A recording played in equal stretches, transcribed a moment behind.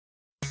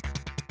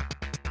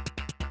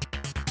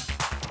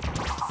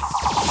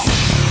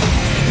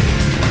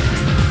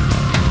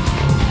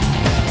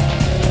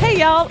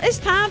y'all. It's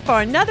time for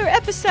another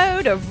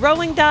episode of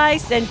Rolling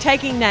Dice and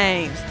Taking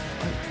Names.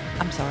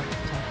 I'm sorry.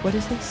 What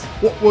is this?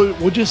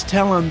 We'll just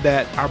tell them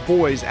that our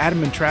boys,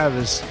 Adam and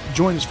Travis,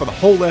 joined us for the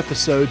whole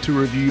episode to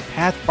review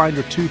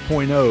Pathfinder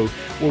 2.0,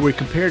 where we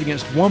compared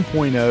against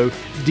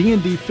 1.0,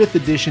 D&D 5th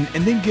edition,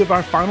 and then give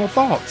our final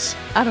thoughts.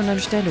 I don't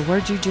understand a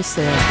word you just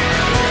said.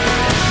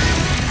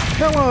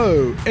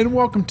 Hello, and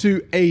welcome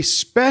to a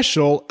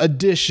special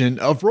edition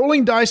of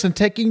Rolling Dice and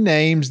Taking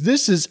Names.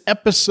 This is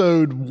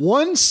episode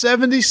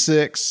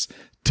 176,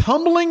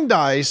 Tumbling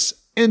Dice,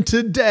 and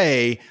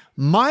today,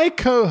 my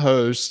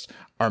co-hosts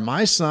are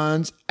my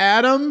sons,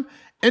 Adam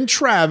and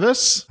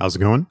Travis. How's it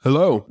going?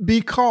 Hello.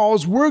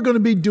 Because we're going to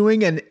be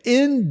doing an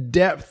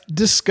in-depth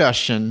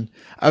discussion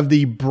of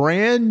the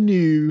brand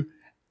new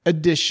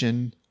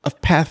edition of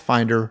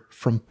Pathfinder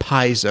from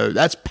Paizo.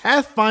 That's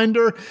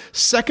Pathfinder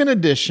 2nd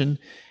edition.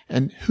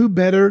 And who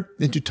better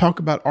than to talk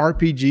about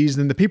RPGs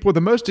than the people with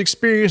the most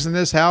experience in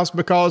this house,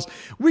 because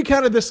we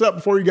counted this up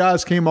before you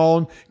guys came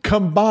on.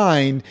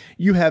 Combined,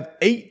 you have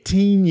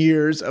 18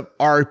 years of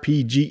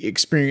RPG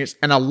experience,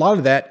 and a lot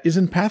of that is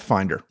in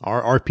Pathfinder.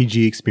 Our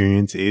RPG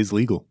experience is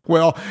legal.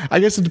 Well, I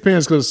guess it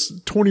depends,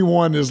 because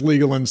 21 is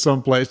legal in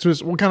some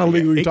places. What kind of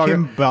legal are you talking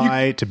about? It can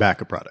buy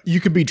tobacco products. You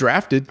could be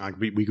drafted.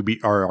 We could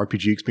be, our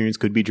RPG experience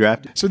could be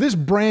drafted. So this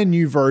brand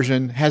new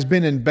version has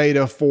been in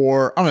beta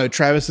for, I don't know,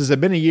 Travis, has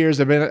it been a year? Has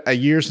it been a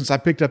year since I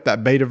picked up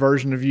that beta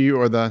version of you,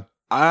 or the...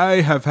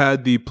 I have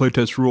had the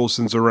playtest rules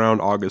since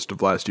around August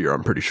of last year,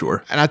 I'm pretty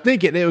sure. And I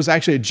think it was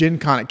actually a Gen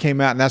Con it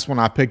came out, and that's when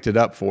I picked it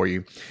up for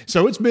you.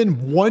 So it's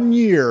been 1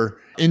 year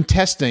in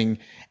testing,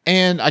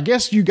 and I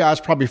guess you guys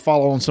probably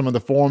follow on some of the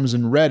forums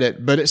and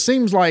Reddit, but it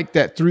seems like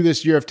that through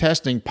this year of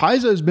testing,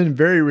 Paizo has been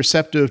very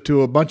receptive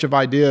to a bunch of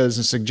ideas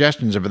and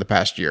suggestions over the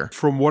past year.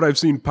 From what I've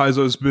seen,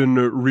 Paizo's been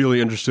really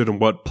interested in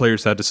what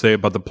players had to say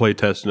about the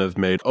playtest and have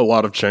made a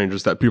lot of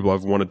changes that people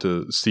have wanted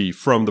to see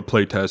from the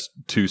playtest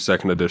to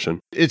 2nd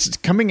edition. It's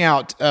coming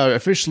out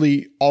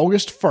officially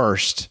August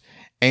 1st,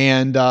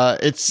 and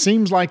it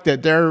seems like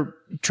that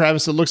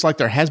Travis, it looks like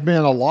there has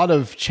been a lot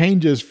of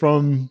changes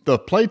from the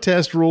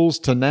playtest rules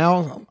to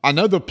now. I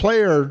know the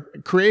player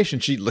creation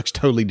sheet looks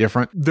totally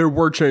different. There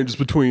were changes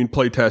between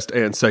playtest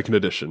and 2nd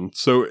edition.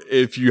 So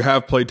if you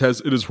have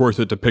playtest, it is worth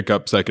it to pick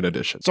up 2nd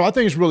edition. So I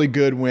think it's really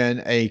good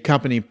when a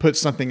company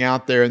puts something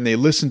out there and they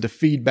listen to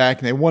feedback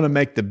and they want to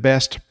make the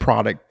best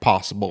product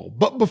possible.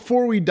 But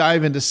before we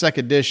dive into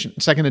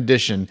 2nd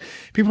edition,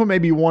 people may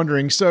be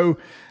wondering, so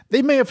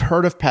they may have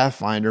heard of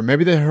Pathfinder,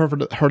 maybe they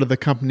heard of the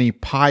company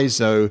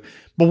Paizo,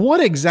 but what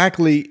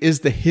exactly is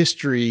the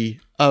history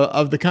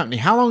of the company?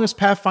 How long has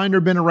Pathfinder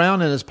been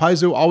around, and has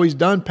Paizo always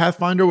done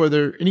Pathfinder? Were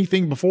there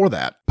anything before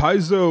that?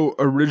 Paizo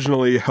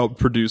originally helped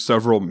produce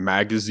several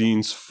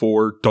magazines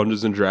for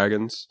Dungeons &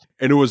 Dragons,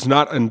 and it was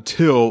not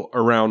until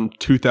around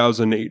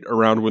 2008,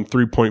 around when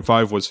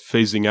 3.5 was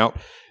phasing out,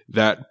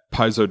 that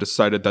Paizo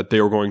decided that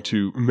they were going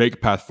to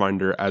make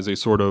Pathfinder as a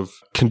sort of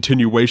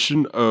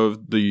continuation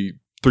of the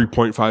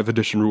 3.5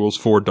 edition rules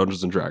for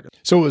Dungeons & Dragons.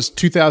 So it was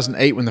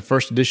 2008 when the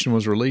first edition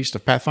was released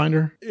of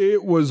Pathfinder?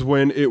 It was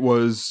when it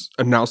was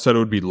announced that it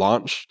would be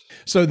launched.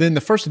 So then the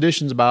first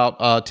edition is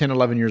about 10,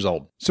 11 years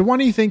old. So why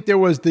do you think there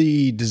was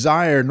the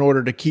desire in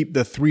order to keep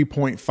the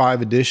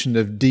 3.5 edition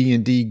of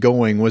D&D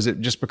going? Was it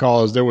just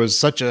because there was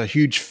such a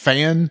huge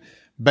fan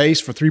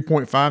base for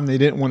 3.5 and they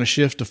didn't want to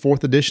shift to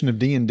 4th edition of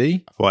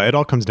D&D? Well, it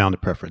all comes down to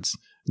preference.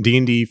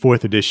 D&D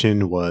 4th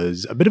edition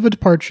was a bit of a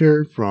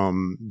departure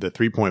from the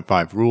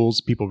 3.5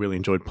 rules. People really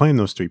enjoyed playing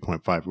those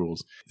 3.5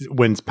 rules.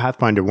 When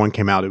Pathfinder 1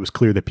 came out, it was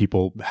clear that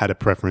people had a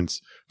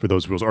preference for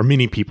those rules, or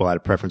many people had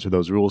a preference for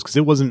those rules, because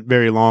it wasn't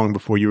very long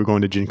before you were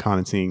going to Gen Con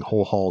and seeing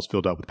whole halls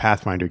filled up with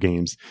Pathfinder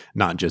games,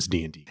 not just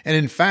D&D. And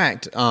in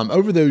fact,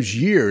 over those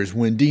years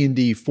when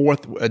D&D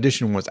 4th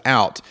edition was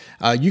out,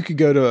 you could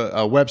go to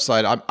a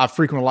website I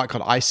frequent a lot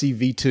called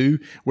ICV2,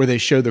 where they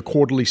show the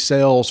quarterly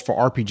sales for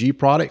RPG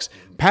products.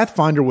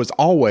 Pathfinder was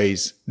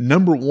always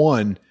number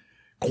one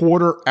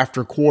quarter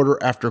after quarter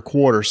after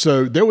quarter.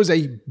 So there was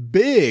a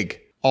big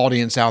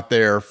audience out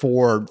there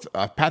for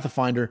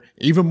Pathfinder,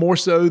 even more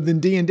so than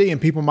D&D. And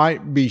people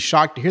might be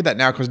shocked to hear that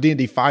now because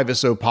D&D 5 is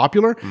so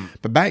popular.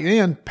 But back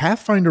then,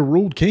 Pathfinder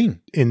ruled king.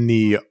 In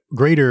the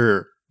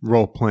greater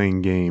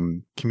role-playing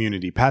game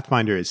community,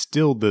 Pathfinder is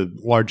still the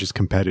largest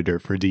competitor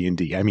for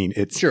D&D. I mean,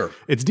 it's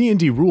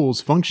D&D rules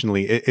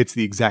functionally. It's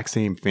the exact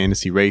same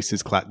fantasy race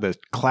as the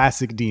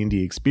classic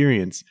D&D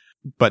experience.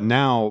 But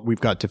now we've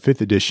got to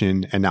 5th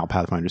edition and now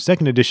Pathfinder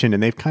 2nd edition,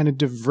 and they've kind of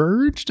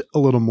diverged a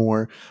little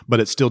more, but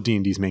it's still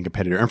D&D's main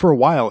competitor. And for a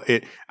while,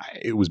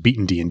 it was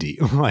beating D&D.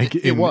 Like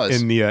it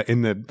was in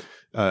the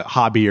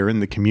hobby or in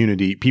the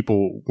community,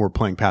 people were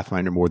playing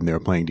Pathfinder more than they were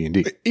playing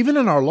D&D. Even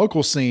in our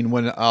local scene,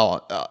 when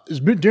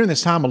during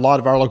this time, a lot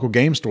of our local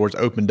game stores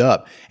opened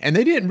up, and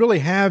they didn't really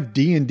have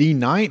D&D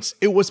nights.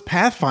 It was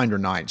Pathfinder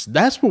nights.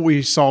 That's what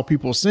we saw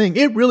people seeing.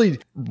 It really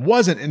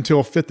wasn't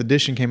until 5th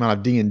edition came out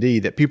of D&D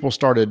that people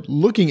started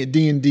looking at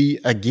D&D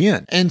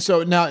again. And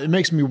so now it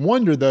makes me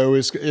wonder, though,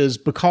 is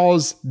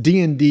because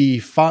D&D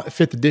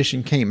 5th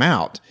edition came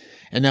out,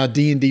 and now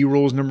D&D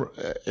rules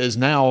is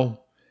now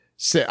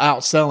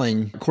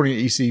outselling, according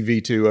to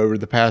ECV2, over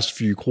the past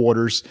few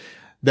quarters.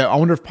 That I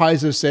wonder if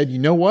Paizo said, you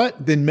know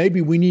what, then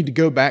maybe we need to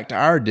go back to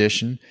our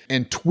edition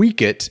and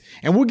tweak it.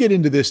 And we'll get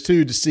into this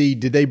too to see,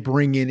 did they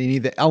bring in any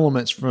of the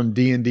elements from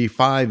D&D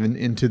 5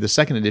 into the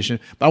second edition?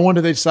 But I wonder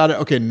if they decided,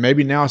 okay,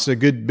 maybe now it's a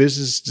good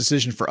business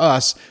decision for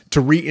us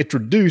to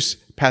reintroduce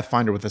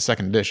Pathfinder with the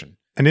second edition.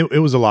 And it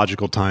was a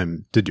logical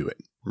time to do it,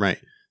 right?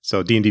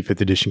 So D&D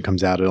 5th edition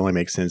comes out. It only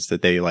makes sense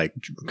that they like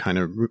kind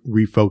of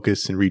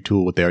refocus and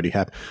retool what they already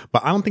have.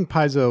 But I don't think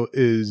Paizo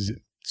is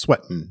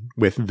sweating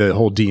with the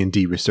whole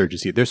D&D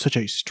resurgence here. There's such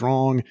a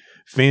strong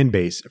fan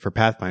base for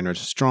Pathfinder, a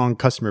strong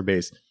customer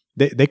base.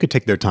 They could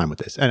take their time with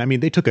this. And I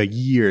mean, they took a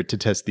year to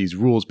test these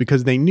rules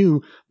because they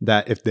knew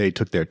that if they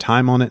took their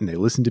time on it and they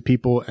listened to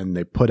people and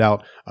they put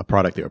out a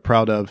product they were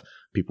proud of,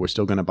 people were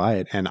still going to buy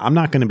it. And I'm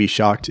not going to be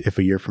shocked if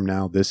a year from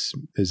now this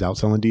is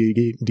outselling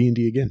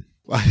D&D again.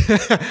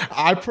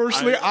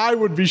 I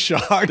would be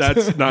shocked.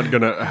 That's not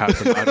going to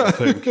happen, I don't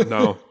think.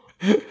 No.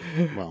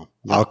 Well,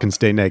 y'all can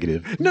stay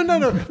negative. No.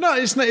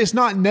 It's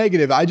not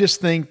negative. I just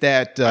think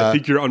that I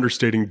think you're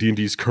understating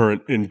D&D's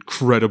current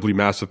incredibly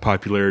massive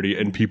popularity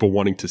and people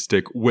wanting to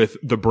stick with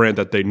the brand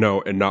that they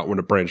know and not want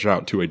to branch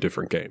out to a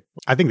different game.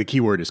 I think the key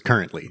word is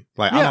currently.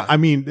 Like, yeah. I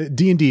mean,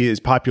 D&D is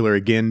popular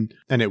again,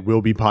 and it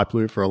will be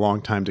popular for a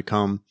long time to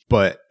come.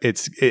 But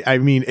it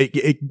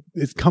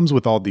comes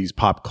with all these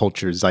pop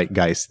culture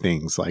zeitgeist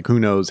things. Like,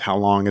 who knows how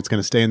long it's going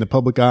to stay in the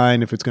public eye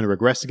and if it's going to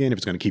regress again, if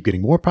it's going to keep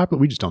getting more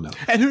popular. We just don't know.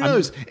 And who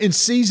knows? In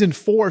season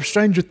 4 of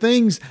Stranger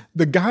Things,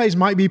 the guys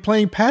might be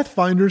playing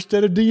Pathfinder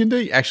instead of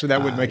D&D. Actually, that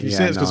wouldn't make any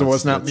sense because it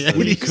wasn't out in the 80s.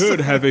 We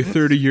could have a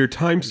 30-year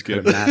time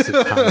skip. A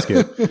massive time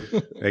skip.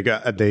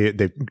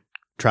 They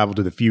travel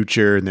to the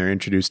future and they're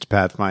introduced to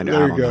Pathfinder.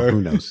 There I don't know.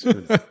 Who knows?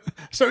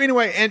 So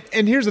anyway,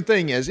 and here's the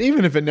thing is,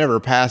 even if it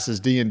never passes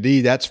D&D,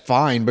 that's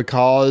fine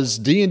because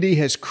D&D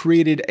has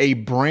created a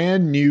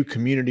brand new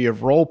community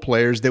of role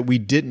players that we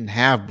didn't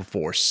have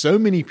before. So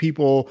many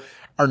people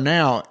are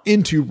now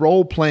into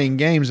role-playing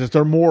games that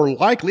they're more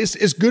likely.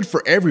 It's good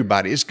for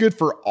everybody. It's good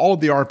for all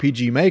the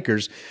RPG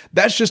makers.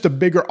 That's just a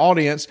bigger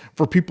audience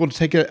for people to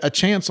take a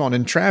chance on.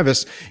 And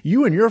Travis,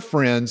 you and your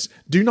friends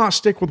do not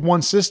stick with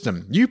one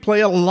system. You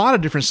play a lot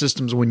of different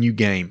systems when you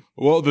game.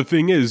 Well, the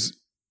thing is,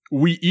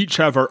 we each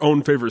have our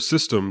own favorite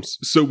systems,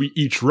 so we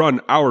each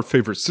run our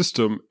favorite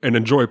system and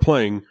enjoy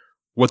playing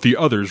what the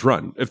others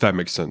run, if that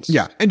makes sense.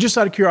 Yeah. And just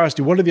out of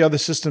curiosity, what are the other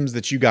systems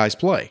that you guys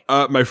play?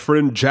 My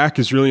friend Jack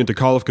is really into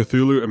Call of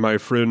Cthulhu, and my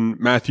friend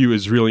Matthew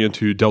is really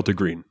into Delta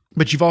Green.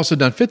 But you've also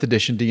done 5th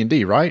edition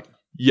D&D, right?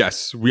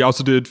 Yes. We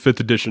also did 5th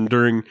edition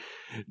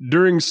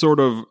during sort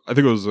of, I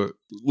think it was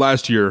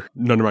last year,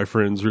 none of my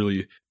friends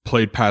really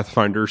played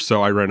Pathfinder,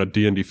 so I ran a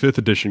D&D 5th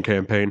edition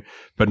campaign,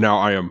 but now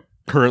I am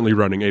currently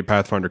running a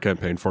Pathfinder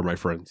campaign for my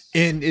friends.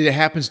 And it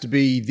happens to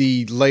be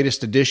the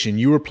latest edition.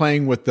 You were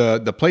playing with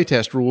the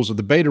playtest rules or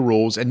the beta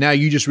rules, and now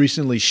you just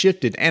recently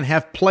shifted and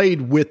have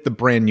played with the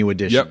brand new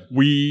edition.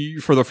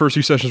 Yep. For the first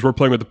few sessions, we're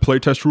playing with the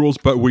playtest rules,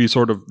 but we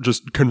sort of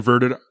just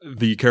converted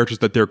the characters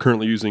that they're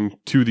currently using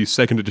to the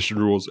second edition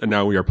rules, and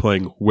now we are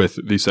playing with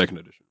the second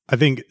edition. I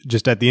think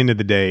just at the end of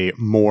the day,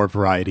 more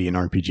variety in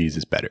RPGs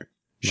is better.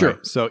 Sure.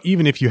 Right? So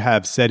even if you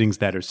have settings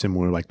that are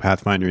similar like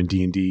Pathfinder and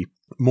D&D,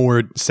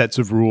 more sets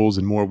of rules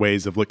and more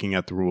ways of looking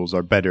at the rules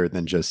are better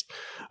than just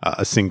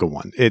a single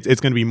one. It's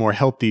going to be more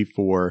healthy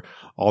for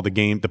all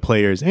the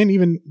players, and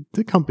even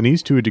the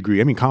companies to a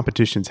degree. I mean,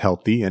 competition's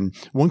healthy, and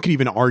one could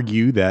even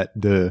argue that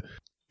the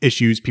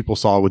issues people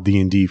saw with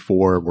D&D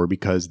 4 were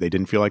because they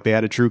didn't feel like they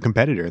had a true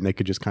competitor, and they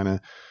could just kind of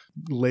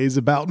lays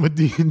about with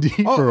D&D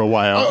for a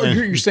while. Oh,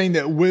 you're saying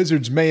that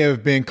Wizards may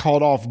have been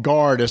caught off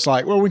guard. It's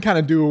like, well, we kind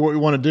of do what we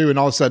want to do, and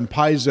all of a sudden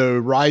Paizo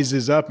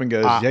rises up and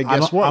goes, yeah,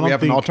 guess what? We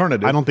have an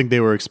alternative. I don't think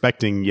they were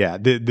expecting,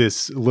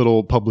 this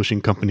little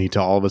publishing company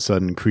to all of a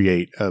sudden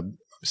create a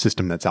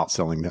system that's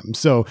outselling them.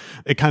 So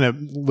it kind of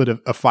lit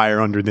a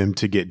fire under them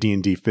to get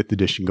D&D 5th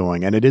edition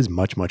going, and it is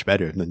much, much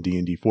better than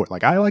D&D 4.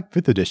 Like, I like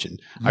 5th edition.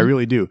 Mm-hmm. I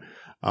really do.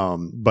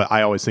 But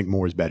I always think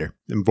more is better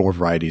and more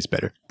variety is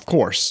better. Of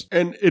course.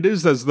 And it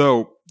is as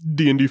though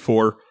D&D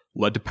 4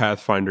 led to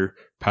Pathfinder,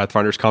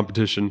 Pathfinder's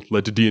competition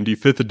led to D&D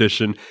 5th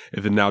edition,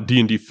 and then now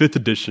D&D 5th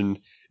edition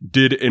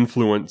did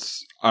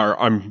influence,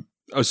 I'm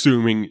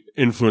assuming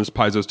influenced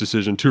Paizo's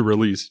decision to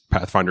release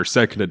Pathfinder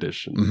 2nd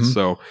edition. Mm-hmm.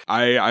 So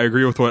I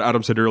agree with what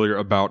Adam said earlier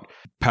about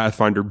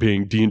Pathfinder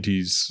being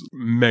D&D's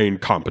main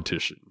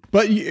competition.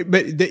 But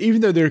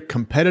even though they're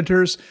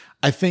competitors,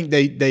 I think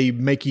they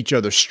make each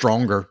other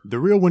stronger. The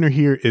real winner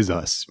here is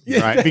us,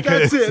 right?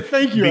 Because, that's it.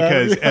 Thank you.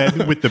 Because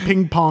with the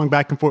ping pong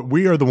back and forth,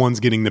 we are the ones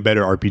getting the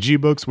better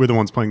RPG books. We're the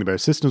ones playing the better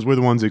systems. We're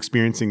the ones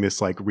experiencing this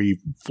like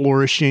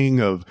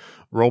flourishing of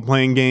role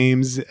playing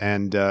games,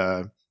 and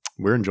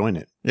we're enjoying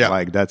it. Yeah.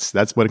 Like that's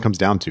what it comes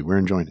down to. We're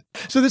enjoying it.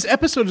 So this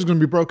episode is going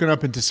to be broken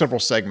up into several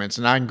segments,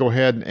 and I can go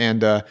ahead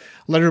and let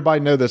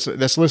everybody know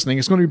that's listening.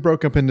 It's going to be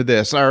broken up into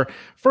this. Our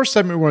first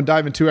segment we're going to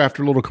dive into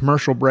after a little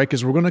commercial break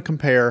is we're going to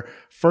compare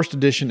first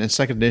edition and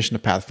second edition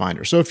of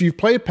Pathfinder. So if you've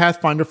played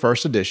Pathfinder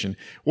first edition,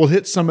 we'll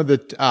hit some of the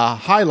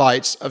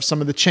highlights of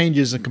some of the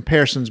changes and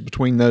comparisons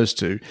between those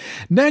two.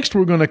 Next,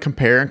 we're going to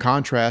compare and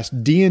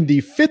contrast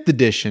D&D fifth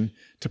edition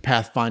to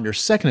Pathfinder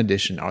second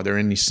edition. Are there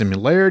any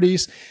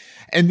similarities?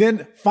 And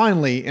then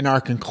finally, in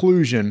our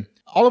conclusion,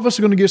 all of us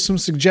are going to give some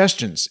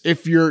suggestions.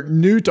 If you're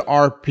new to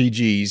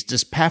RPGs,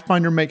 does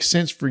Pathfinder make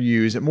sense for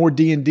you? Is it more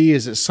D&D?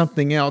 Is it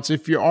something else?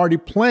 If you're already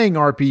playing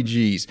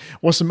RPGs,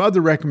 what's some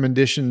other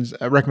recommendations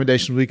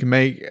we can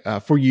make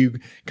for you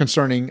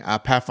concerning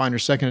Pathfinder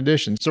second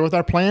edition? So with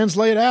our plans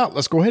laid out,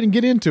 let's go ahead and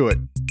get into it.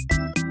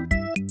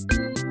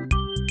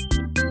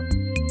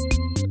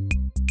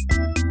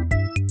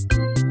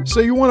 So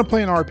you want to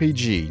play an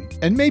RPG,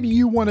 and maybe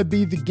you want to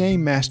be the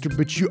game master,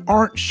 but you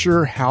aren't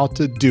sure how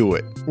to do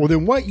it. Well,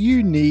 then what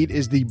you need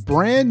is the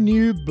brand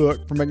new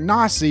book from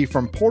Ignacy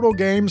from Portal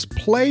Games,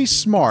 Play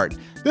Smart.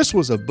 This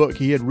was a book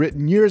he had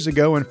written years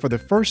ago, and for the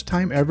first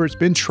time ever, it's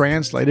been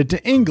translated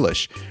to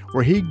English,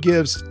 where he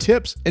gives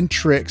tips and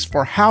tricks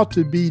for how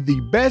to be the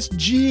best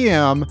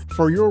GM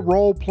for your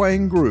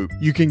role-playing group.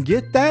 You can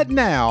get that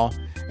now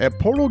at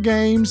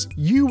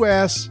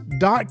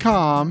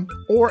portalgamesus.com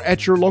or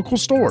at your local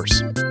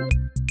stores.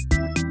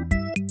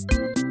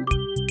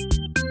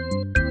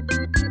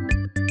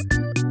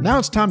 Now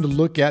it's time to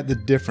look at the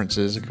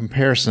differences and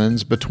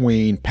comparisons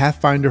between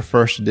Pathfinder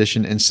First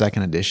Edition and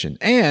Second Edition.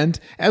 And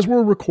as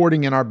we're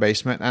recording in our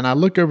basement, and I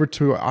look over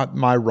to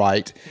my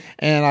right,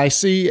 and I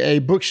see a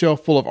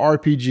bookshelf full of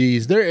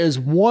RPGs, there is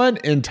one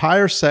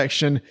entire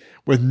section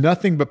with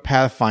nothing but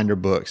Pathfinder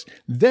books.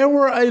 There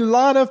were a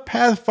lot of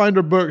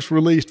Pathfinder books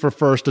released for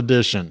First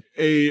Edition.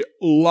 A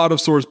lot of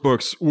source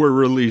books were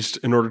released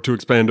in order to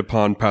expand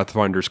upon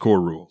Pathfinder's core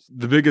rules.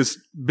 The biggest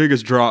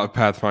draw of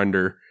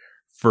Pathfinder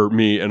for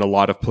me and a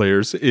lot of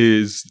players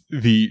is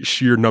the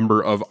sheer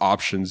number of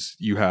options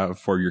you have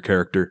for your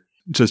character.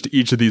 Just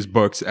each of these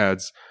books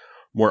adds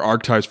more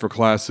archetypes for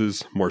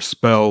classes, more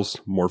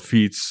spells, more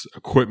feats,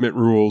 equipment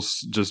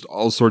rules, just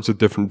all sorts of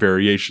different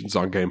variations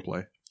on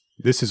gameplay.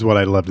 This is what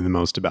I loved the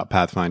most about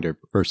Pathfinder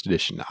First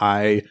Edition.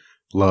 I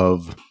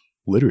love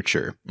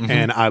literature,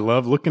 and I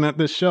love looking at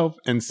this shelf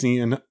and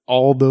seeing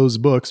all those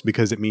books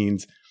because it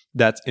means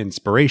that's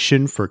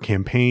inspiration for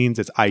campaigns.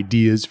 It's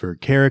ideas for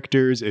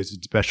characters. It's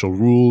special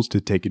rules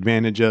to take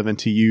advantage of and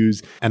to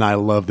use. And I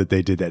love that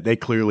they did that. They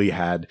clearly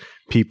had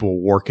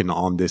people working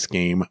on this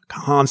game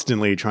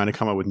constantly trying to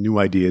come up with new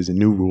ideas and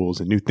new rules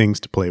and new things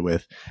to play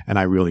with. And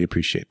I really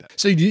appreciate that.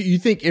 So do you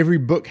think every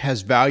book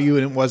has value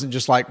and it wasn't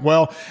just like,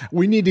 well,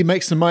 we need to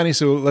make some money,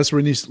 so let's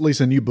release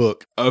a new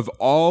book? Of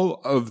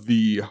all of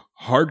the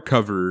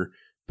hardcover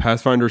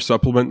Pathfinder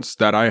supplements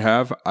that I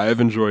have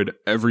enjoyed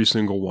every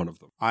single one of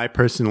them. I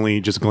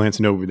personally, just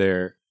glancing over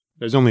there,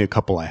 there's only a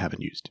couple I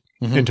haven't used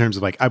in terms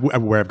of like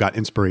where I've got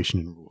inspiration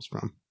and rules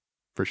from,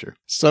 for sure.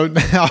 So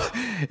now,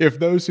 if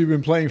those who've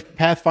been playing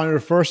Pathfinder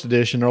First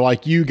Edition are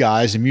like you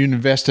guys and you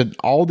invested in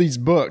all these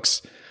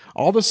books,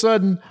 all of a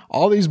sudden,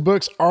 all these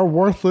books are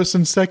worthless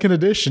in Second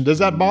Edition. Does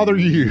that bother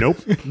you? Nope,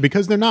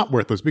 because they're not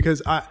worthless.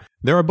 Because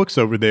there are books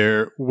over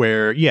there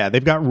where, yeah,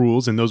 they've got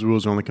rules, and those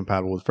rules are only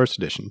compatible with First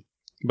Edition.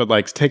 But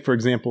like, take, for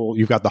example,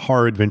 you've got the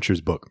Horror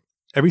Adventures book.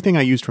 Everything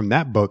I used from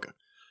that book,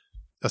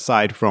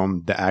 aside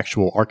from the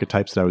actual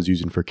archetypes that I was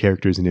using for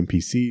characters and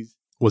NPCs,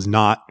 was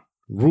not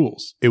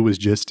rules. It was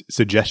just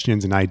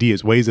suggestions and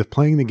ideas, ways of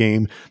playing the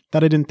game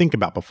that I didn't think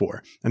about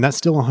before. And that's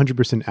still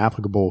 100%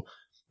 applicable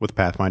with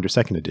Pathfinder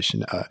 2nd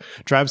Edition.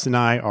 Travis and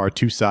I are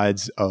two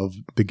sides of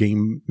the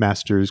Game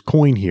Master's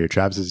coin here.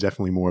 Travis is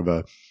definitely more of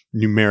a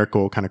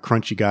numerical, kind of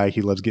crunchy guy.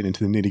 He loves getting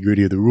into the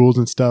nitty-gritty of the rules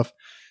and stuff.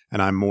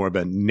 And I'm more of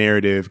a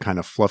narrative, kind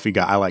of fluffy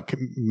guy. I like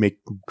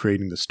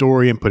creating the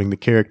story and putting the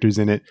characters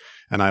in it.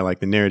 And I like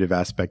the narrative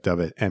aspect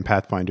of it. And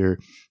Pathfinder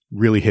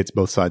really hits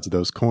both sides of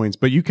those coins.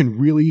 But you can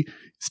really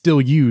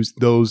still use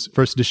those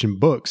first edition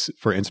books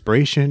for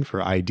inspiration,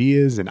 for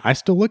ideas. And I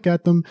still look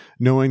at them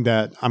knowing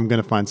that I'm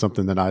going to find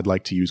something that I'd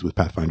like to use with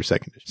Pathfinder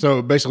 2nd Edition.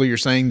 So basically you're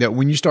saying that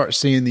when you start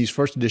seeing these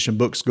first edition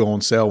books go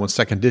on sale when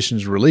second edition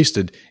is released,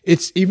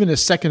 it's even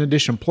as second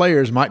edition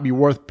players might be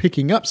worth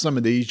picking up some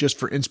of these just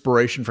for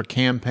inspiration for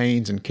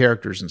campaigns and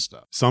characters and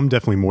stuff. Some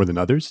definitely more than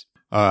others.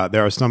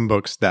 There are some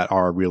books that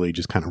are really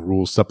just kind of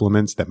rule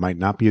supplements that might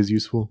not be as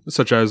useful.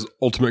 Such as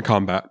Ultimate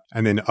Combat.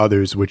 And then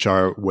others which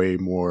are way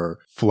more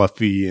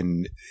fluffy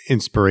and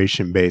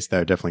inspiration-based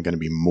that are definitely going to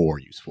be more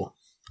useful.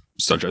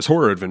 Such as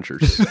Horror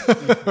Adventures.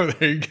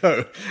 There you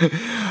go.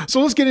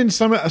 So let's get into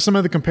some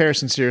of the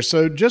comparisons here.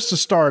 So just to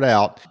start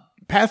out,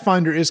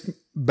 Pathfinder is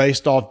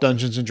based off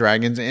Dungeons &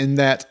 Dragons in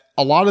that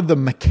a lot of the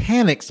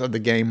mechanics of the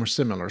game are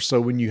similar. So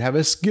when you have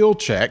a skill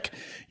check,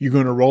 you're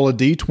going to roll a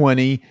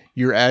d20,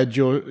 you add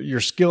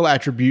your skill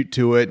attribute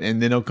to it, and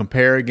then it'll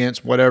compare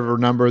against whatever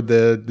number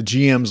the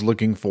GM's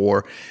looking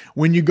for.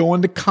 When you go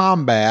into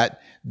combat,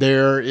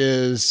 there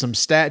is some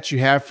stats you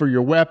have for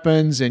your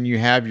weapons, and you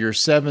have your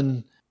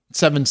seven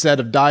set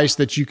of dice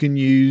that you can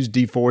use,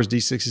 D4s,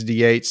 D6s,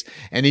 D8s,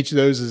 and each of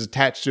those is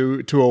attached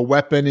to a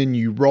weapon, and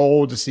you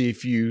roll to see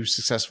if you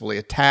successfully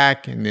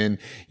attack, and then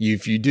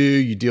if you do,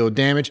 you deal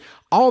damage.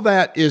 All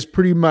that is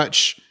pretty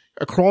much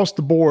across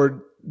the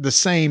board the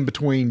same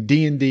between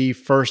D&D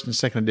first and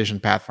second edition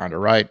Pathfinder,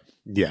 right?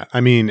 Yeah, I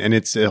mean, and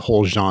it's a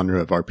whole genre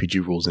of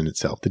RPG rules in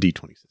itself, the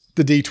D20 system.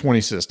 The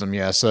D20 system,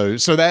 yeah. So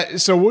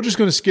we're just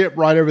going to skip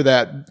right over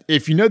that.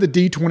 If you know the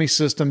D20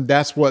 system,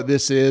 that's what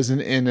this is,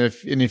 and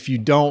if you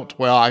don't,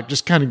 well, I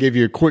just kind of gave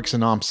you a quick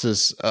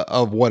synopsis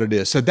of what it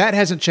is. So that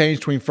hasn't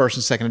changed between first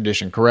and second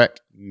edition,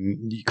 correct?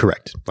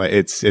 Correct.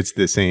 It's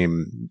the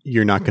same.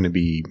 You're not going to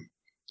be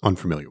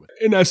unfamiliar with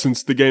it. In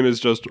essence, the game is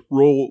just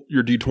roll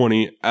your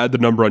D20, add the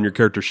number on your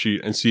character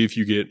sheet, and see if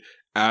you get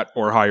at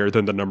or higher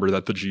than the number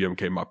that the GM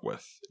came up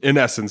with. In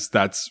essence,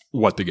 that's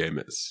what the game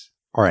is.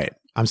 All right.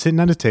 I'm sitting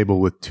at a table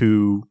with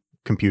two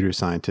computer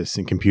scientists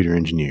and computer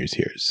engineers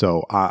here.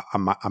 So I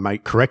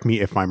might correct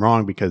me if I'm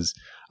wrong, because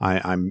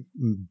I'm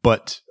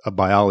but a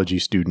biology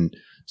student.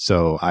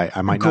 So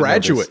I might not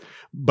graduate. know this,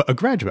 but a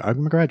graduate.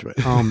 I'm a graduate.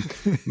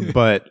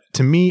 But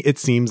to me, it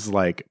seems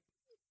like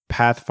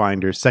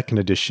Pathfinder 2nd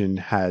edition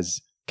has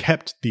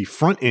kept the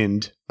front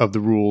end of the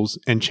rules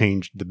and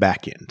changed the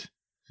back end.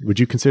 Would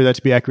you consider that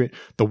to be accurate?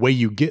 The way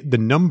you get the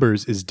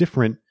numbers is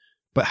different,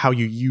 but how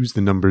you use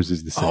the numbers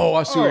is the same. Oh,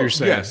 I see what you're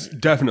saying. Yes,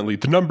 definitely.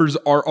 The numbers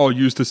are all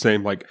used the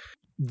same. Like,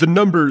 the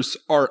numbers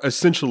are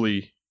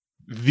essentially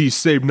the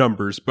same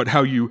numbers, but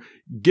how you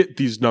get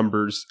these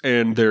numbers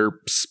and their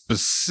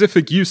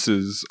specific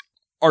uses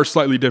are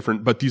slightly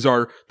different, but these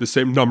are the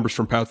same numbers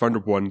from Pathfinder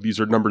 1. These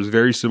are numbers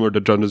very similar to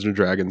Dungeons &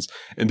 Dragons,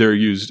 and they're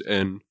used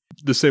in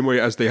the same way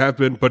as they have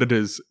been, but it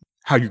is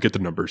how you get the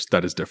numbers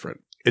that is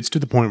different. It's to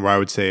the point where I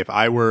would say if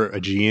I were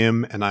a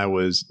GM and I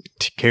was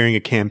carrying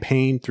a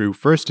campaign through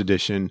 1st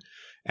edition,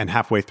 and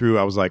halfway through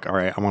I was like, all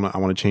right, I want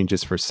to change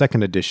this for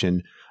 2nd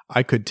edition,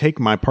 I could take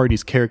my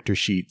party's character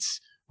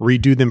sheets,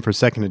 redo them for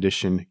 2nd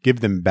edition,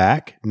 give them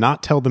back,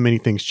 not tell them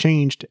anything's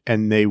changed,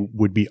 and they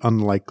would be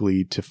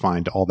unlikely to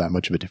find all that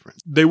much of a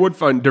difference. They would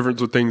find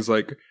difference with things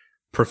like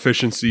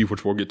proficiency,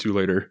 which we'll get to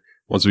later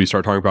once we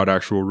start talking about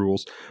actual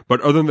rules.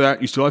 But other than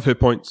that, you still have hit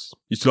points,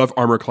 you still have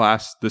armor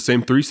class, the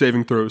same 3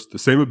 saving throws, the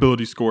same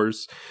ability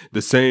scores,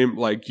 the same,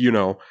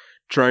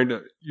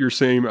 your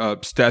same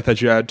stat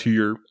that you add to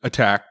your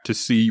attack to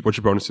see what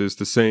your bonus is,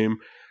 the same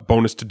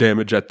bonus to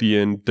damage at the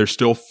end. There's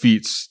still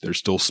feats, there's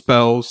still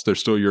spells, there's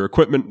still your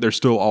equipment, there's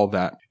still all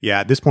that. Yeah,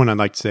 at this point, I'd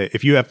like to say,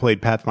 if you have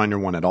played Pathfinder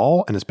 1 at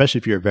all, and especially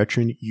if you're a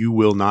veteran, you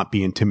will not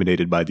be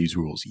intimidated by these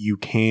rules. You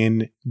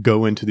can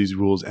go into these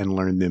rules and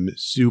learn them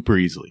super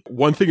easily.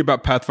 One thing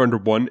about Pathfinder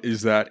 1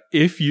 is that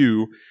if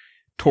you,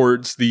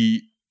 towards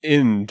the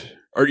end,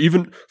 or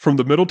even from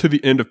the middle to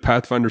the end of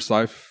Pathfinder's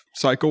life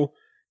cycle,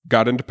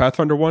 got into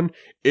Pathfinder 1,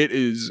 it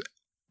is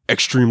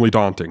extremely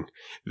daunting.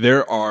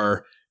 There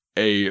are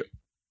a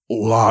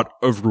lot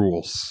of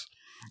rules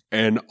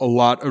and a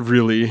lot of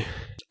really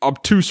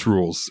obtuse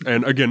rules.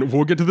 And again,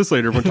 we'll get to this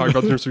later when talking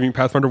about the difference between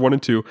Pathfinder 1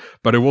 and 2,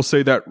 but I will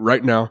say that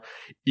right now,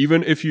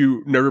 even if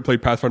you never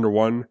played Pathfinder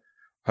 1,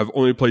 have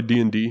only played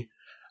D&D,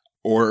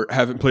 or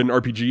haven't played an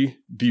RPG,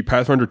 the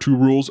Pathfinder 2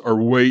 rules are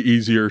way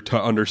easier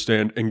to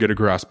understand and get a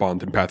grasp on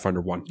than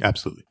Pathfinder 1.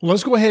 Absolutely. Well,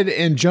 let's go ahead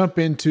and jump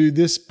into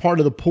this part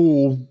of the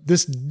pool,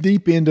 this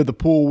deep end of the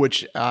pool,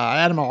 which,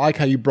 Adam, I like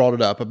how you brought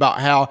it up,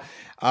 about how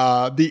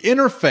the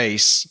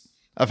interface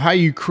of how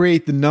you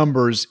create the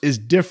numbers is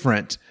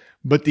different,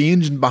 but the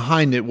engine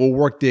behind it will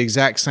work the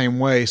exact same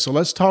way. So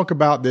let's talk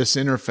about this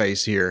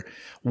interface here.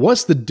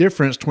 What's the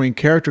difference between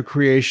character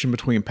creation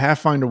between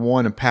Pathfinder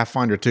 1 and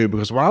Pathfinder 2?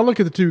 Because when I look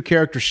at the two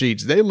character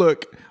sheets, they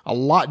look a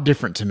lot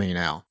different to me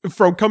now.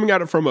 From coming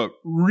at it from a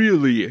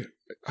really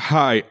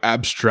high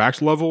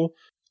abstract level,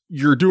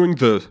 you're doing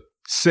the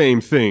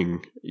same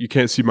thing. You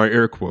can't see my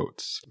air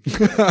quotes.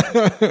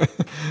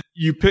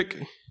 You pick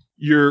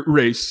your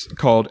race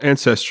called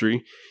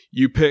Ancestry.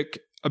 You pick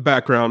a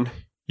background.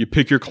 You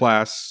pick your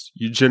class.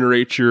 You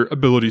generate your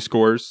ability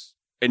scores.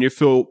 And you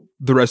fill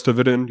the rest of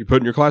it in. You put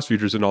in your class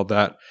features and all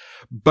that.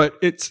 But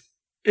it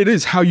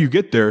is how you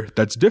get there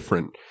that's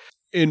different.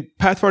 In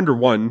Pathfinder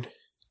 1,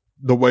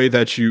 the way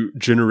that you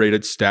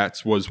generated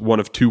stats was one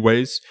of two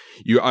ways.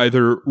 You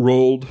either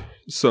rolled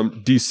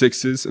some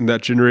D6s and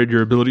that generated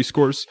your ability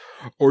scores,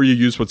 or you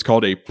use what's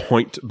called a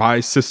point buy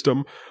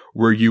system,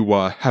 where you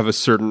have a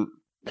certain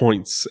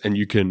points and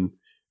you can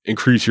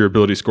increase your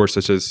ability score,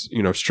 such as,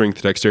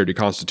 strength, dexterity,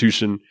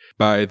 constitution,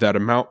 by that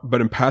amount.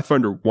 But in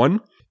Pathfinder 1,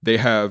 they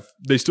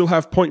still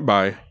have point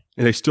buy,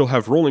 and they still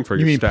have rolling for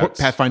your stats. You mean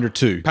Pathfinder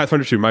 2?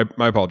 Pathfinder 2, my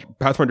apology.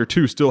 Pathfinder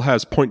 2 still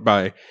has point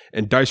buy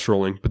and dice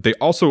rolling, but they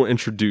also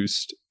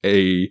introduced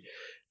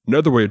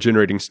another way of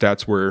generating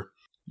stats where,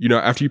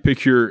 after you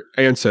pick your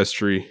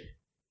ancestry,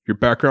 your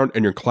background,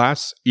 and your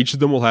class, each of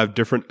them will have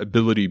different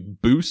ability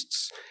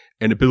boosts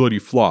and ability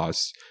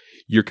flaws.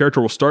 Your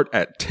character will start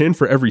at 10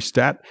 for every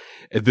stat,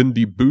 and then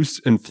the boosts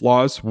and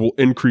flaws will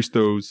increase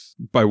those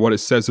by what it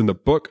says in the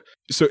book.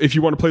 So if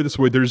you want to play this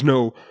way, there's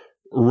no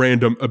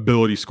random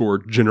ability score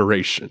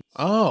generation.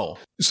 Oh.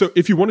 So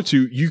if you wanted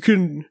to, you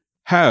can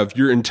have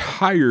your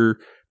entire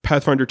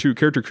Pathfinder 2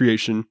 character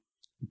creation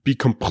be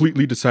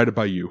completely decided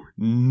by you.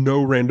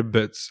 No random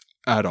bits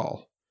at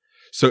all.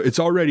 So it's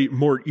already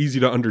more easy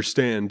to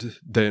understand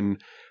than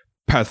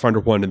Pathfinder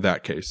 1 in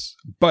that case.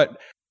 But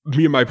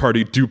me and my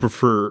party do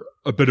prefer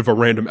a bit of a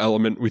random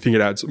element. We think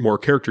it adds more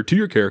character to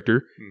your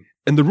character.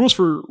 And the rules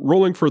for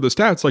rolling for the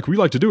stats, like we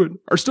like to do it,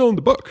 are still in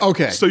the book.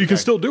 Okay. So you can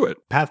still do it.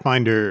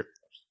 Pathfinder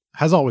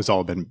has always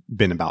all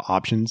been about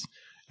options.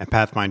 And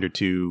Pathfinder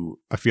 2,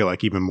 I feel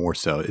like even more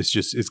so.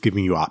 It's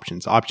giving you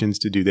options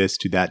to do this,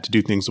 to that, to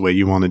do things the way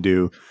you want to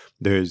do.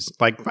 There's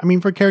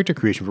for character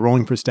creation, for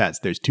rolling for stats,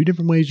 there's 2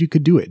 different ways you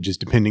could do it,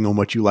 just depending on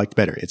what you liked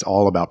better. It's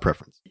all about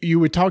preference.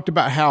 You had talked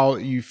about how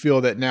you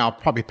feel that now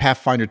probably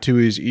Pathfinder 2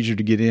 is easier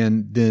to get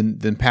in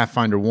than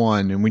Pathfinder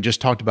 1. And we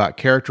just talked about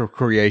character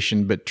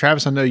creation. But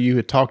Travis, I know you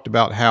had talked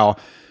about how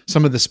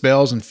some of the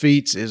spells and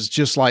feats is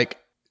just like,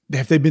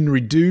 have they been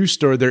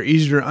reduced or they're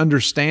easier to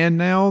understand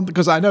now?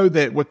 Because I know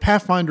that with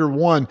Pathfinder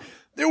 1,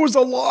 there was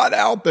a lot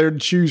out there to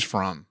choose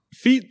from.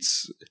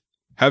 Feats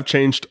have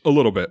changed a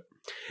little bit.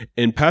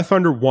 In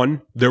Pathfinder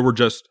 1, there were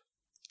just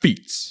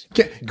feats.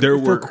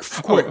 For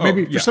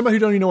somebody who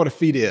don't even know what a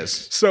feat is.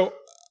 So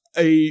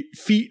a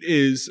feat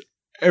is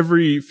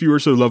every few or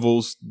so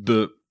levels,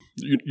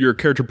 your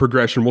character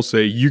progression will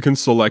say you can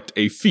select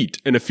a feat.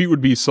 And a feat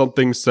would be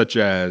something such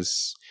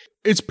as...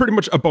 It's pretty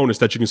much a bonus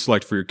that you can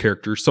select for your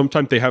character.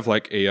 Sometimes they have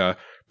like a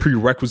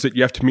prerequisite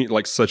you have to meet,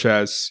 like such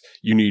as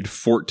you need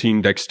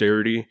 14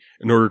 dexterity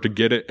in order to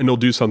get it. And they'll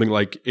do something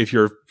like if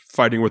you're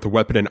fighting with a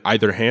weapon in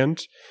either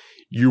hand,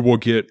 you will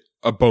get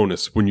a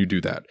bonus when you do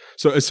that.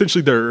 So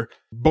essentially they're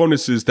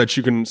bonuses that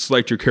you can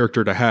select your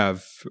character to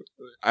have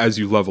as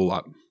you level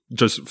up.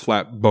 Just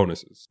flat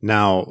bonuses.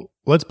 Now,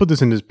 let's put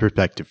this into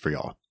perspective for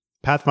y'all.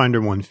 Pathfinder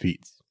 1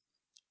 feats.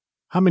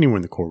 How many were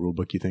in the core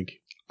rulebook, you think?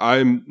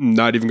 I'm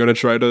not even going to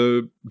try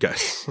to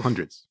guess.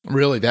 Hundreds.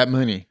 Really, that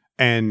many?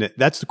 And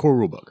that's the core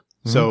rulebook.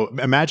 Mm-hmm. So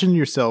imagine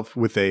yourself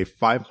with a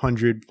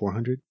 500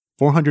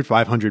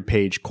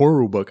 page core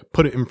rulebook,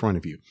 put it in front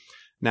of you.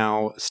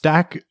 Now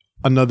stack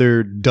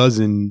another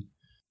dozen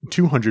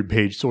 200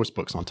 page source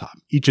books on top,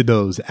 each of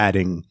those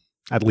adding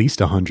at least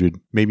 100,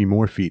 maybe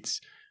more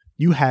feats.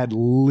 You had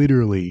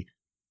literally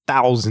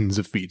thousands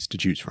of feats to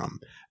choose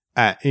from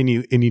at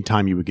any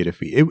time you would get a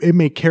feat. It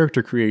made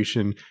character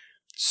creation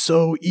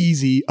so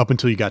easy up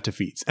until you got to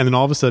feats. And then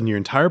all of a sudden your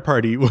entire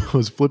party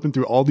was flipping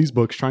through all these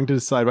books trying to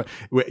decide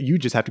you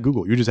just have to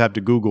Google. You just have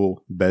to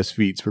Google best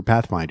feats for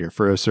Pathfinder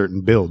for a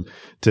certain build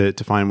to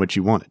find what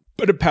you wanted.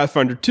 But in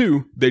Pathfinder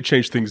 2, they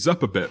changed things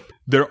up a bit.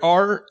 There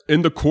are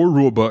in the core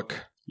rulebook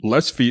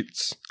less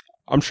feats.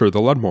 I'm sure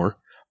they'll add more.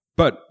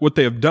 But what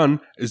they have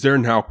done is there are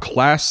now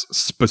class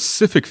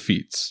specific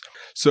feats.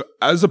 So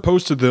as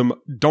opposed to them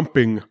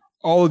dumping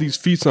all of these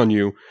feats on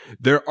you,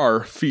 there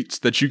are feats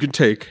that you can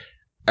take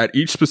at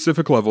each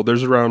specific level.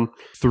 There's around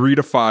 3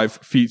 to 5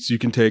 feats you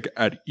can take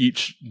at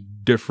each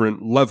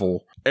different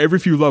level. Every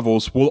few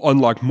levels will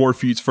unlock more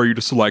feats for you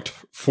to select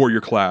for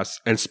your class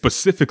and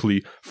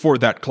specifically for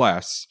that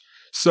class.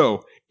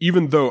 So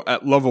even though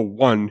at level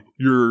 1,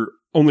 you're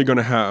only going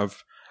to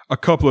have a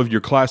couple of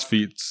your class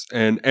feats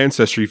and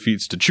ancestry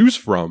feats to choose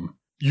from,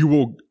 you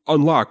will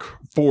unlock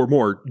 4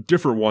 more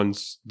different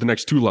ones the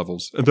next 2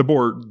 levels and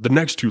the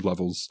next 2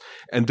 levels,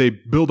 and they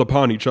build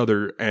upon each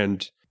other,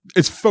 and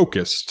it's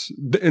focused.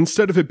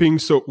 Instead of it being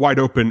so wide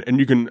open, and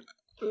you can,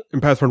 in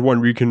Pathfinder 1,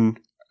 where you can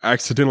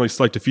accidentally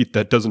select a feat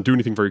that doesn't do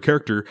anything for your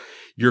character,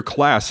 your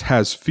class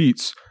has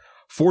feats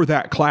for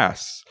that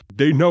class.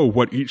 They know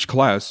what each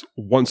class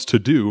wants to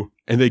do,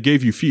 and they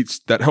gave you feats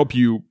that help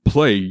you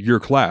play your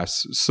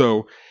class.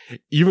 So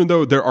even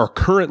though there are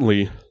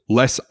currently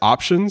less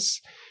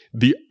options,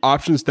 the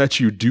options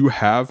that you do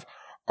have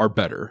are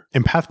better.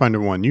 In Pathfinder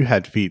 1, you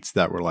had feats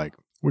that were like,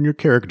 when your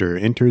character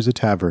enters a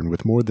tavern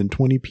with more than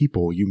 20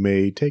 people, you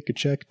may take a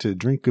check to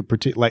drink a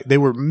particular... Like, they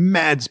were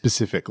mad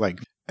specific. Like,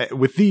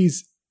 with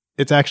these,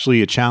 it's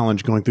actually a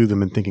challenge going through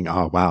them and thinking,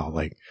 oh, wow,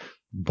 like,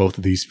 both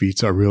of these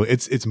feats are real.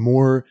 It's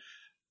more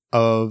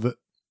of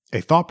a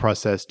thought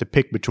process to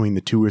pick between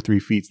the 2 or 3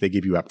 feats they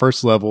give you at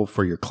first level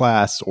for your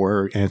class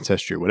or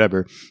ancestry or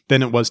whatever,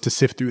 than it was to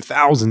sift through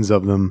thousands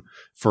of them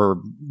for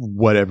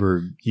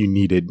whatever you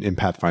needed in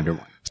Pathfinder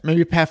 1.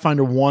 Maybe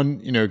Pathfinder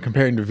 1,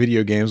 comparing to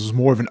video games, was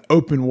more of an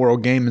open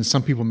world game, and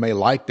some people may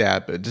like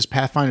that, but just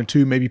Pathfinder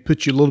 2 maybe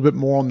puts you a little bit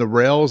more on the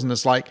rails, and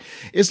it's a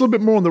little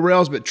bit more on the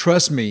rails, but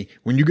trust me,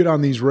 when you get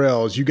on these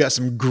rails, you got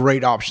some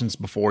great options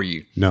before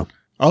you. No.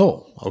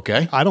 Oh,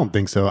 okay. I don't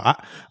think so.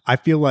 I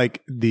feel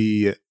like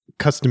the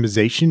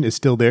customization is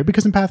still there,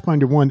 because in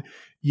Pathfinder 1,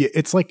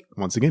 it's like,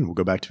 once again, we'll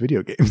go back to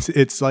video games.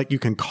 It's like you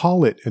can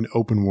call it an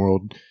open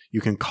world, you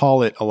can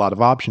call it a lot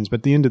of options, but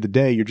at the end of the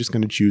day, you're just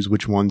going to choose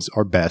which ones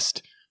are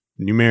best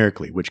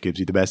numerically, which gives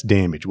you the best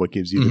damage, what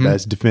gives you the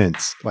best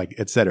defense, like,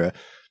 etc.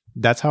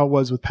 That's how it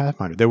was with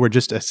Pathfinder. There were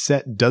just a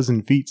set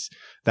dozen feats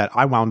that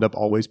I wound up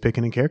always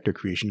picking in character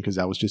creation because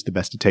that was just the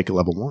best to take at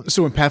level 1.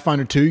 So in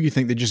Pathfinder 2, you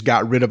think they just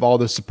got rid of all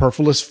the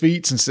superfluous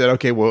feats and said,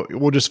 okay, well,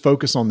 we'll just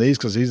focus on these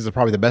because these are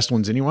probably the best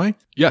ones anyway?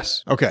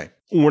 Yes. Okay.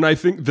 When I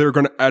think they're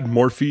going to add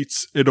more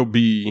feats, it'll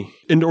be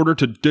in order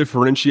to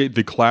differentiate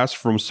the class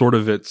from sort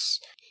of its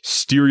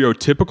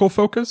stereotypical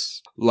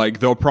focus. Like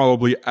they'll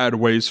probably add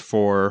ways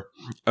for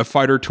a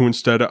fighter to,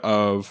 instead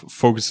of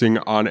focusing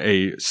on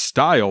a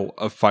style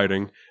of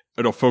fighting,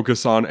 it'll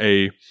focus on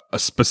a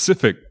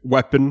specific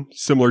weapon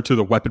similar to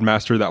the weapon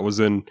master that was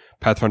in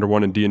Pathfinder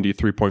 1 and D&D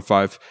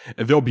 3.5.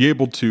 And they'll be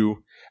able to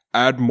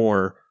add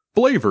more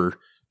flavor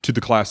to the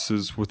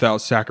classes without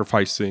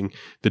sacrificing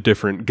the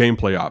different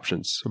gameplay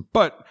options.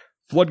 But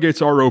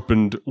floodgates are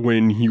opened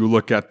when you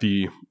look at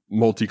the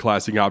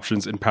multi-classing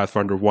options in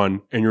Pathfinder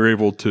 1, and you're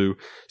able to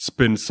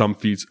spend some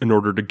feats in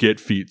order to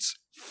get feats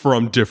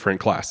from different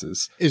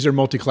classes. Is there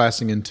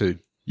multi-classing in 2?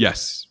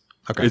 Yes.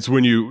 Okay. It's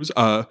when you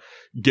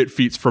get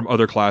feats from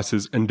other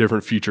classes and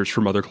different features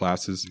from other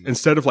classes.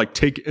 Instead of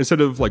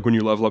like when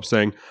you level up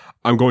saying,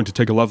 I'm going to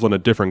take a level in a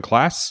different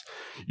class,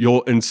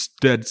 you'll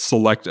instead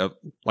select a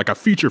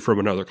feature from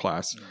another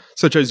class,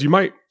 such as you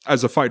might,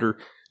 as a fighter,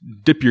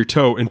 dip your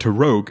toe into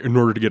rogue in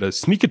order to get a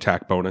sneak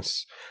attack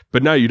bonus.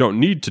 But now you don't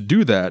need to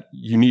do that.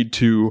 You need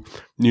to,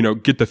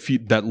 get the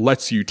feat that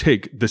lets you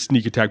take the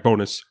sneak attack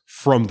bonus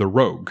from the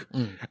rogue.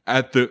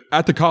 At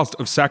the cost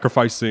of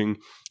sacrificing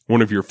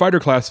one of your fighter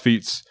class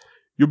feats,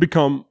 you'll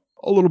become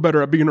a little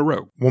better at being a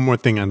rogue. One more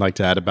thing I'd like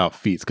to add about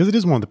feats, because it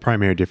is one of the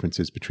primary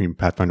differences between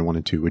Pathfinder 1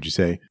 and 2, would you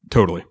say?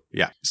 Totally.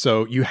 Yeah.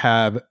 So you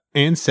have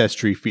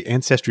ancestry.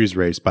 Ancestry is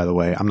race, by the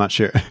way. I'm not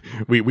sure.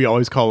 We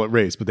always call it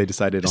race, but they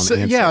decided on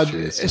ancestry.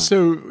 Yeah.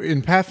 So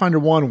in Pathfinder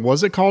 1,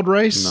 was it called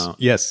race? No.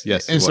 Yes.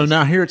 And so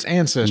now here it's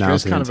ancestry. Now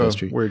it's kind of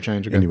a weird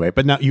change. Okay. Anyway,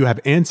 but now you have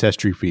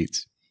ancestry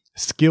feats,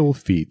 skill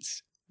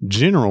feats,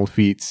 general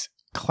feats,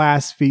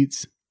 class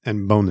feats,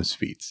 and bonus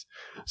feats.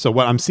 So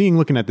what I'm seeing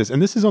looking at this,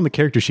 and this is on the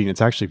character sheet,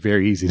 it's actually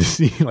very easy to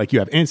see. Like you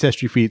have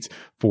ancestry feats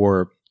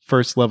for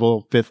 1st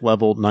level, 5th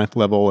level, 9th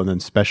level, and then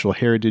special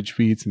heritage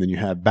feats, and then you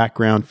have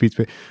background feats.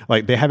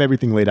 Like they have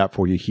everything laid out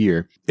for you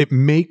here. It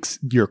makes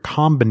your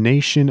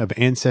combination of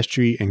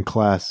ancestry and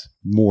class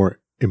more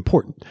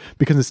important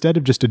because instead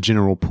of just a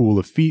general pool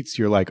of feats,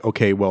 you're like,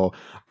 okay, well,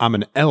 I'm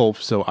an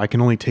elf, so I can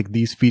only take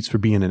these feats for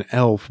being an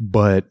elf.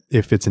 But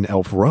if it's an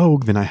elf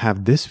rogue, then I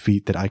have this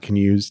feat that I can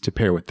use to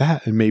pair with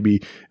that, and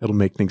maybe it'll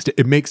make things.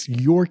 It makes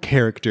your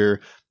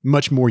character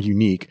much more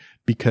unique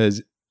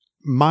because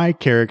my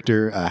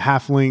character, a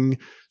halfling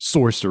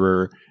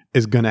sorcerer,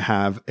 is going to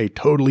have a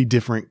totally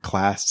different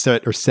class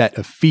set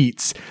of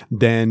feats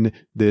than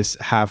this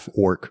half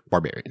orc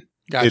barbarian.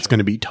 Gotcha. It's going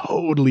to be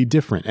totally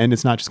different. And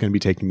it's not just going to be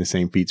taking the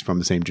same feats from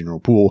the same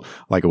general pool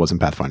like it was in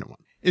Pathfinder 1.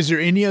 Is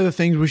there any other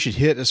things we should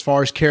hit as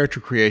far as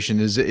character creation?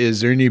 Is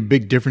there any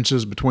big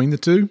differences between the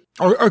two?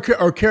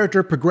 Or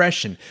character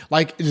progression?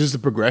 Like, is the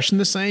progression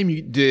the same?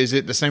 Is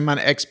it the same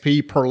amount of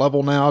XP per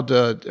level now?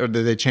 Or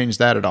did they change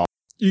that at all?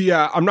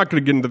 Yeah, I'm not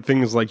going to get into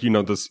things like,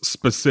 the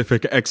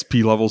specific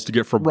XP levels to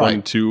get from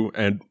 1 to 2.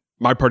 And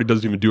my party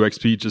doesn't even do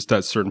XP, just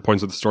at certain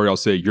points of the story, I'll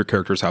say your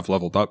characters have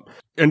leveled up.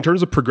 In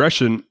terms of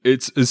progression,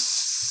 it's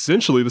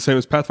essentially the same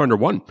as Pathfinder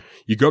 1.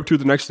 You go up to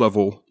the next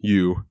level,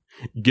 you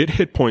get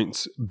hit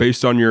points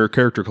based on your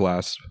character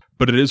class,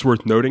 but it is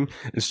worth noting,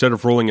 instead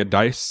of rolling a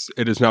dice,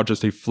 it is now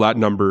just a flat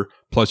number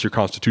plus your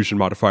constitution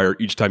modifier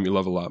each time you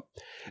level up.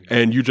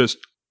 And you just,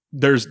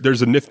 there's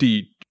a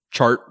nifty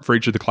chart for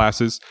each of the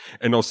classes,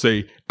 and it'll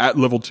say at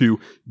level 2,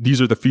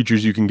 these are the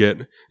features you can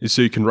get. And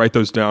so you can write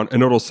those down,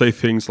 and it'll say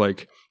things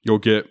like, you'll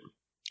get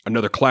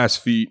another class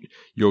feat,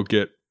 you'll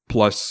get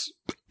plus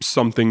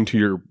something to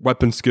your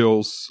weapon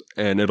skills,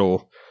 and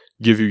it'll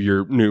give you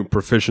your new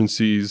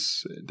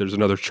proficiencies. There's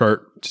another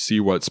chart to see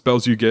what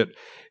spells you get.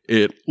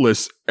 It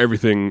lists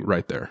everything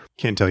right there.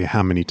 Can't tell you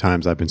how many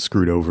times I've been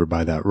screwed over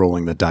by that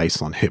rolling the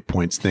dice on hit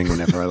points thing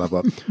whenever I level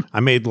up. I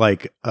made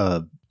like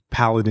a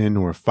paladin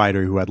or a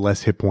fighter who had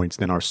less hit points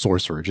than our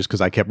sorcerer just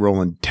because I kept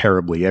rolling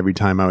terribly every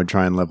time I would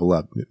try and level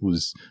up.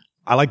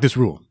 I like this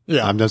rule.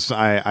 Yeah.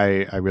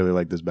 I really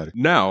like this better.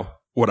 Now,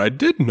 what I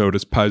did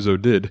notice Paizo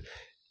did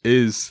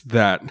is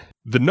that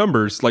the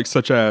numbers, like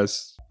such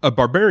as a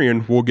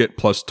barbarian will get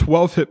plus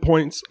 12 hit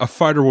points, a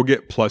fighter will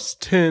get plus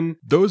 10.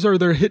 Those are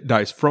their hit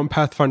dice from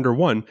Pathfinder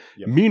 1,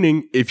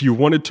 meaning if you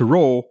wanted to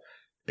roll,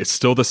 it's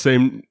still the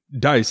same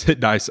hit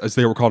dice as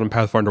they were called in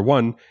Pathfinder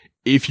 1.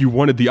 If you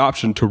wanted the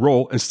option to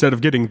roll instead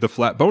of getting the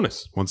flat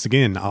bonus. Once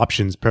again,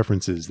 options,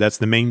 preferences. That's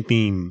the main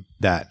theme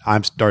that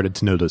I've started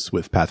to notice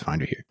with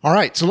Pathfinder here. All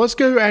right. So let's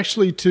go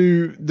actually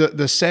to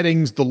the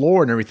settings, the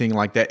lore and everything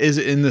like that. Is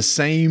it in the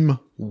same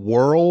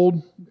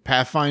world?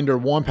 Pathfinder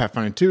 1,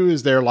 Pathfinder 2?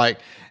 Is there like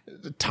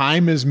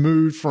time is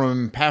moved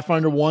from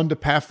Pathfinder 1 to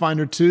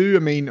Pathfinder 2? I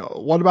mean,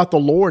 what about the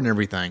lore and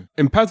everything?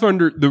 In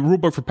Pathfinder, the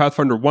rulebook for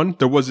Pathfinder 1,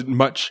 there wasn't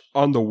much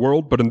on the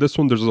world, but in this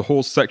one, there's a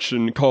whole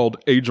section called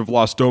Age of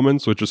Lost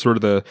Omens, which is sort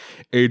of the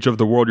age of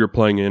the world you're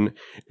playing in,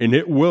 and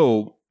it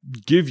will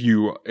give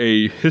you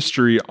a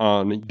history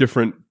on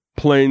different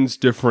planes,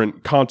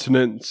 different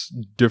continents,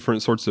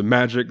 different sorts of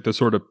magic, the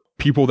sort of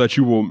people that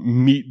you will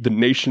meet, the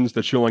nations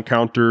that you'll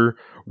encounter,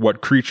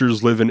 what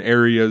creatures live in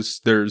areas.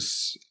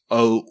 There's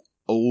a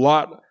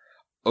lot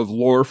of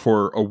lore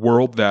for a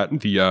world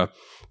that the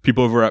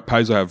people over at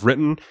Paizo have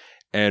written,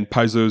 and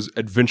Paizo's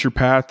adventure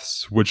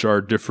paths, which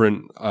are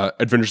different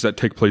adventures that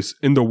take place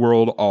in the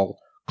world, all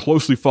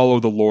closely follow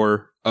the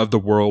lore of the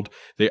world.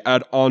 They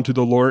add on to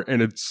the lore,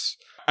 and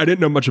I didn't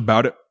know much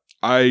about it.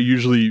 I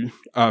usually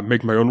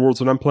make my own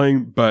worlds when I'm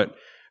playing, but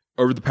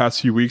over the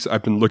past few weeks,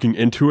 I've been looking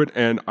into it,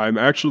 and I'm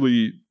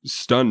actually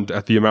stunned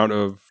at the amount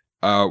of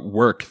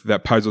work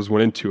that Paizo's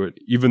went into it.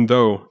 Even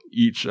though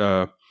each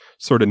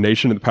sort of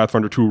nation in the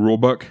Pathfinder 2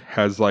 rulebook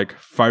has like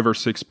 5 or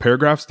 6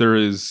 paragraphs, there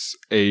is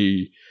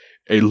a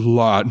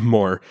lot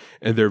more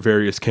in their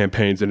various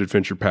campaigns and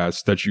adventure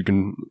paths that you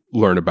can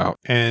learn about.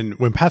 And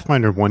when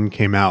Pathfinder 1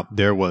 came out,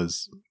 there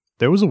was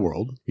a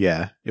world.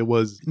 Yeah, it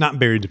was not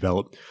very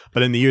developed.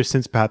 But in the years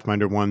since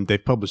Pathfinder 1,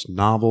 they've published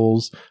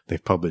novels,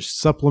 they've published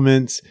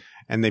supplements,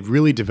 and they've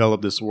really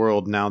developed this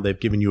world. Now they've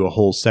given you a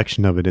whole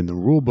section of it in the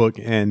rulebook,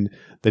 and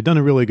they've done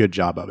a really good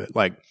job of it.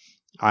 Like,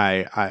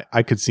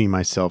 I could see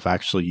myself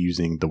actually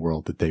using the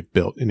world that they've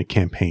built in a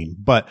campaign.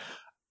 But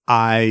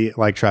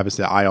like Travis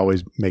said, I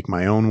always make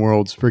my own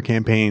worlds for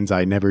campaigns.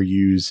 I never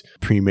use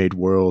pre-made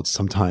worlds,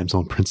 sometimes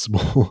on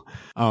principle.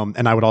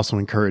 And I would also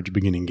encourage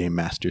beginning game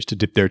masters to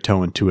dip their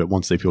toe into it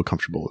once they feel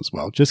comfortable as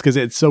well, just because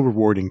it's so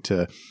rewarding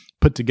to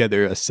put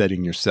together a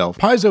setting yourself.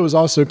 Paizo is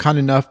also kind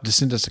enough to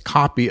send us a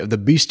copy of the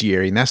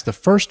Bestiary, and that's the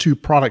first 2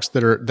 products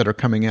that are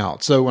coming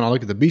out. So when I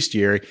look at the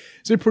Bestiary,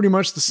 is it pretty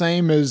much the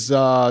same as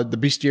the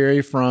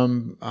Bestiary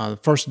from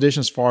first edition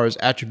as far as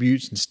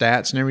attributes and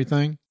stats and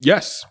everything?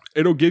 Yes,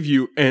 it'll give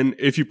you, and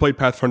if you played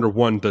Pathfinder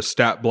 1, the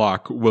stat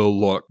block will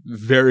look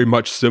very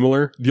much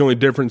similar. The only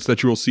difference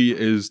that you will see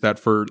is that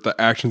for the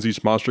actions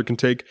each monster can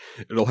take,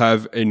 it'll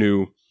have a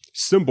new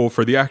symbol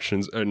for the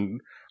actions,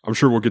 and I'm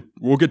sure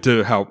we'll get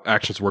to how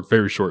actions work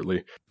very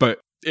shortly, but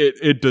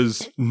it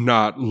does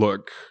not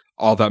look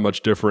all that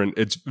much different.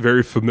 It's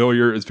very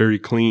familiar, it's very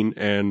clean,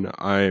 and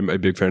I'm a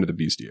big fan of the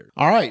Bestiary.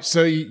 All right,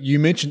 so you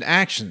mentioned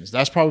actions.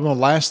 That's probably one of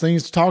the last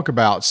things to talk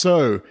about.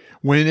 So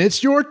when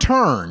it's your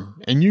turn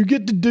and you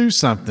get to do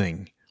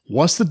something,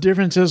 what's the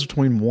differences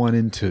between 1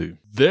 and 2?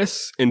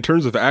 This, in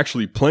terms of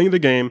actually playing the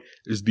game,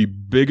 is the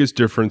biggest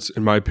difference,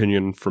 in my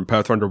opinion, from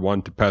Pathfinder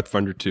 1 to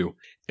Pathfinder 2.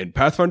 In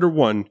Pathfinder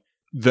 1,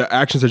 the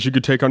actions that you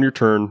could take on your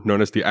turn,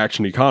 known as the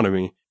action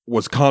economy,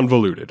 was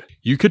convoluted.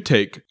 You could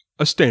take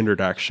a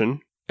standard action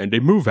and a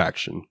move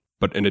action,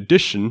 but in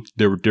addition,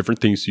 there were different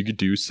things you could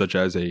do, such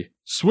as a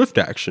swift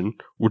action,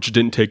 which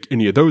didn't take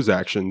any of those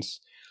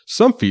actions.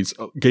 Some feats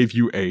gave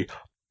you a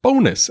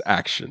bonus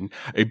action.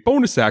 A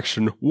bonus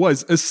action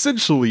was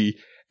essentially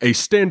a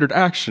standard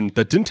action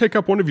that didn't take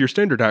up one of your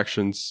standard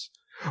actions,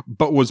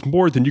 but was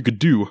more than you could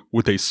do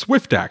with a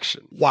swift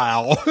action.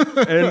 Wow.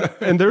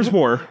 and there's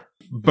more.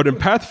 But in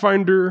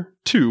Pathfinder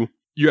 2,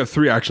 you have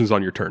 3 actions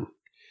on your turn.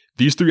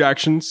 These 3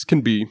 actions can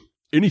be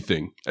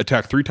anything.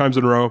 Attack 3 times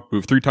in a row,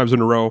 move 3 times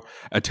in a row,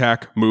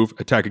 attack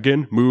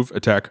again, move,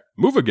 attack,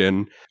 move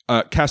again.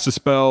 Cast a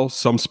spell.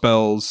 Some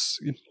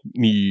spells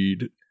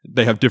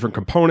they have different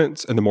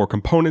components, and the more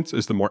components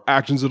is the more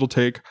actions it'll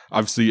take.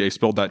 Obviously, a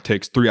spell that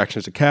takes 3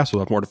 actions to cast will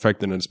have more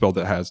effect than a spell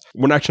that has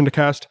 1 action to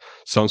cast.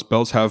 Some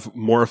spells have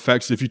more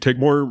effects if you take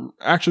more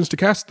actions to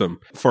cast them.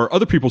 For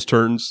other people's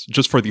turns,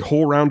 just for the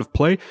whole round of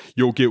play,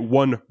 you'll get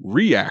 1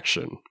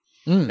 reaction.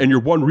 And your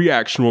 1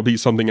 reaction will be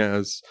something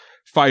as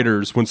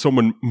fighters. When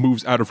someone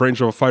moves out of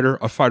range of a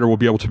fighter will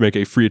be able to make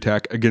a free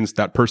attack against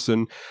that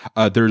person.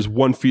 There's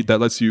 1 feat that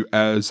lets you,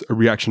 as a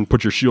reaction,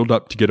 put your shield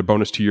up to get a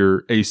bonus to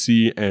your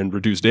AC and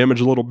reduce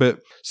damage a little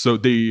bit. So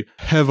they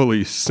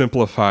heavily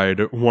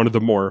simplified one of the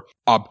more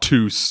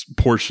obtuse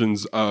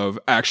portions of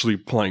actually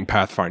playing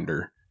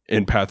Pathfinder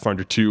in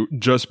Pathfinder 2,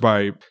 just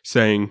by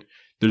saying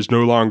there's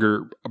no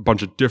longer a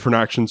bunch of different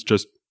actions,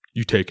 just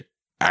you take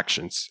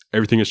actions.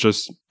 Everything is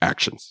just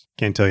actions.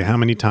 Can't tell you how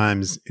many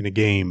times in a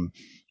game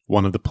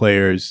one of the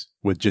players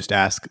would just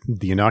ask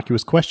the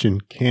innocuous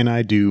question, can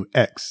I do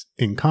X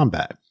in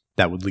combat?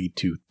 That would lead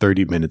to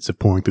 30 minutes of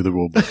pouring through the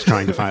rule books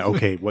trying to find,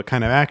 okay, what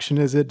kind of action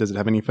is it? Does it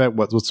have any effect?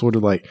 What's sort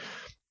of like,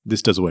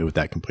 this does away with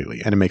that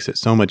completely. And it makes it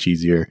so much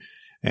easier,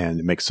 and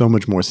it makes so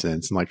much more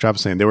sense. And like Travis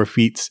was saying, there were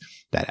feats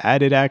that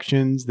added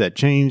actions, that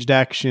changed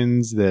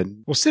actions, that...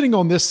 Well, sitting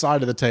on this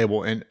side of the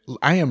table, and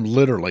I am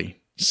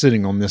literally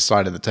sitting on this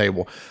side of the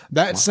table.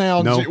 That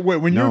sounds...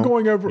 When you're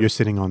going over... You're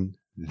sitting on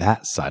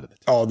that side of the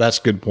table. Oh, that's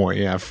a good point.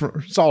 Yeah.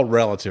 It's all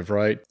relative,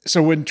 right?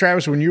 So when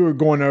you were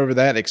going over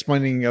that,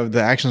 explaining of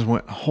the actions,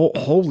 went,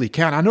 holy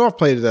cow. I know I've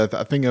played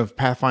a thing of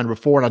Pathfinder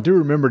before, and I do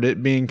remember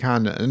it being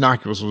kind of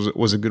innocuous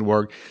was a good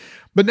word.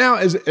 But now,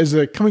 as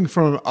coming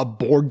from a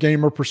board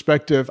gamer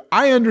perspective,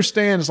 I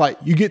understand it's like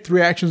you get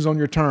 3 actions on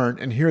your turn,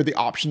 and here are the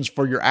options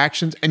for your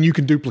actions, and you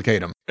can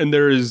duplicate them. And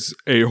there is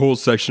a whole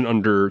section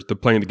under the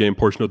playing the game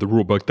portion of the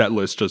rulebook that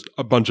lists just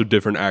a bunch of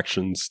different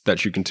actions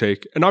that you can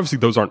take. And obviously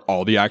those aren't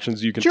all the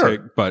actions you can take,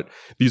 but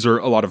these are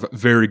a lot of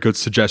very good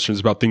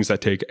suggestions about things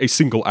that take a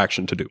single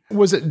action to do.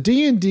 Was it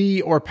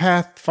D&D or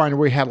Pathfinder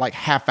where you had like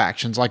half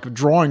actions, like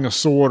drawing a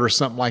sword or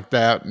something like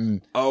that?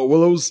 And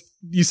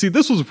you see,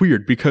 this was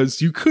weird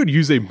because you could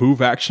use a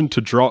move action to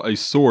draw a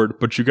sword,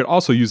 but you could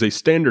also use a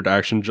standard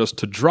action just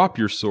to drop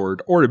your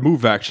sword, or a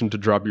move action to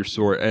drop your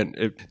sword.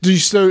 And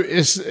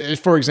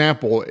for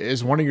example,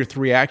 is one of your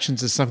 3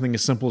 actions is something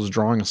as simple as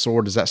drawing a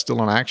sword? Is that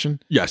still an action?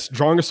 Yes,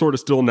 drawing a sword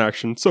is still an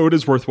action. So it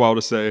is worthwhile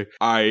to say,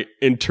 I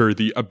enter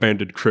the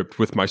abandoned crypt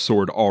with my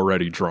sword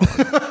already drawn.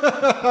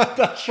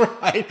 That's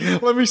right.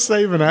 Let me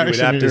save an action.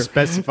 You would have to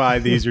specify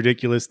these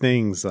ridiculous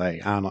things.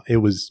 Like, I don't know. It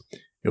was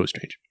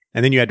strange.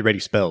 And then you had to ready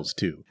spells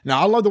too.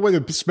 Now, I love the way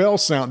the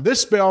spells sound.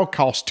 This spell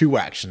costs 2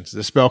 actions.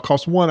 This spell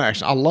costs 1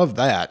 action. I love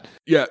that.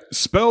 Yeah,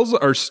 spells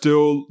are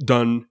still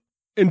done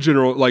in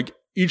general. Like,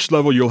 each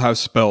level you'll have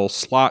spell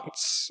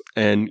slots,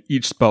 and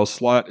each spell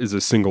slot is a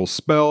single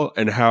spell,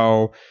 and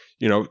how,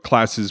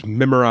 classes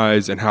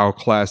memorize and how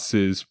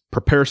classes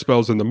prepare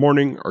spells in the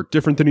morning are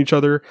different than each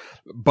other.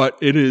 But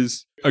it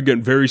is,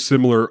 again, very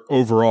similar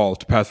overall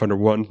to Pathfinder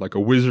 1. Like, a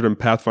wizard in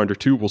Pathfinder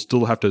 2 will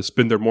still have to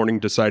spend their morning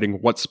deciding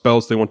what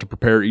spells they want to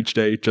prepare each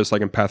day, just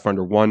like in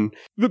Pathfinder 1.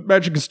 The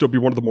magic can still be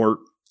one of the more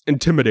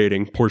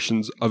intimidating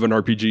portions of an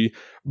RPG,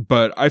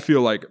 but I feel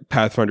like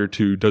Pathfinder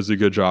 2 does a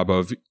good job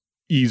of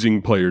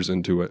easing players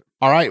into it.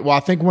 All right. Well,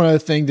 I think one of the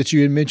things that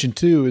you had mentioned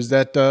too is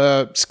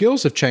that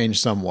skills have changed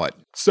somewhat.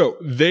 So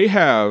they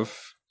have,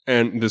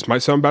 and this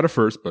might sound bad at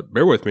first, but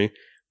bear with me,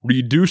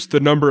 reduce the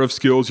number of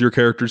skills your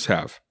characters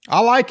have. I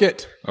like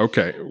it.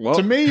 Okay. Well,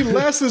 to me,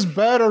 less is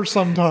better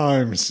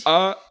sometimes.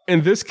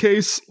 In this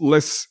case,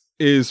 less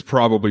is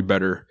probably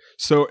better.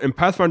 So in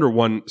Pathfinder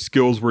 1,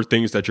 skills were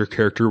things that your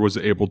character was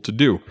able to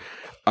do.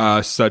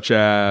 Such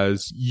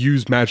as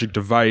use magic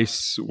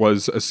device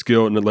was a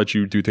skill, and it let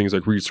you do things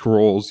like read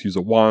scrolls, use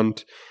a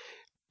wand.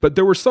 But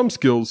there were some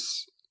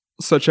skills,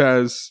 such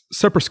as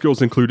separate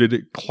skills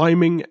included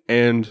climbing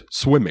and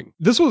swimming.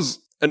 This was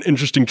an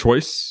interesting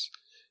choice.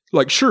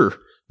 Like, sure,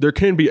 there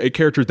can be a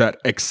character that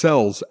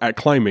excels at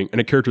climbing and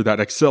a character that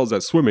excels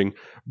at swimming,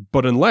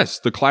 but unless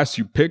the class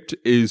you picked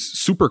is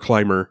super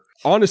climber,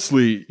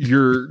 honestly,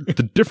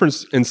 the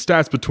difference in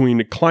stats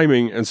between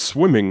climbing and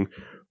swimming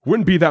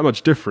wouldn't be that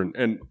much different.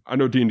 And I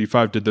know D&D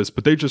 5 did this,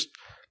 but they just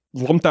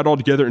lumped that all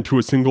together into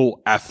a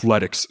single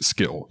athletics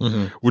skill,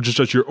 which is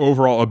just your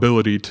overall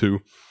ability to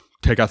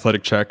take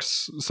athletic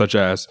checks, such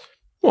as,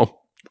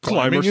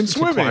 climbing and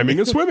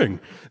swimming.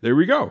 There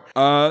we go.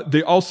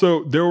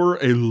 There were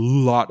a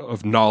lot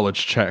of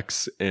knowledge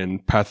checks in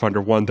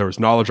Pathfinder 1. There was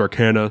knowledge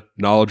arcana,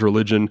 knowledge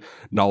religion,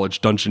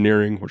 knowledge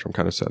dungeoneering, which I'm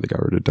kind of sad they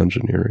got rid of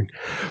dungeoneering.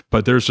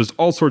 But there's just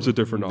all sorts of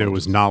different knowledge. There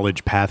was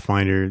knowledge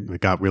Pathfinder.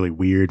 It got really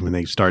weird when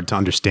they started to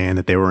understand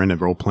that they were in a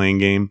role-playing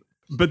game.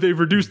 But they've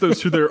reduced those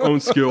to their own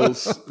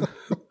skills.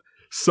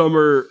 Some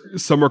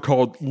are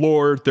called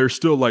lore. They're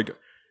still like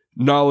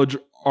knowledge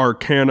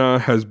arcana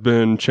has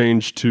been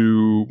changed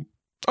to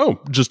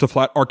just a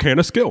flat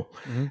arcana skill,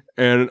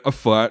 and a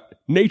flat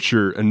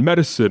nature and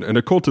medicine and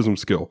occultism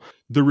skill.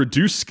 The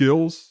reduced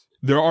skills,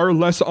 there are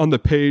less on the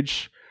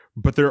page,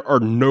 but there are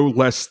no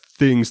less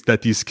things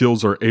that these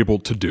skills are able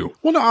to do.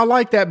 Well, no, I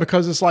like that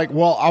because it's like,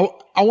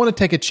 I want to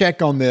take a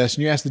check on this,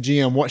 and you ask the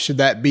GM, what should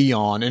that be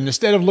on? And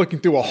instead of looking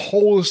through a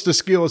whole list of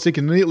skills, he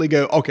can immediately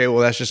go, okay, well,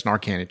 that's just an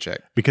arcana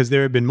check. Because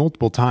there have been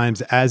multiple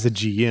times as a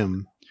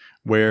GM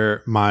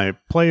where my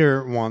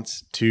player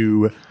wants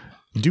to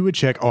do a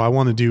check. I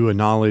want to do a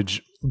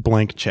knowledge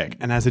blank check.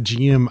 And as a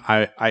GM,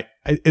 I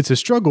it's a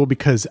struggle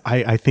because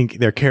I think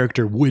their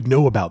character would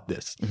know about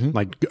this.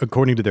 Like,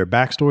 according to their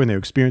backstory and their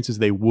experiences,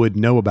 they would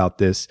know about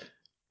this,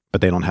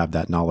 but they don't have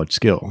that knowledge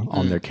skill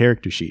on their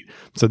character sheet.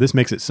 So this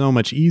makes it so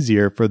much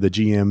easier for the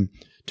GM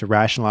to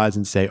rationalize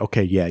and say,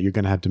 okay, yeah, you're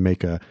going to have to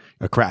make a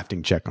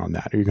crafting check on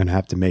that, or you're going to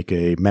have to make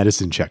a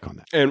medicine check on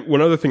that. And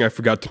one other thing I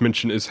forgot to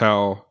mention is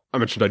how I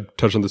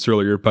touched on this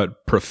earlier,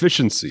 but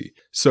proficiency.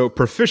 So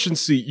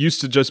proficiency used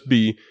to just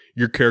be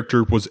your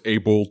character was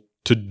able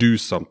to do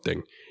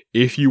something.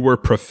 If you were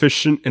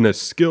proficient in a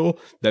skill,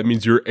 that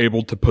means you're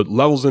able to put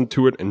levels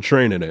into it and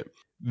train in it.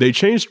 They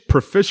changed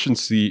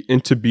proficiency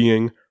into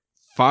being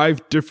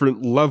 5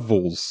 different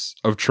levels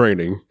of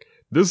training.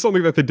 This is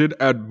something that they did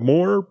add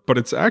more, but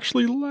it's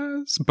actually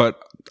less, but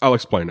I'll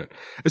explain it.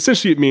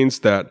 Essentially, it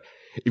means that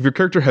if your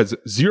character has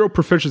 0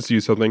 proficiency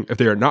in something, if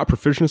they are not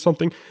proficient in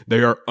something,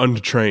 they are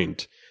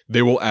untrained.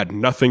 They will add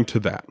nothing to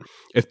that.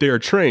 If they are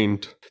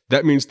trained,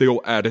 that means they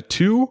will add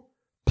 2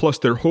 plus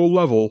their whole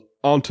level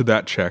onto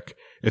that check.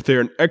 If they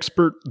are an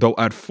expert, they'll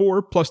add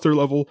 4 plus their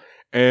level.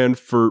 And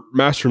for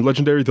Master and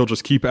Legendary, they'll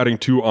just keep adding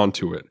 2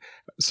 onto it.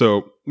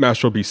 So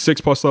Master will be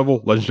 6 plus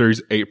level, Legendary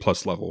is 8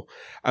 plus level.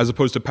 As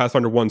opposed to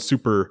Pathfinder 1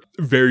 super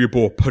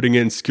variable, putting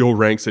in skill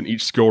ranks, and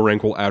each skill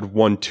rank will add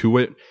 1 to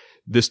it.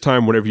 This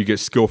time, whenever you get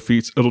skill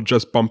feats, it'll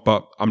just bump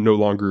up. I'm no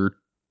longer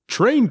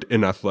trained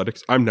in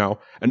athletics. I'm now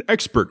an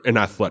expert in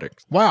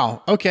athletics.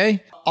 Wow.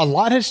 Okay. A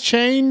lot has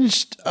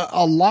changed.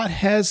 A lot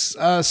has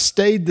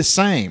stayed the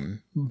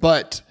same.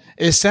 But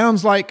it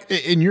sounds like,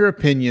 in your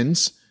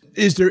opinions,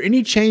 is there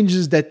any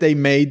changes that they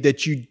made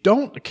that you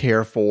don't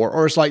care for?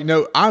 Or it's like,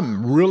 no,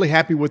 I'm really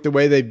happy with the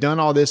way they've done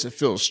all this. It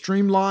feels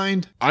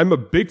streamlined. I'm a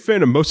big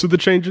fan of most of the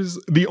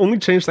changes. The only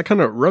change that kind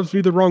of rubs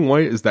me the wrong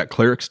way is that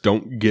clerics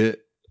don't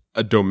get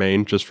a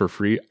domain just for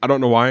free. I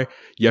don't know why.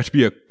 You have to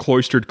be a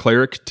cloistered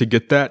cleric to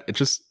get that. It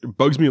just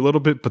bugs me a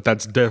little bit, but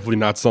that's definitely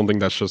not something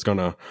that's just going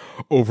to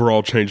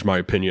overall change my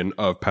opinion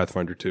of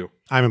Pathfinder 2.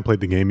 I haven't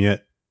played the game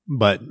yet,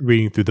 but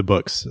reading through the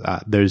books,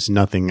 there's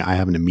nothing I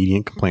have an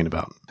immediate complaint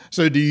about.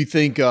 So do you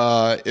think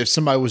if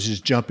somebody was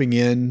just jumping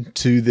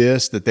into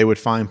this, that they would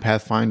find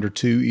Pathfinder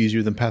 2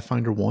 easier than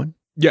Pathfinder 1?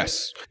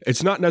 Yes.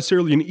 It's not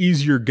necessarily an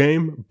easier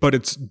game,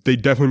 but they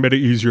definitely made it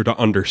easier to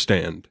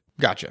understand.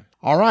 Gotcha.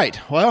 All right.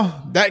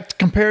 Well, that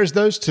compares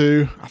those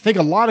two. I think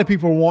a lot of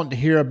people want to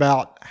hear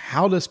about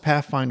how does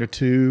Pathfinder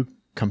 2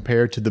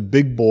 compare to the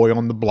big boy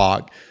on the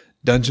block,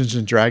 Dungeons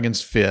 &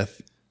 Dragons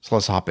 5th. So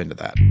let's hop into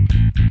that.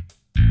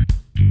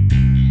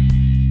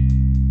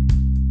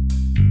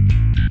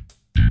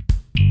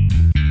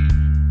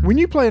 When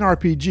you play an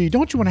RPG,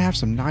 don't you want to have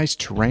some nice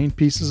terrain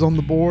pieces on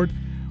the board?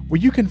 Well,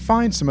 you can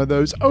find some of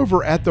those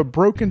over at the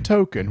Broken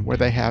Token, where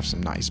they have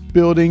some nice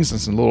buildings and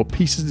some little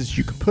pieces that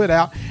you can put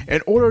out in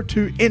order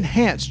to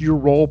enhance your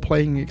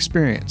role-playing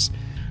experience.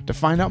 To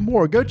find out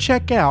more, go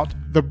check out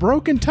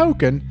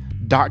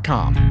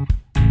thebrokentoken.com.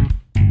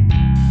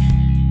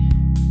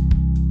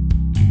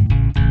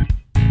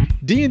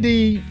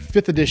 D&D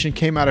 5th edition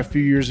came out a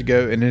few years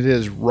ago, and it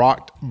has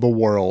rocked the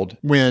world.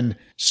 When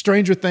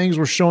Stranger Things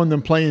were showing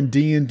them playing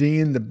D&D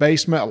in the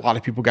basement, a lot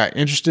of people got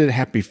interested.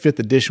 Happy 5th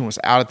edition was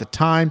out at the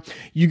time.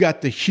 You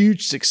got the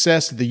huge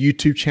success of the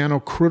YouTube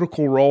channel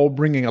Critical Role,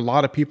 bringing a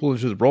lot of people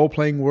into the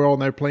role-playing world,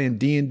 and they're playing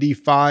D&D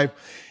 5.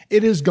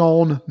 It has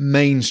gone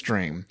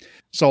mainstream.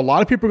 So a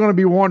lot of people are going to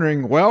be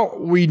wondering, well,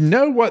 we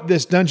know what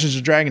this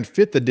Dungeons & Dragons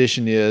 5th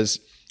edition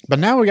is, but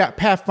now we got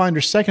Pathfinder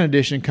 2nd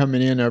edition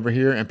coming in over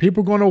here, and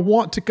people are going to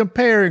want to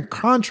compare and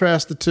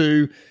contrast the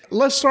two.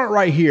 Let's start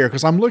right here,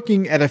 because I'm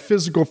looking at a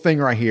physical thing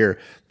right here.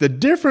 The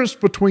difference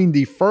between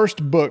the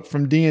first book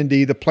from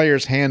D&D, the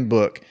Player's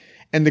Handbook,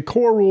 and the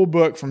core rule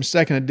book from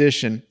 2nd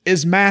edition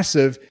is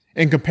massive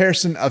in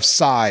comparison of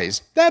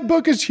size. That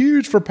book is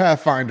huge for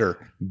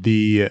Pathfinder.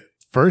 The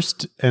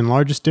first and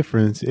largest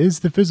difference is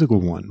the physical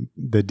one.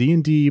 The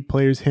D&D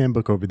Player's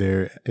Handbook over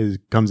there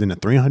comes in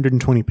at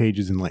 320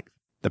 pages in length.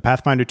 The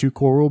Pathfinder 2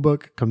 core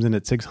rulebook comes in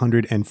at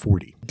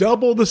 640.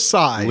 Double the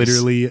size.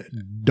 Literally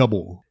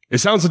double. It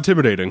sounds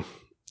intimidating.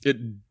 It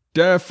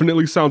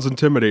definitely sounds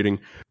intimidating.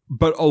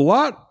 But a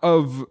lot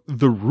of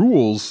the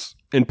rules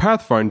in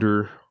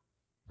Pathfinder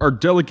are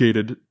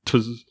delegated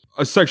to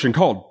a section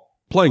called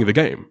Playing the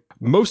Game.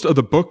 Most of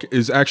the book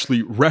is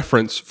actually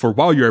reference for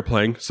while you're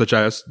playing, such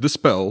as the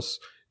spells,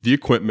 the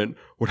equipment,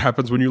 what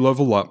happens when you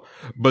level up.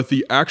 But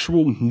the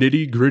actual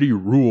nitty-gritty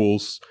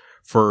rules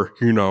for,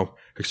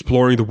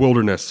 exploring the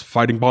wilderness,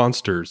 fighting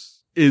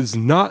monsters, is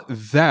not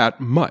that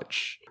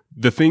much.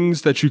 The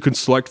things that you can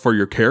select for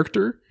your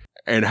character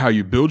and how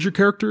you build your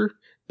character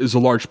is a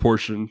large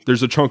portion.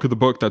 There's a chunk of the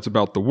book that's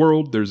about the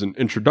world. There's an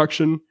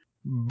introduction.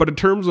 But in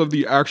terms of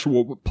the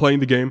actual playing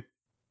the game,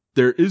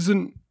 there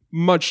isn't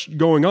much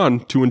going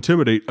on to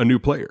intimidate a new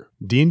player.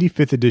 D&D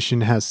 5th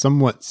edition has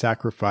somewhat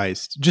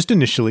sacrificed, just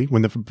initially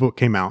when the book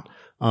came out,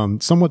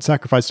 somewhat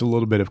sacrificed a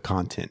little bit of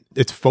content.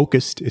 It's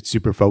focused, it's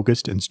super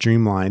focused and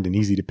streamlined and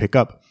easy to pick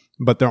up,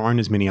 but there aren't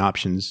as many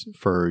options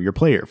for your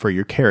player, for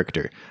your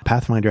character.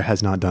 Pathfinder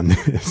has not done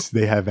this.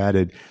 They have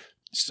added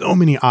so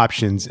many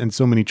options and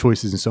so many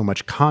choices and so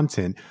much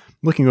content.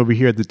 Looking over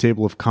here at the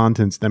table of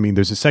contents,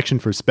 there's a section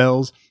for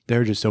spells.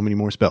 There are just so many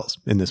more spells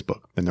in this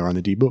book than there are in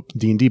the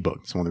D&D book.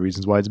 It's one of the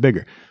reasons why it's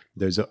bigger.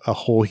 There's a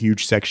whole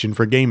huge section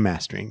for game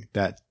mastering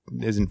that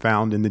isn't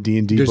found in the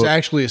D&D book. There's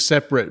actually a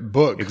separate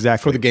book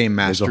for the game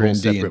master in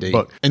D&D.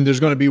 Book. And there's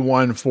going to be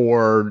one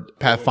for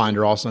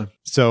Pathfinder also.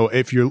 So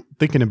if you're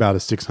thinking about a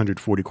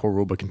 640 core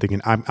rulebook and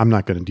thinking, I'm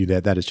not going to do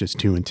that, that is just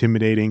too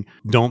intimidating,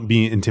 don't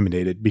be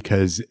intimidated,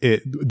 because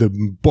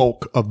the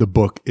bulk of the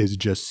book is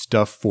just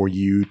stuff for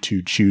you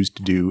to choose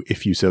to do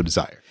if you so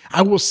desire.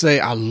 I will say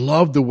I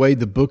love the way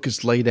the book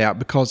is laid out,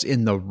 because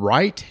on the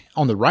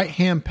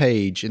right-hand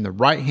page, in the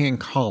right-hand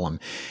column,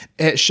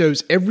 it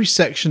shows every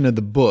section of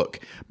the book.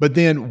 But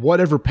then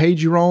whatever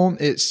page you're on,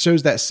 it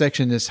shows that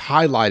section is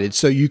highlighted,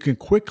 so you can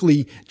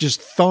quickly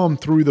just thumb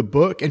through the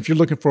book. And if you're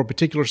looking for a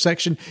particular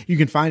section, you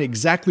can find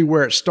exactly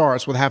where it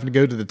starts without having to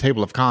go to the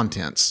table of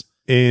contents.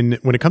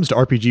 when it comes to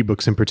RPG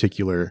books in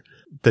particular,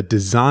 the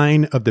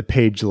design of the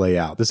page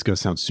layout, this is going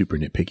to sound super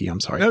nitpicky. I'm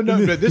sorry.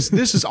 No, but this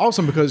is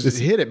awesome because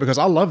because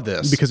I love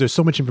this. Because there's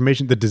so much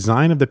information. The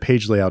design of the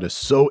page layout is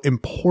so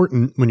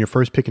important when you're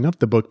first picking up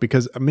the book,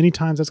 because many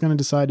times that's going to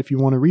decide if you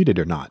want to read it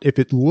or not. If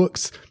it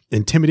looks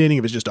intimidating,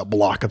 if it's just a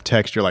block of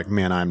text, you're like,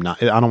 man, I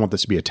don't want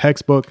this to be a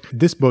textbook.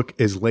 This book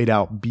is laid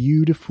out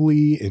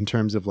beautifully in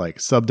terms of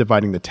like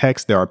subdividing the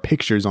text. There are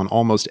pictures on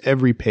almost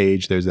every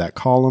page. There's that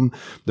column.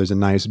 There's a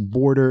nice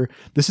border.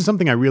 This is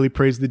something I really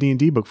praise the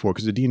D&D book for,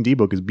 because the D&D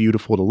book is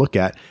beautiful to look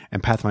at,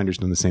 and Pathfinder's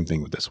doing the same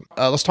thing with this one.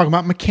 Let's talk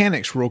about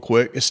mechanics real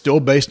quick. It's still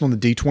based on the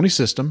D20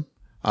 system.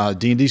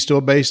 D&D is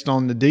still based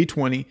on the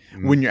D20.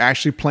 When you're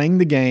actually playing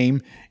the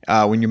game,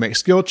 when you make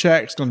skill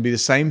checks, it's going to be the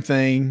same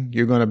thing.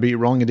 You're going to be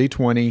rolling a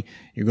D20.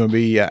 You're going to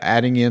be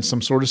adding in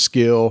some sort of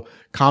skill.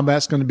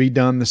 Combat's going to be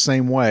done the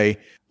same way.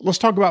 Let's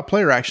talk about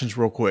player actions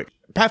real quick.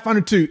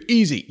 Pathfinder 2,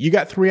 easy. You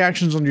got 3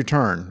 actions on your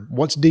turn.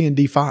 What's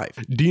D&D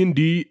 5?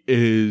 D&D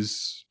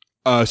is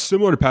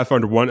similar to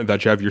Pathfinder 1 in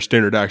that you have your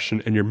standard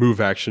action and your move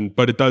action,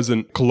 but it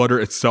doesn't clutter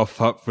itself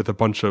up with a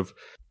bunch of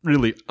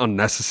really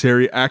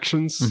unnecessary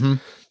actions. Mm-hmm.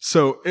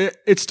 So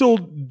it still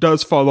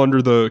does fall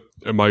under the,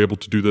 am I able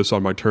to do this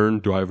on my turn?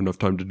 Do I have enough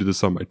time to do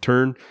this on my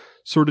turn?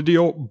 Sort of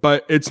deal.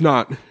 But it's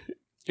not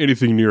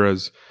anything near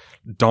as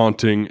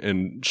daunting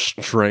and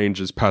strange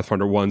as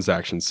Pathfinder 1's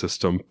action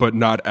system, but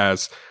not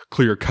as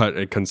clear cut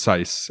and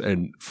concise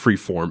and free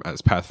form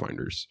as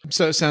Pathfinder's.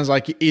 So it sounds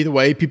like either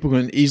way, people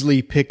can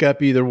easily pick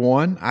up either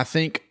one. I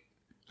think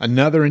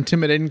another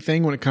intimidating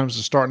thing when it comes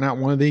to starting out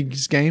one of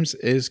these games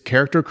is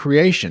character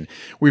creation.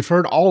 We've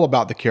heard all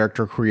about the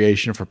character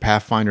creation for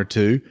Pathfinder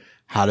 2.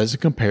 How does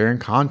it compare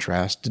and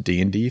contrast to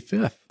D&D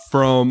 5th?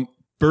 From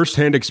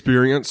firsthand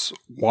experience,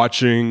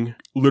 watching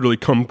literally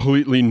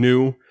completely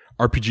new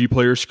RPG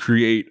players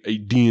create a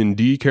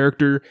D&D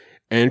character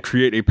and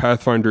create a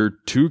Pathfinder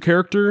 2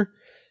 character,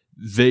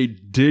 they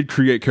did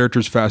create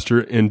characters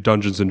faster in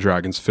Dungeons &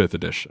 Dragons 5th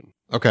edition.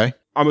 Okay.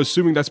 I'm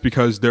assuming that's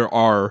because there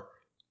are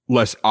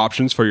less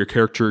options for your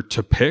character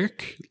to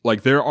pick.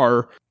 Like there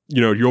are,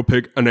 you'll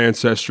pick an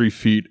ancestry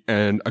feat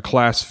and a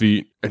class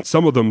feat, and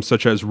some of them,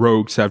 such as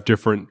rogues, have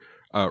different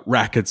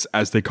rackets,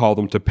 as they call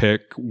them, to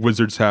pick.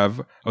 Wizards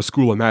have a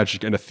school of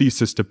magic and a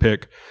thesis to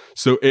pick.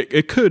 So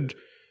it could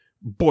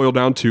boil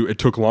down to it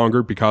took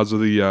longer because of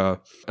the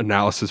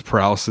analysis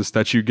paralysis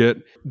that you get.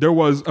 There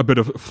was a bit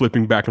of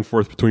flipping back and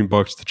forth between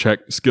books to check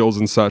skills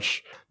and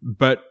such.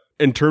 But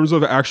in terms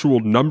of actual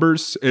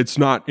numbers, it's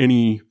not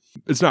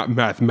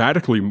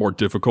mathematically more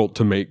difficult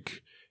to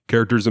make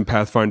characters in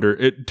Pathfinder.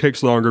 It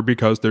takes longer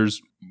because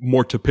there's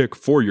more to pick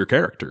for your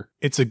character.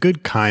 It's a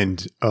good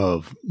kind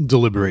of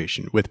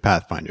deliberation with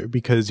Pathfinder,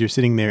 because you're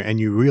sitting there and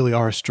you really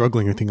are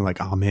struggling. You're thinking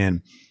like, oh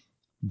man,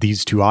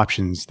 these 2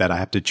 options that I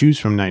have to choose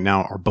from right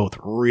now are both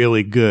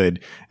really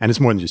good. And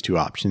it's more than just 2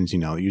 options.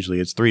 Usually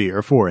it's 3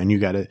 or 4, and you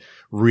got to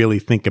really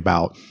think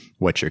about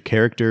what your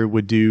character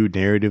would do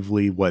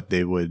narratively, what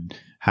they would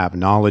have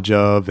knowledge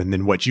of, and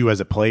then what you as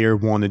a player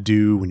want to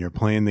do when you're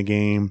playing the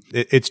game.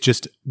 It's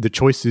just the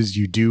choices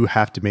you do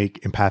have to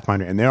make in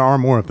Pathfinder, and there are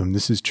more of them.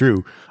 This is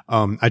true.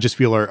 I just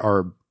feel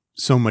are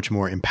so much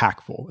more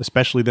impactful,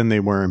 especially than they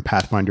were in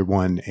Pathfinder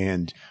 1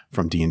 and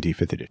from D&D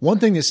 5th edition. One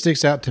thing that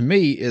sticks out to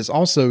me is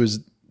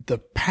the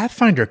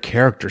Pathfinder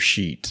character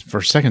sheet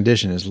for 2nd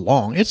edition is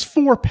long. It's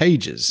 4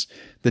 pages.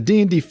 The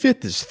D&D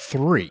 5th is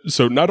 3.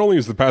 So not only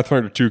is the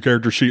Pathfinder 2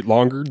 character sheet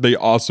longer, they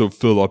also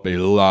fill up a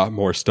lot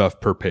more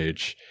stuff per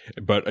page.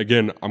 But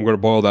again, I'm going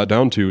to boil that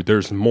down to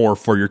there's more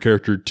for your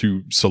character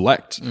to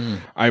select.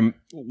 I'm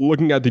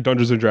looking at the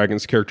Dungeons &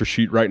 Dragons character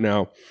sheet right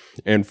now,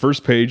 and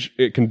first page,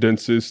 it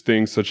condenses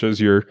things such as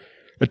your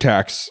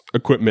attacks,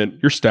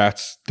 equipment, your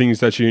stats, things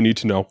that you need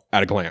to know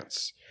at a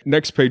glance.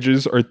 Next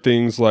pages are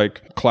things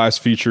like class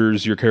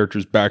features, your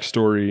character's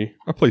backstory,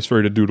 a place for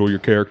you to doodle your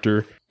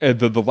character. And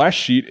the last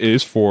sheet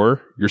is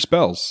for your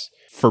spells.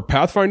 For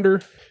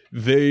Pathfinder,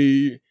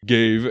 they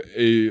gave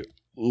a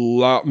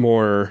lot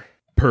more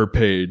per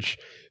page.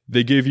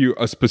 They gave you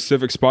a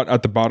specific spot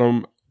at the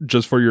bottom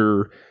just for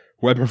your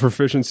weapon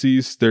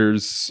proficiencies.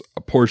 There's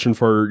a portion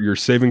for your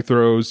saving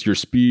throws, your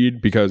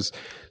speed, because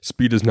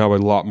speed is now a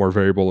lot more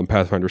variable in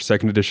Pathfinder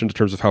 2nd edition in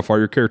terms of how far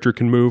your character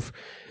can move.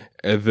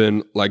 And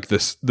then like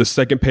this, the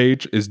second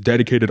page is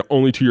dedicated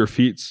only to your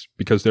feats,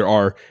 because there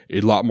are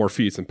a lot more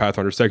feats in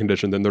Pathfinder 2nd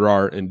edition than there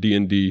are in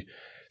D&D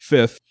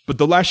 5th. But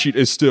the last sheet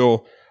is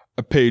still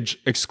a page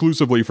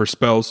exclusively for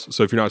spells.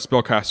 So if you're not a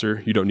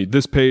spellcaster, you don't need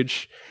this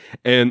page.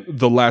 And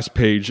the last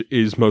page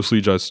is mostly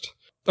just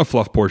a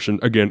fluff portion.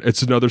 Again,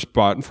 it's another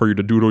spot for you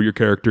to doodle your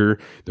character,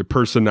 their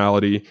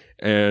personality,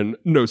 and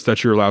notes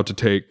that you're allowed to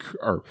take,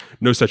 or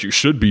notes that you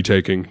should be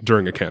taking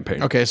during a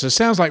campaign. Okay, so it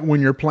sounds like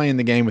when you're playing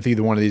the game with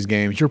either one of these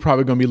games, you're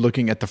probably going to be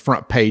looking at the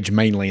front page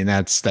mainly, and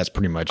that's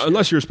pretty much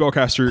Unless you're a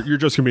spellcaster, you're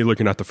just going to be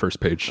looking at the first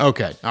page.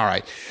 Okay, all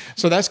right.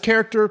 So that's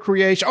character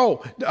creation.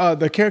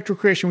 The character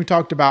creation, we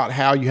talked about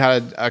how you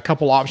had a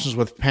couple options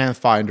with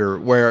Pathfinder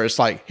where it's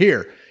like,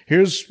 here's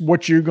here's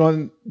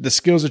the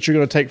skills that you're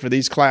going to take for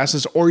these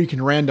classes, or you can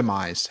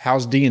randomize.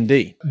 How's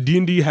D&D?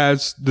 D&D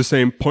has the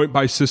same point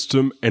buy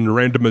system and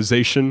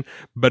randomization,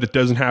 but it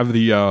doesn't have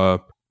the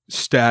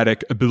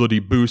static ability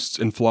boosts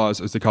and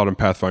flaws as they call it in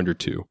Pathfinder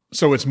 2.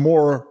 So it's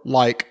more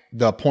like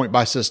the point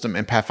buy system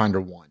in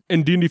Pathfinder 1.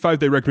 In D&D 5,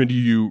 they recommend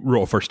you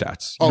roll for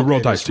stats. You roll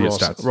dice to get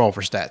stats. Roll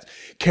for stats.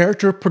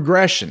 Character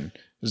progression.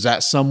 Is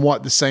that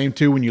somewhat the same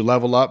too when you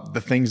level up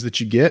the things that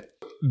you get?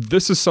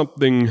 This is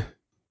something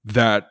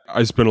that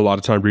I spent a lot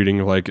of time reading,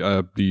 like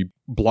the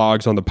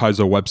blogs on the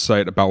Paizo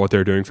website about what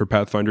they're doing for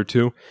Pathfinder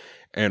 2.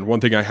 And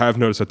one thing I have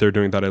noticed that they're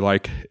doing that I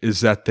like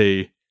is that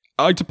I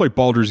like to play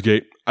Baldur's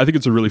Gate. I think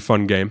it's a really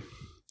fun game.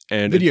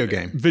 And Video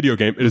game.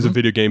 It is a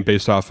video game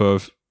based off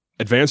of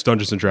Advanced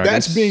Dungeons & Dragons.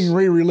 That's being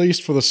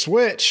re-released for the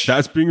Switch.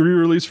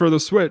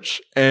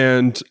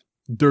 And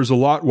there's a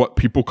lot what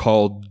people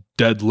call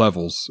dead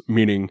levels,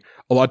 meaning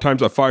a lot of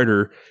times a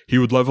fighter, he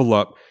would level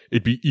up.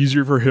 It'd be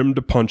easier for him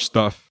to punch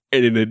stuff,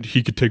 and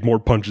he could take more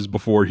punches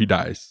before he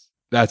dies.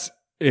 That's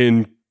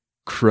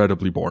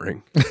incredibly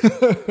boring.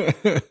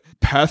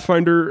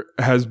 Pathfinder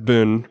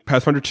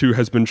 2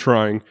 has been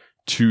trying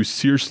to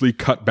seriously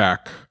cut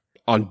back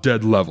on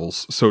dead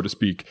levels, so to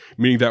speak,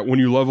 meaning that when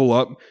you level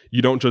up,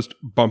 you don't just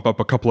bump up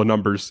a couple of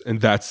numbers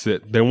and that's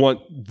it. They want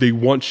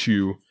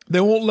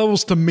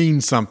levels to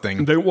mean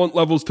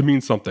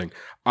something.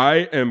 I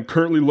am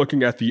currently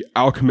looking at the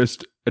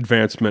Alchemist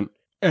advancement.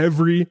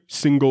 Every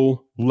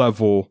single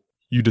level,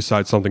 you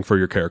decide something for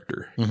your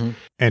character. Mm-hmm.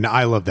 And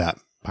I love that.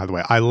 By the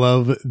way, I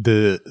love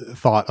the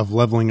thought of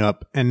leveling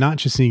up and not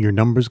just seeing your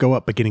numbers go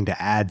up, but getting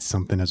to add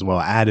something as well.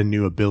 Add a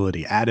new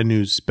ability, add a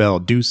new spell,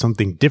 do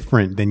something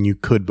different than you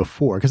could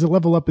before. Because a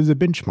level up is a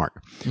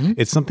benchmark. Mm-hmm.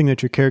 It's something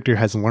that your character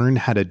has learned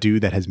how to do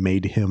that has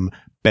made him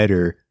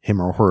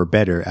or her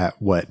better at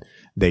what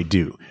they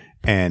do.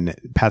 And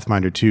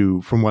Pathfinder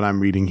 2, from what I'm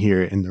reading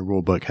here in the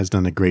rulebook, has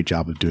done a great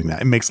job of doing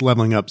that. It makes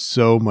leveling up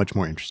so much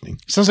more interesting.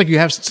 Sounds like you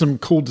have some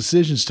cool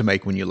decisions to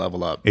make when you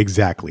level up.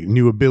 Exactly.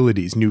 New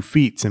abilities, new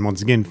feats. And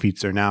once again,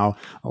 feats are now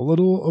a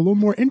little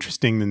more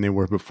interesting than they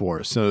were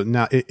before. So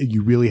now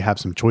you really have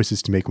some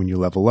choices to make when you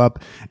level up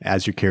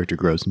as your character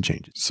grows and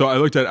changes. So I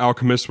looked at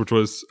Alchemist, which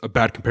was a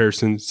bad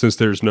comparison since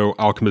there's no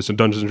Alchemist in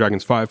Dungeons &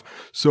 Dragons 5.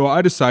 So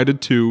I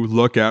decided to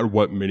look at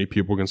what many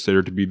people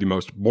consider to be the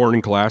most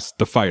boring class,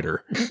 the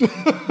Fighter.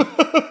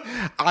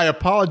 I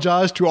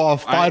apologize to all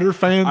fighter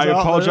fans. I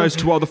apologize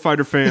to all the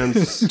fighter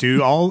fans.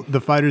 To all the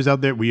fighters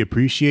out there, we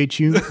appreciate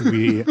you.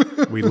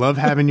 We love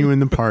having you in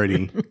the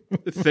party.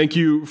 Thank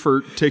you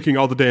for taking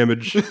all the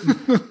damage.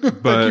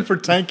 Thank you for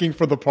tanking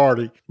for the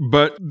party.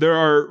 But there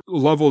are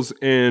levels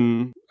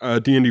in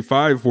D&D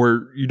 5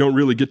 where you don't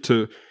really get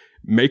to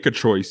make a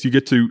choice. You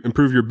get to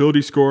improve your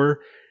ability score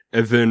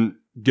and then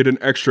get an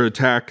extra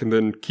attack and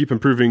then keep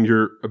improving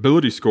your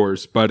ability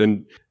scores. But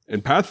in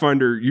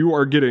Pathfinder, you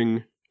are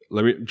getting,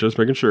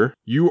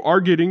 you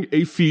are getting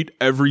a feat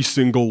every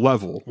single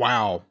level.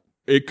 Wow.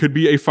 It could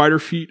be a fighter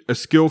feat, a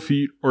skill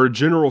feat, or a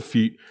general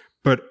feat,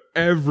 but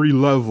every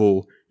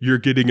level you're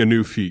getting a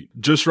new feat.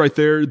 Just right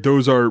there,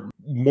 those are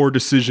more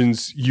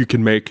decisions you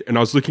can make. And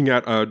I was looking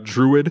at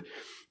Druid,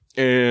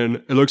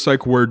 and it looks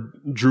like where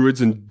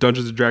Druids in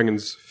Dungeons &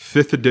 Dragons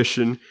 5th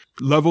edition,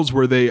 levels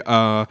where they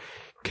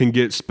can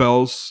get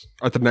spells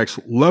at the next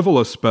level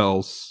of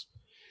spells,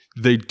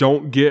 they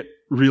don't get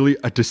really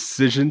a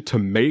decision to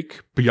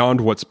make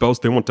beyond what spells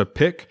they want to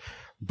pick.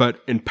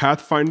 But in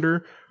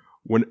Pathfinder,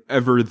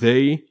 whenever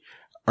they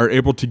are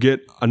able to get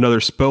another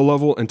spell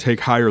level and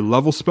take higher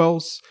level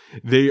spells,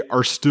 they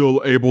are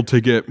still able to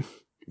get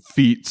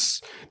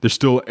feats. They're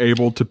still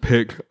able to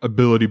pick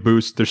ability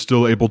boosts. They're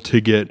still able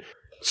to get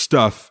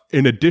stuff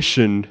in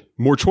addition,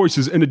 more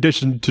choices in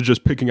addition to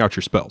just picking out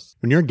your spells.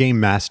 When you're a game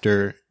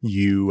master,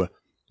 you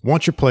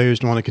want your players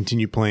to want to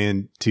continue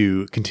playing,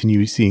 to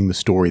continue seeing the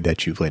story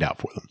that you've laid out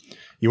for them.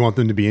 You want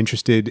them to be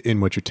interested in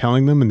what you're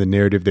telling them and the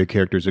narrative their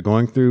characters are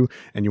going through,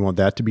 and you want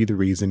that to be the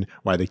reason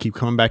why they keep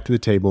coming back to the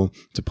table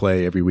to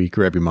play every week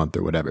or every month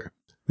or whatever.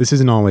 This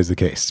isn't always the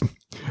case.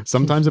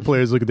 Sometimes the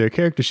players look at their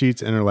character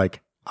sheets and are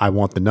like, I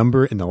want the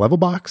number in the level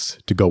box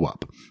to go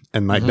up.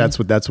 And like, that's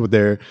what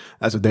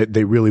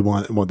they really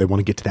want. They want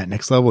to get to that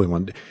next level.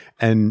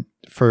 And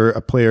for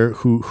a player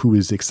who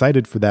is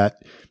excited for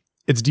that,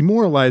 it's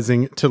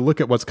demoralizing to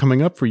look at what's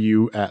coming up for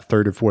you at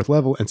 3rd or 4th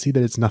level and see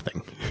that it's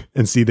nothing,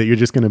 and see that you're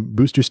just going to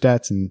boost your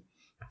stats and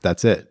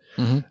that's it.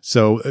 Mm-hmm.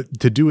 So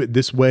to do it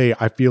this way,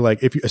 I feel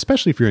like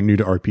especially if you're new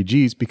to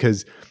RPGs,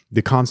 because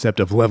the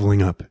concept of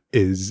leveling up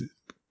is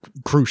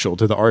crucial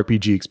to the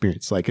RPG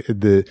experience. Like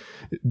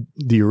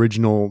the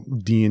original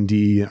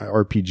D&D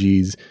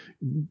RPGs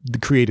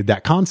created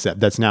that concept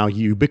that's now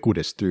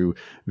ubiquitous through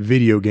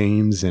video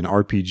games and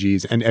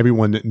RPGs, and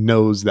everyone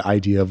knows the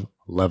idea of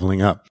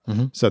leveling up.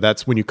 Mm-hmm. So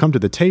that's when you come to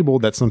the table,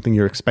 that's something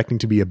you're expecting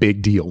to be a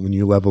big deal when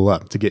you level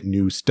up, to get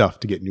new stuff,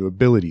 to get new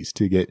abilities,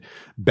 to get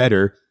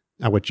better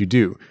at what you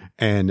do.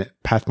 And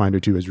Pathfinder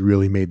 2 has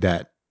really made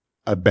that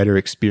a better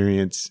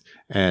experience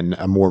and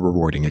a more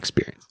rewarding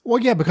experience. Well,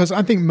 yeah, because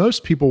I think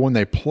most people, when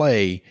they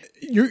play,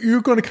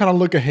 you're going to kind of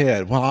look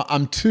ahead. Well,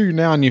 I'm 2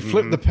 now, and you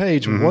flip the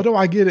page. What do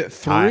I get at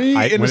 3?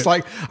 And it's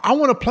like, I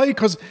want to play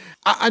because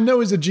I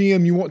know as a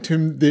GM, you want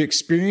the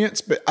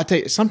experience. But I tell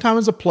you, sometimes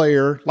as a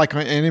player, like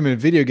I am in a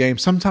video game,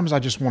 sometimes I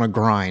just want to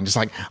grind. It's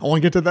like, I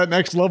want to get to that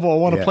next level. I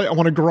want to play. I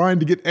want to grind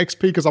to get XP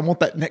because I want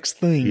that next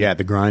thing. Yeah,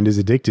 the grind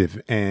is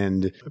addictive,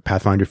 and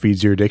Pathfinder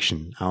feeds your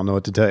addiction. I don't know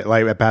what to tell you.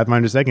 Like at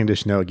Pathfinder 2nd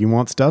Edition, like, you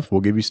want stuff,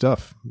 we'll give you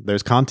stuff.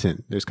 There's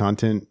content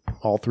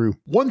all through.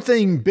 One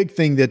big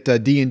thing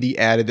that D&D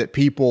added that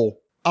people,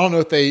 I don't know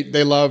if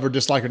they love or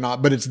dislike or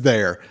not, but it's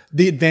there.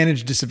 The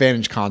advantage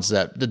disadvantage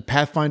concept. Did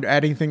Pathfinder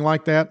add anything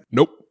like that?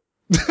 Nope.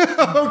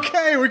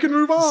 Okay, we can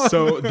move on.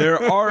 So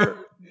there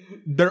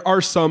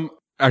are some.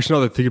 Actually, now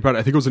that I think about it,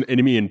 I think it was an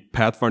enemy in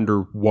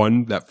Pathfinder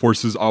 1 that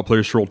forces all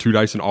players to roll 2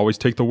 dice and always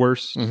take the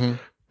worst.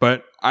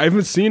 But I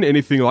haven't seen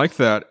anything like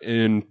that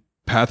in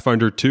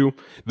Pathfinder 2.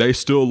 They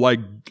still like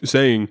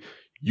saying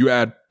you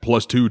add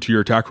 +2 to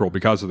your attack roll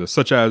because of this,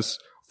 such as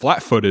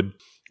flat-footed.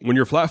 When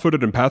you're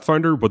flat-footed in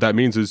Pathfinder, what that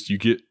means is you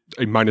get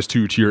a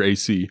 -2 to your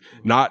AC.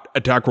 Not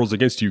attack rolls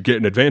against you get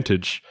an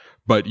advantage,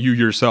 but you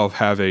yourself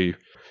have a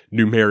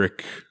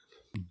numeric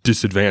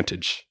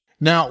disadvantage.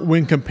 Now,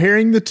 when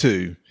comparing the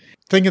two,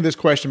 think of this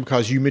question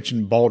because you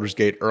mentioned Baldur's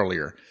Gate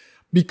earlier.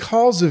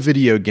 Because of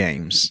video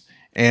games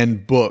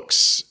and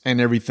books and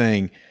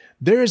everything,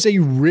 there is a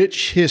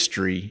rich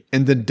history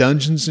in the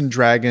Dungeons and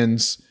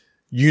Dragons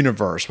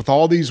universe with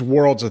all these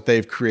worlds that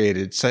they've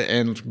created,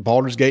 and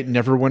Baldur's Gate,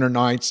 Neverwinter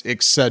Nights,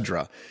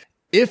 etc.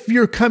 If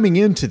you're coming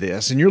into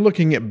this and you're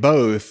looking at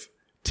both,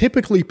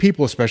 typically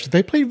people, especially if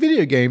they play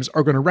video games,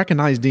 are going to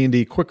recognize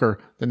D&D quicker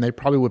than they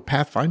probably would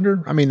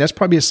Pathfinder. I mean, that's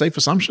probably a safe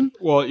assumption.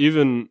 Well,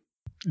 even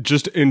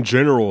just in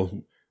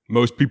general,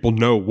 most people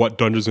know what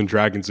Dungeons and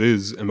Dragons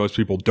is, and most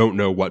people don't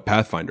know what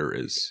Pathfinder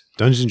is.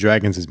 Dungeons and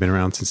Dragons has been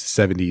around since the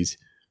 70s,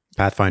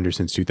 Pathfinder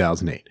since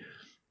 2008.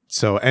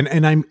 So,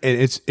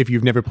 it's if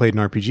you've never played an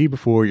RPG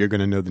before, you're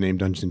going to know the name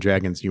Dungeons and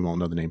Dragons. You won't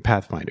know the name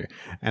Pathfinder.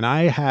 And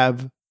I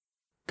have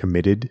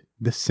committed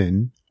the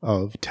sin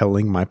of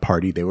telling my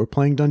party they were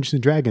playing Dungeons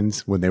and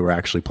Dragons when they were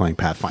actually playing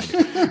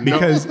Pathfinder,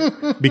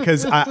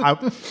 because I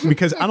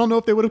don't know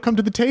if they would have come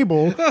to the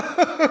table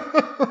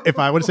if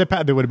I would have said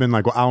Path. They would have been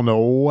like, well, I don't know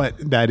what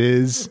that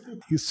is.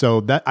 So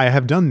that I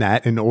have done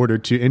that in order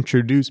to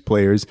introduce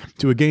players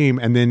to a game,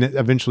 and then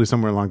eventually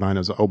somewhere along the line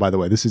I was like, oh, by the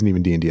way, this isn't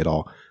even D&D at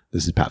all.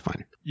 This is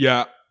Pathfinder.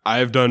 Yeah, I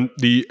have done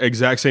the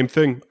exact same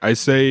thing. I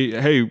say,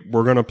 hey,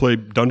 we're going to play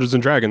Dungeons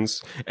and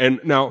Dragons. And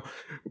now,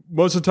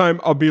 most of the time,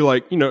 I'll be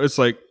like, it's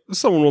like,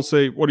 someone will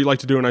say, what do you like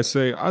to do? And I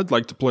say, I'd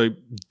like to play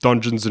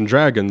Dungeons and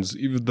Dragons,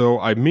 even though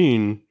I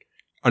mean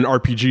an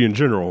RPG in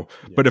general.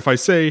 Yeah. But if I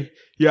say,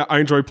 yeah, I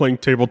enjoy playing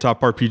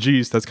tabletop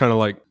RPGs, that's kind of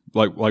like,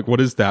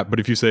 what is that? But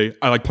if you say,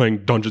 I like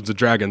playing Dungeons and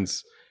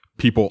Dragons,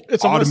 people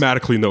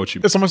automatically know what you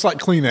mean. It's almost like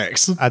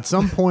Kleenex. At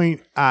some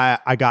point,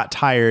 I got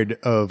tired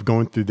of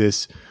going through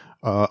this.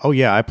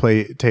 I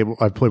play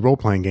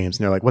role-playing games.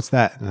 And they're like, what's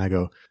that? And I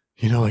go,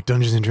 like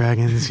Dungeons and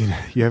Dragons.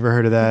 You ever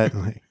heard of that?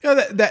 Like,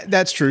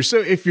 that's true. So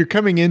if you're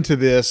coming into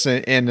this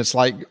and it's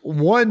like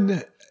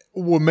one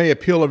may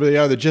appeal over the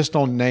other just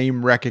on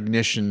name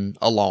recognition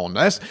alone.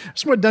 That's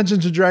what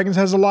Dungeons and Dragons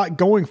has a lot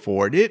going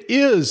for it. It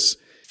is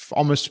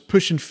almost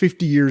pushing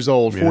 50 years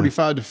old,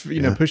 45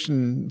 to,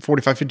 pushing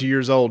 45, 50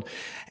 years old.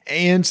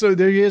 And so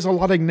there is a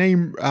lot of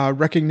name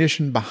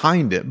recognition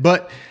behind it.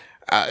 But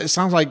it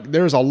sounds like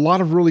there's a lot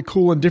of really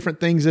cool and different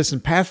things that's in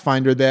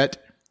Pathfinder that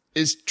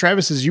is,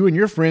 Travis, as you and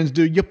your friends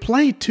do, you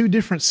play 2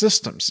 different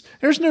systems.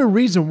 There's no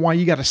reason why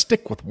you got to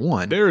stick with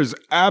one. There is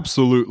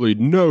absolutely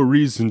no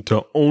reason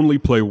to only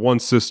play one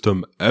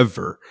system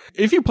ever.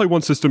 If you play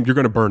one system, you're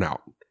going to burn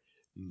out.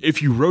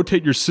 If you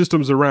rotate your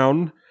systems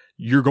around,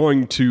 you're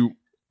going to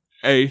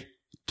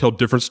tell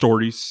different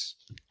stories,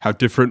 have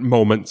different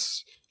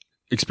moments,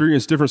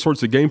 experience different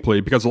sorts of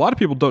gameplay, because a lot of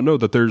people don't know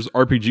that there's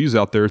RPGs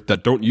out there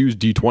that don't use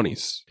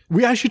D20s.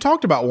 We actually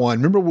talked about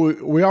one. Remember,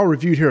 we all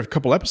reviewed here a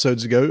couple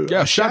episodes ago.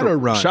 Yeah,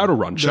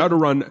 Shadowrun.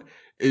 Shadowrun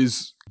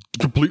is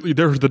completely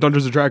different than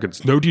Dungeons and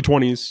Dragons. No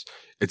D20s.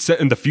 It's set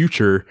in the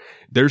future.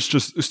 There's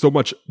just so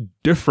much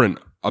different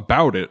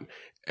about it.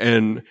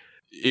 And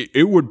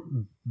it would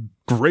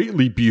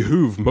greatly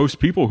behoove most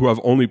people who have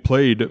only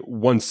played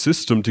one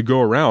system to go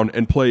around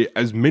and play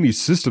as many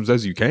systems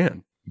as you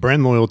can.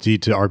 Brand loyalty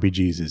to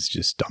RPGs is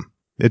just dumb.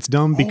 It's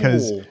dumb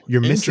because you're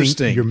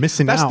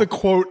missing out. That's the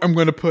quote I'm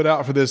going to put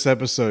out for this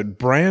episode.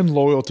 Brand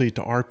loyalty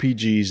to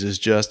RPGs is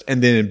just,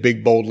 and then in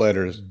big bold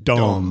letters,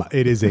 dumb.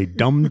 It is a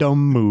dumb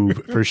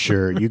move for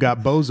sure. You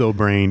got bozo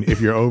brain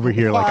if you're over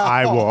here like,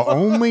 I will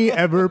only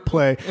ever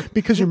play,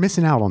 because you're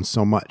missing out on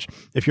so much.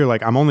 If you're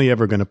like, I'm only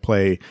ever going to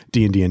play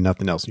D&D and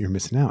nothing else, you're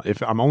missing out.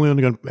 If I'm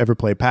only going to ever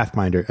play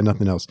Pathfinder and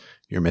nothing else,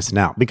 you're missing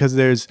out. Because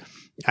there's,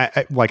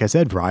 like I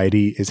said,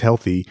 variety is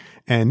healthy,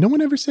 and no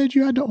one ever said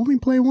you had to only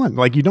play one.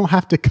 Like, you don't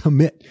have to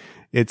commit.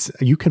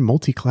 You can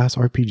multi-class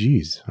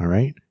RPGs. All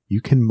right,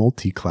 you can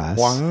multi-class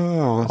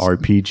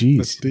RPGs.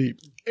 That's deep.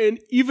 And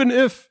even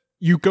if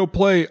you go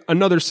play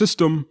another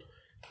system,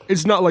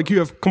 it's not like you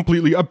have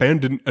completely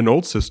abandoned an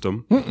old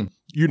system.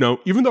 You know,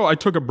 even though I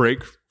took a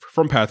break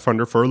from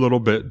Pathfinder for a little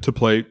bit to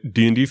play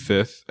D&D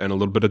 5th and a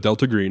little bit of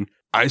Delta Green,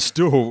 I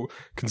still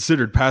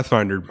considered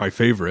Pathfinder my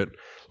favorite.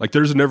 Like,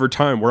 there's never a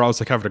time where I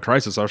was like having a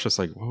crisis. I was just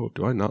like, whoa,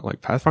 do I not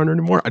like Pathfinder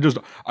anymore?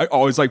 I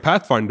always liked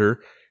Pathfinder,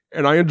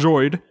 and I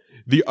enjoyed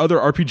the other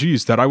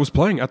RPGs that I was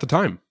playing at the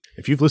time.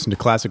 If you've listened to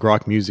classic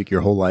rock music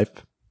your whole life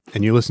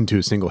and you listen to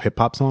a single hip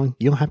hop song,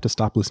 you don't have to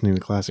stop listening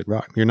to classic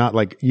rock. You're not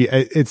like,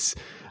 it's,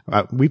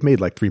 we've made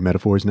like 3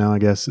 metaphors now, I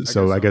guess.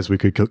 I guess we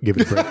could give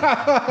it a break.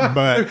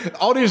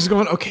 But audience is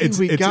going, okay,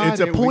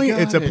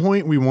 it's a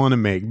point we want to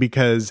make,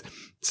 because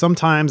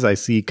sometimes I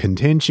see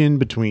contention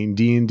between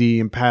D&D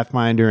and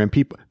Pathfinder, and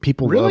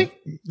people really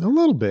love a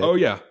little bit. Oh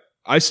yeah,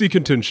 I see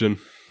contention.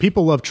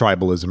 People love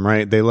tribalism,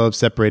 right? They love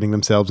separating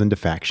themselves into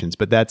factions,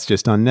 but that's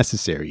just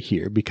unnecessary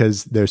here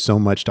because there's so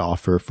much to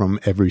offer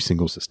from every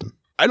single system.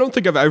 I don't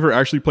think I've ever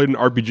actually played an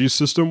RPG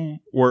system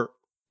where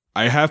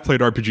I have played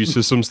RPG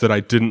systems that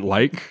I didn't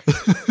like.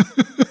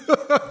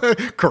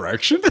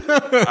 Correction.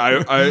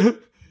 I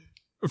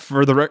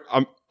for the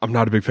I'm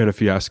not a big fan of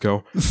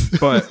Fiasco,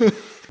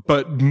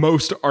 but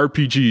most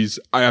RPGs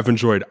I have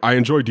enjoyed. I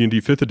enjoy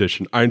D&D 5th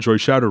edition. I enjoy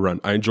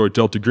Shadowrun. I enjoy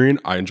Delta Green.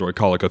 I enjoy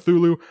Call of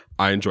Cthulhu.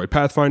 I enjoy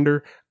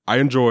Pathfinder. I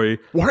enjoy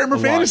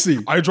Warhammer Fantasy.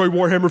 I enjoy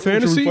Warhammer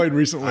Fantasy. Which we played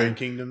recently.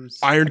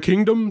 Iron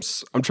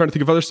Kingdoms. I'm trying to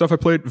think of other stuff I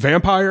played.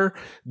 Vampire.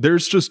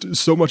 There's just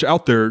so much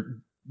out there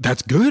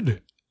that's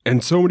good,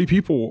 and so many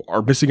people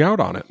are missing out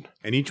on it.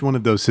 And each one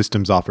of those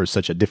systems offers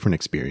such a different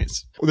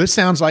experience. Well, this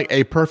sounds like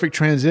a perfect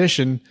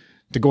transition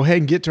to go ahead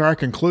and get to our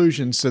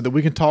conclusions so that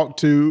we can talk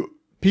to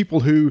people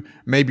who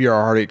maybe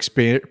are already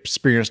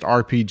experienced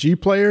RPG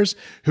players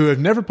who have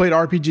never played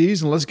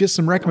RPGs, and let's get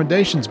some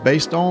recommendations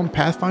based on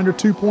Pathfinder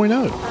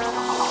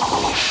 2.0.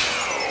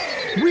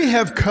 We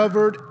have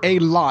covered a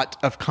lot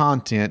of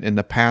content in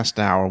the past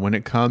hour when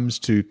it comes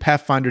to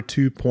Pathfinder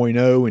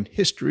 2.0 and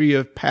history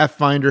of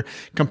Pathfinder,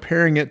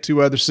 comparing it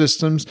to other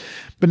systems.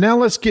 But now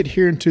let's get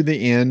here into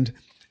the end,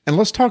 and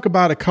let's talk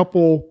about a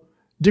couple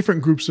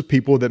different groups of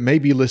people that may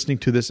be listening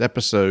to this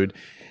episode.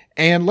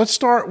 And let's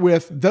start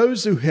with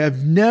those who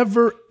have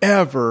never,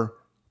 ever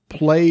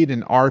played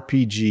an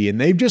RPG, and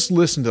they've just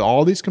listened to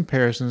all these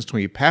comparisons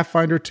between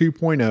Pathfinder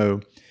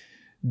 2.0,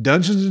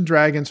 Dungeons &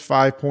 Dragons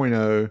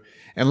 5.0,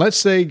 and let's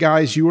say,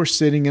 guys, you are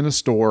sitting in a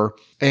store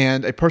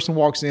and a person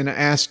walks in and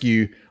asks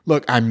you,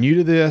 look, I'm new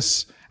to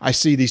this. I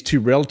see these 2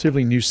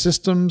 relatively new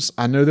systems.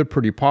 I know they're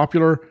pretty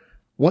popular.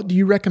 What do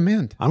you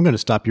recommend? I'm going to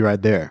stop you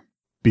right there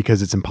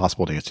because it's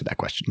impossible to answer that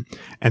question.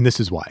 And this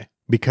is why.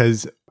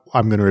 Because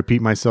I'm going to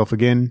repeat myself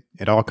again.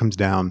 It all comes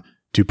down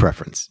to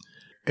preference.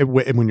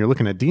 When you're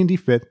looking at D&D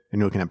 5th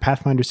and you're looking at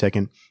Pathfinder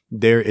 2nd,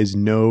 there is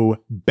no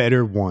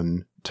better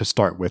one to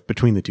start with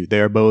between the two. They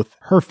are both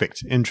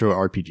perfect intro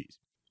RPGs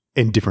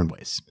in different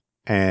ways.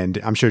 And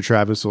I'm sure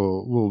Travis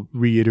will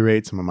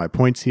reiterate some of my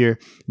points here.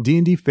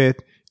 D&D 5th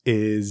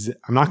is,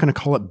 I'm not going to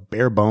call it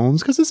bare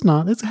bones because it's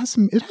not. It has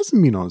some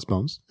meat on its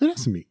bones. It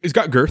has some meat. It's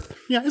got girth.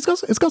 Yeah, it's got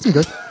some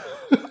girth.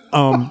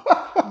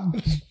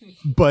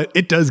 But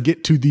it does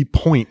get to the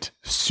point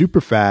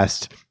super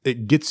fast.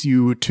 It gets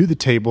you to the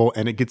table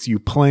and it gets you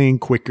playing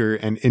quicker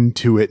and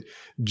into it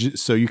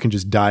so you can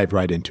just dive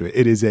right into it.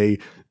 It is a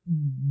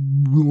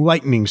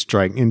lightning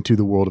strike into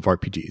the world of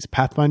RPGs.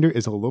 Pathfinder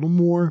is a little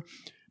more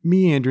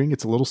meandering.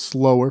 It's a little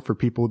slower for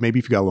people. Maybe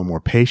if you got a little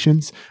more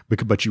patience,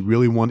 but you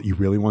really want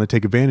to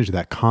take advantage of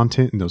that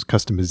content and those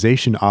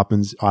customization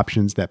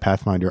options that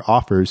Pathfinder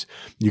offers.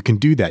 You can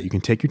do that. You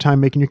can take your time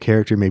making your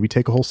character, maybe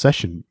take a whole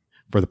session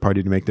for the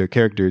party to make their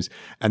characters,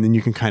 and then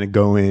you can kind of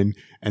go in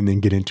and then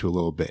get into a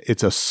little bit.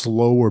 It's a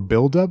slower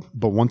buildup,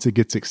 but once it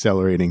gets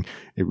accelerating,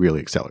 it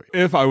really accelerates.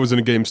 If I was in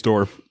a game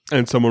store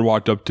and someone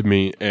walked up to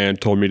me and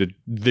told me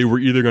they were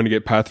either going to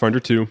get Pathfinder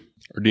 2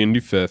 or D&D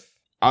 5th,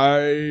 I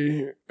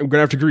am going to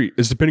have to agree.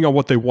 It's depending on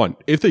what they want.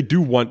 If they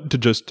do want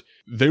to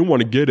they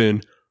want to get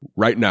in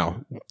right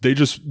now. They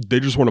just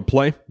want to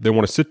play. They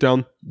want to sit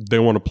down. They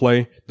want to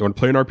play. They want to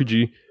play an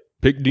RPG.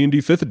 Pick D&D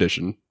 5th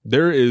edition.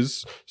 There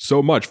is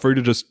so much for you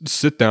to just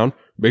sit down,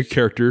 make a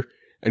character,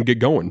 and get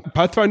going.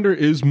 Pathfinder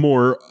is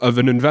more of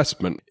an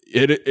investment.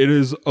 It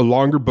is a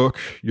longer book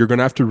you're going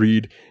to have to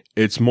read.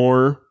 It's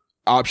more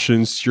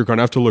options you're going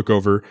to have to look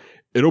over.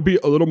 It'll be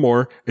a little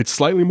more. It's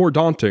slightly more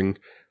daunting,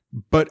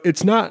 but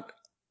it's not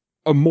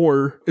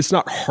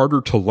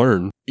harder to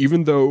learn.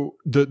 Even though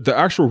the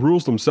actual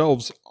rules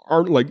themselves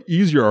aren't like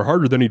easier or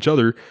harder than each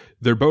other.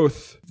 They're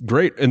both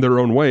great in their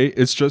own way.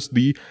 It's just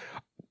the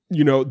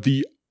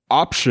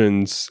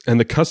options and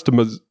the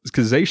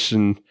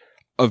customization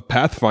of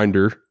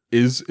Pathfinder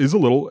is a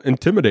little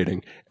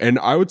intimidating. And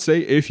I would say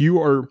if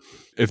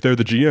they're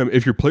the GM,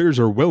 if your players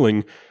are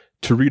willing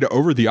to read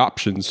over the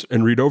options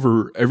and read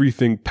over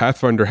everything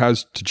Pathfinder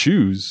has to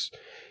choose,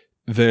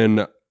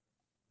 then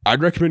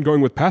I'd recommend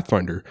going with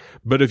Pathfinder.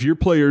 But if your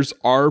players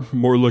are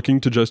more looking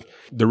to just,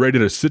 they're ready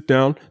to sit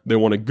down, they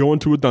want to go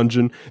into a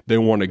dungeon, they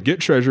want to get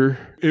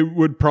treasure, it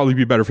would probably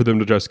be better for them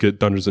to just get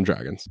Dungeons and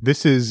Dragons.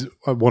 This is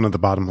one of the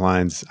bottom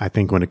lines, I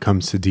think, when it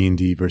comes to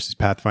D&D versus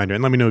Pathfinder.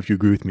 And let me know if you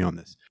agree with me on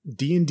this.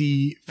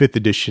 D&D 5th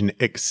edition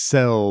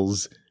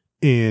excels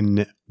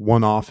in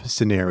one-off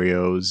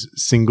scenarios,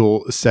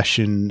 single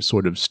session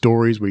sort of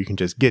stories where you can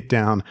just get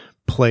down,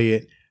 play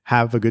it,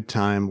 have a good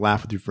time,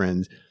 laugh with your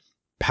friends.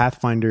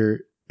 Pathfinder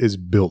is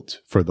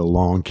built for the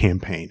long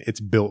campaign. It's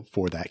built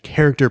for that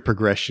character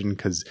progression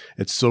because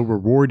it's so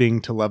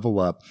rewarding to level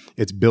up.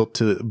 It's built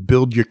to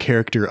build your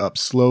character up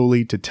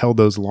slowly, to tell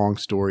those long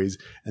stories,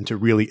 and to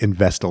really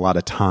invest a lot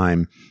of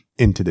time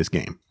into this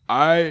game.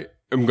 I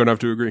am going to have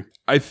to agree.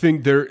 I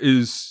think there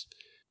is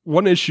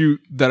one issue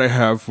that I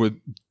have with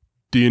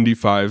D&D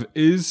 5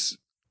 is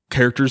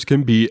characters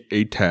can be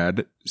a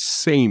tad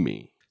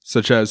samey,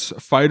 such as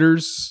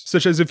fighters,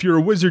 such as if you're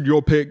a wizard,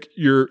 you'll pick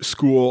your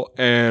school,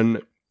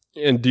 and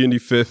in D&D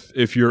 5th,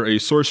 if you're a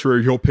sorcerer,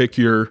 you'll pick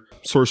your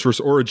sorcerer's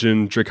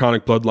origin,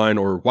 draconic bloodline,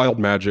 or wild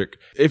magic.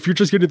 If you're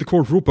just getting the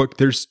core rulebook,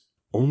 there's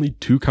only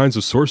 2 kinds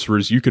of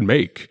sorcerers you can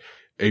make,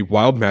 a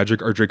wild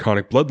magic or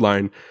draconic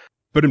bloodline.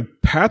 But in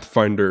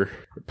Pathfinder,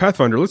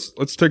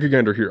 let's take a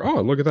gander here.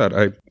 Oh, look at that.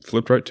 I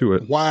flipped right to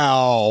it.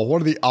 Wow.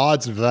 What are the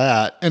odds of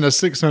that in a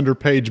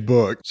 600-page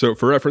book? So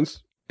for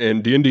reference,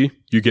 in D&D,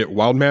 you get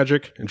wild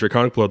magic and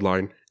draconic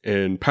bloodline.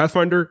 In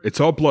Pathfinder,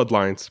 it's all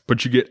bloodlines,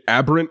 but you get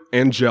aberrant,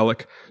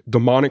 angelic,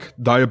 demonic,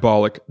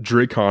 diabolic,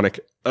 draconic,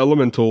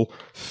 elemental,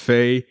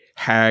 fey,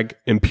 hag,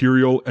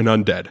 imperial, and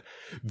undead.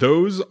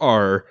 Those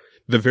are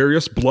the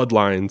various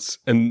bloodlines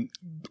and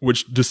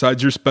which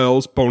decides your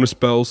spells, bonus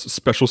spells,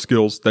 special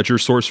skills that your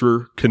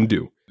sorcerer can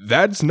do.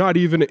 That's not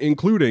even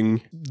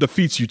including the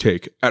feats you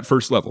take at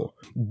first level.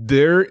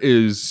 There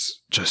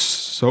is just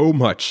so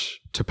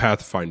much to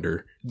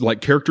Pathfinder.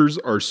 Like, characters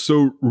are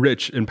so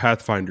rich in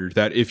Pathfinder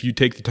that if you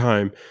take the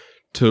time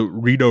to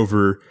read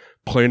over,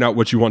 plan out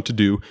what you want to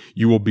do,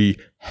 you will be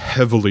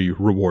heavily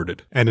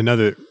rewarded. And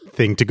another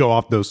thing to go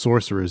off those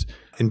sorcerers,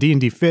 in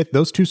D&D 5th,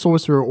 those 2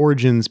 sorcerer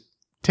origins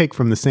take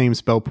from the same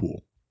spell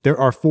pool. There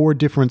are 4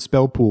 different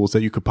spell pools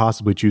that you could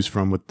possibly choose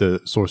from with the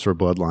sorcerer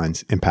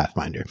bloodlines in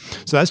Pathfinder.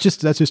 So that's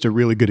just a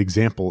really good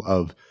example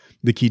of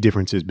the key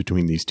differences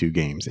between these 2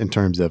 games in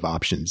terms of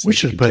options. We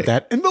should put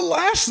that in the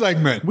last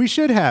segment. We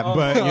should have,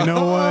 but you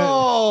know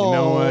what? You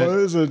know what?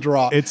 It was a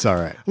drop. It's all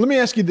right. Let me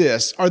ask you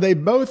this. Are they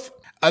both...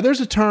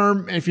 there's a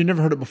term, and if you've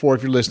never heard it before,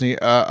 if you're listening,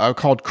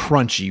 called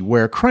crunchy,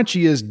 where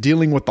crunchy is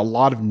dealing with a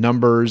lot of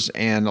numbers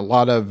and a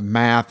lot of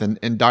math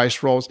and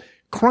dice rolls.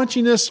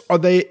 Crunchiness, are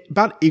they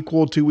about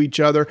equal to each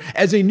other?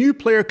 As a new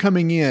player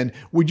coming in,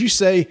 would you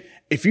say,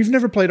 if you've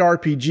never played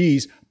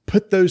RPGs,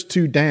 put those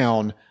 2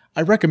 down?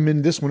 I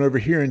recommend this one over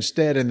here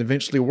instead and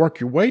eventually work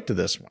your way to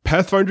this one.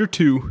 Pathfinder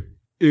 2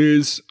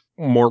 is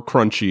more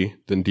crunchy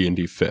than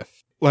D&D 5th.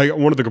 Like,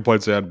 one of the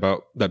complaints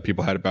that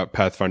people had about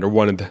Pathfinder,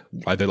 one and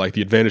why they like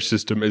the advantage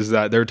system, is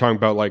that they're talking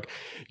about, like,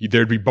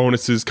 there'd be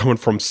bonuses coming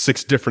from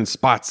 6 different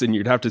spots, and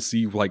you'd have to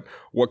see, like,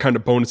 what kind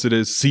of bonus it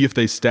is, see if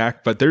they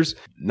stack. But there's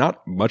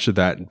not much of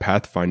that in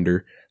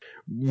Pathfinder.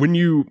 When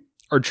you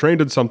are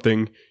trained in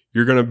something,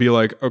 you're going to be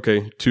like,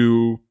 okay,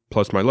 2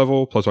 plus my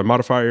level, plus my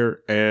modifier,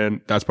 and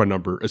that's my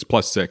number. It's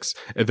 +6.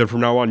 And then from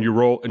now on, you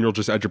roll, and you'll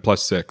just add your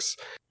 +6.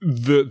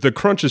 The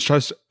crunch is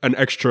just an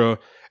extra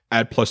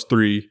add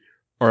 +3,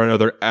 or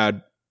another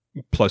add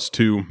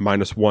 +2,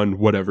 -1,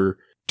 whatever,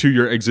 to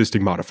your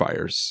existing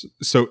modifiers.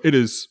 So it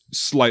is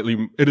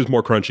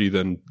more crunchy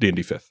than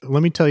D&D 5th.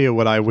 Let me tell you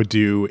what I would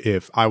do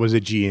if I was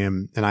a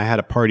GM and I had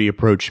a party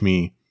approach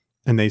me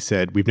and they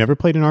said, we've never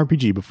played an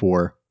RPG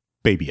before,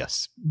 baby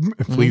us.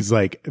 Please,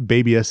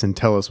 baby us and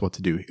tell us what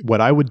to do. What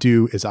I would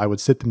do is I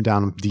would sit them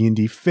down with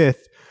D&D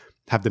 5th,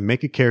 have them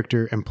make a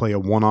character and play a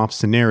one-off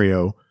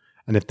scenario.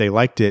 And if they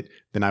liked it,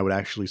 then I would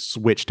actually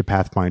switch to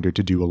Pathfinder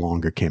to do a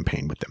longer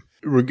campaign with them.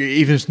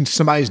 Even if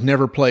somebody's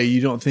never played,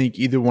 you don't think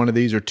either one of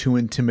these are too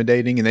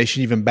intimidating and they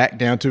should even back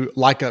down to,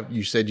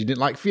 you said you didn't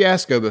like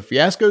Fiasco, but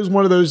Fiasco is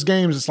one of those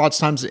games that's lots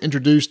of times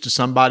introduced to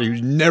somebody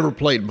who's never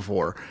played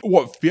before.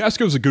 Well,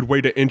 Fiasco is a good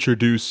way to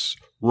introduce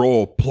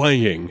role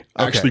playing,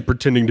 actually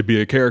pretending to be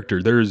a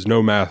character. There is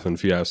no math in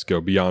Fiasco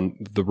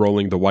beyond the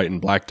rolling the white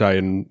and black die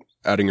and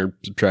adding or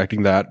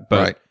subtracting that.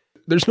 But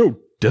there's no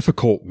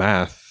difficult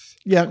math.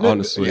 Yeah,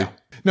 honestly. Yeah.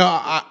 No,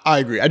 I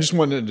agree. I just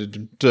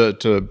wanted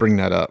to bring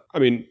that up. I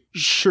mean,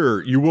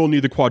 sure, you will need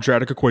the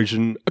quadratic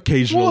equation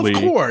occasionally.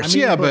 Well, of course.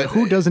 But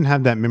who doesn't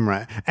have that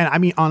memorized? And I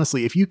mean,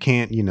 honestly, if you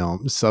can't,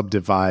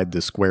 subdivide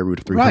the square root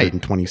of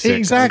 326. Right.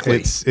 Exactly.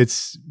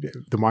 It's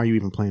then why are you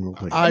even playing role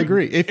play? I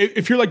agree.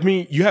 If you're like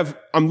me,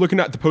 I'm looking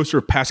at the poster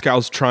of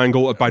Pascal's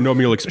triangle of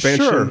binomial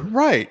expansion. Sure,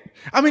 right.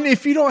 I mean,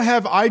 if you don't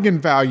have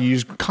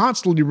eigenvalues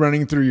constantly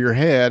running through your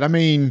head,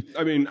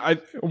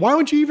 why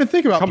would you even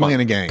think about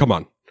playing a game? Come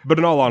on. But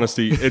in all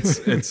honesty,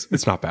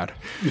 it's not bad.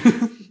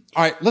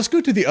 All right, let's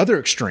go to the other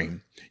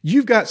extreme.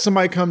 You've got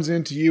somebody comes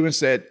into you and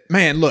said,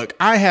 man, look,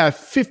 I have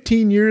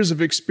 15 years of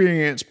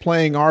experience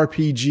playing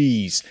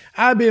RPGs.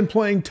 I've been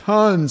playing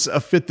tons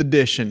of 5th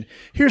edition.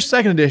 Here's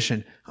 2nd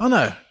edition. Oh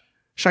no.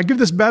 Should I give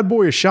this bad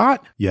boy a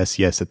shot? Yes,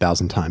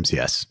 1,000 times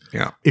yes.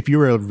 Yeah. If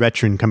you're a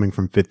veteran coming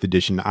from 5th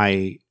edition,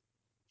 I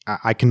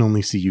can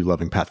only see you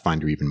loving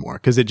Pathfinder even more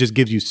because it just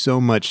gives you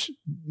so much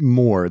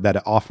more that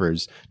it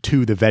offers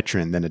to the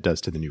veteran than it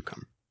does to the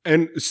newcomer.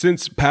 And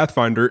since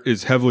Pathfinder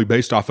is heavily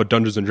based off of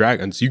Dungeons and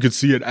Dragons, you could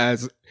see it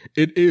as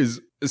it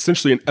is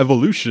essentially an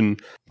evolution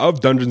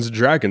of Dungeons and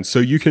Dragons. So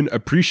you can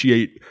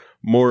appreciate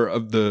more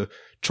of the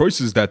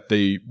choices that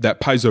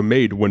Paizo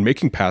made when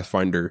making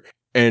Pathfinder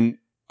and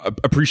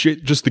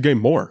appreciate just the game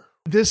more.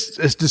 This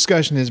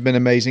discussion has been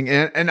amazing.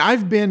 And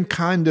I've been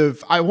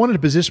I wanted to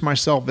position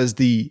myself as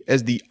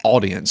the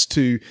audience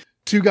to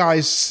two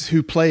guys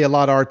who play a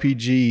lot of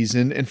RPGs.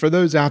 And for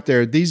those out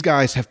there, these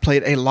guys have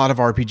played a lot of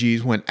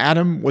RPGs. When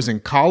Adam was in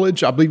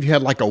college, I believe you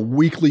had like a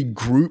weekly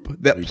group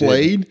that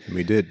played.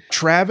 We did.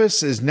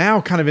 Travis is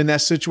now kind of in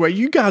that situation.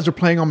 You guys are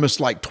playing almost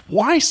like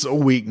twice a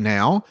week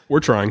now.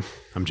 We're trying.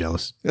 I'm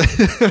jealous.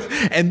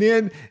 And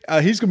then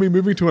he's going to be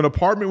moving to an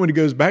apartment when he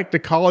goes back to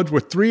college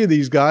with 3 of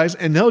these guys,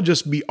 and they'll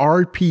just be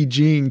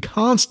RPGing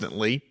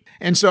constantly.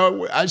 And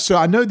so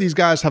I know these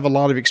guys have a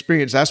lot of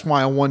experience. That's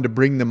why I wanted to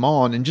bring them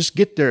on and just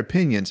get their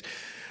opinions.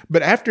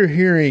 But after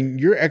hearing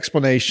your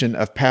explanation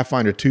of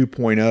Pathfinder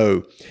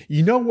 2.0,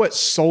 you know what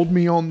sold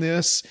me on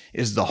this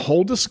is the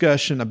whole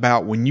discussion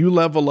about when you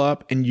level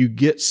up and you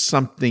get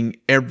something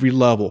every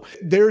level.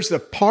 There's a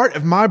part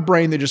of my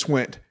brain that just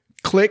went,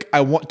 click,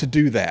 I want to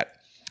do that.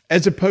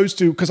 As opposed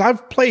to, because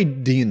I've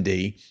played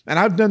D&D and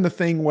I've done the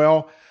thing,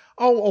 well,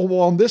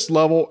 on this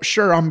level,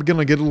 sure, I'm going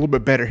to get a little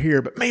bit better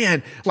here. But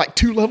man, like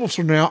 2 levels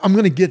from now, I'm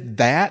going to get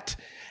that.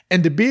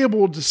 And to be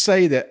able to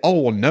say that,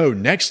 no,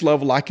 next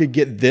level, I could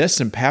get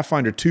this in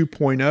Pathfinder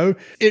 2.0,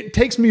 it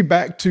takes me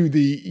back to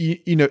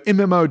the,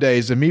 MMO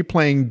days of me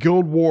playing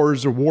Guild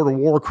Wars or World of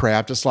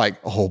Warcraft. It's like,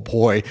 oh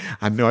boy,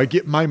 I know I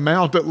get my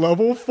mount at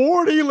level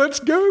 40. Let's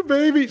go,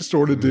 baby,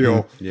 sort of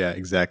deal. Mm-hmm. Yeah,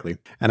 exactly.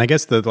 And I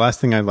guess the last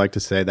thing I'd like to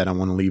say that I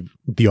want to leave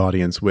the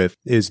audience with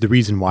is the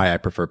reason why I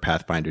prefer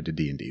Pathfinder to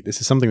D&D.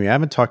 This is something we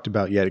haven't talked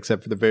about yet,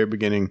 except for the very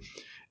beginning.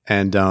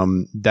 And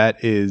that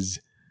is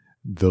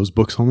those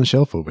books on the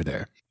shelf over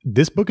there.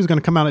 This book is going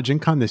to come out at Gen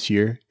Con this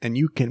year, and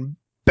you can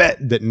bet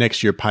that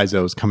next year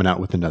Paizo is coming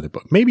out with another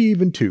book, maybe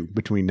even 2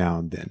 between now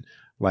and then.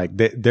 Like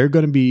they're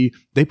going to be,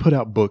 they put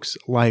out books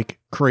like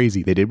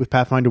crazy. They did with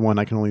Pathfinder 1.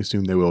 I can only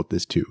assume they will with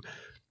this too.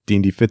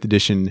 D&D 5th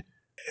edition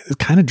is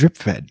kind of drip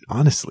fed,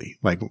 honestly.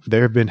 Like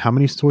there have been how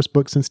many source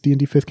books since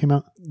D&D 5th came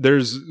out?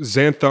 There's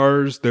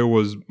Xanthar's, there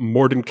was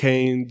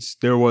Mordenkainen's,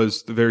 there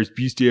was the various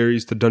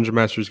bestiaries, the Dungeon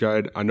Master's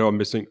Guide. I know I'm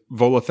missing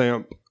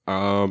Volathamp.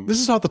 This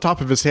is off the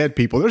top of his head,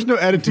 people. There's no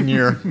editing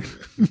here.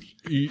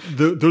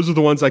 Those are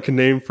the ones I can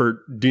name for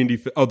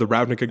D&D. Oh, the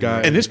Ravnica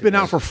guy. And it's been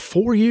out for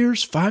 4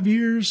 years, 5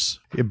 years.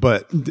 Yeah,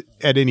 but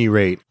at any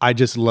rate, I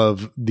just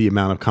love the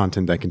amount of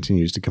content that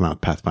continues to come out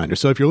with Pathfinder.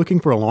 So if you're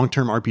looking for a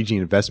long-term RPG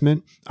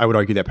investment, I would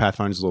argue that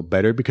Pathfinder is a little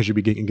better because you're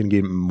going to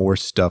get more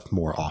stuff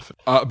more often.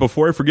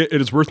 Before I forget,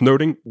 it is worth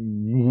noting,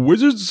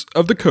 Wizards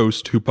of the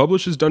Coast, who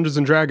publishes Dungeons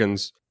 &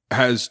 Dragons,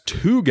 has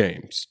 2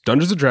 games,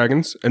 Dungeons &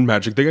 Dragons and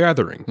Magic the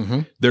Gathering. Mm-hmm.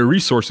 Their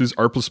resources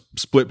are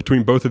split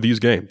between both of these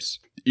games.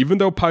 Even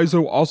though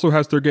Paizo also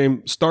has their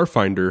game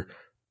Starfinder,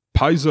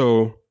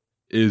 Paizo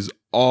is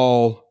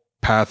all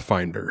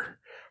Pathfinder.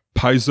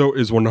 Paizo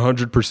is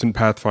 100%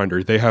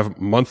 Pathfinder. They have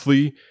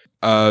monthly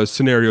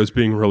scenarios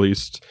being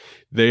released.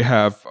 They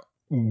have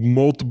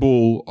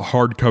multiple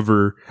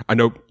hardcover. I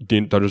know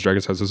Dungeons &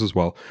 Dragons has this as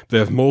well. They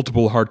have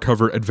multiple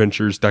hardcover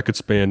adventures that could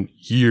span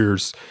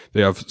years.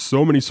 They have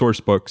so many source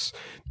books.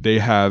 They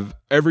have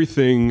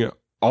everything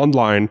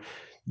online.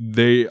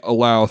 They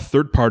allow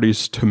third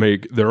parties to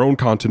make their own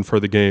content for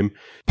the game.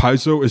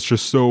 Paizo is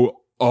just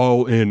so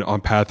all in on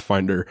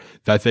Pathfinder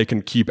that they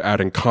can keep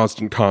adding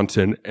constant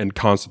content and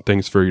constant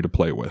things for you to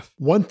play with.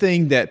 One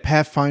thing that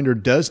Pathfinder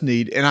does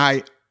need,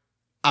 and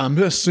I'm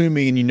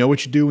assuming, and you know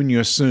what you do when you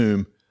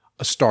assume,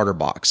 a starter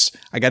box.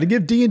 I got to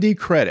give D&D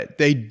credit.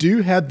 They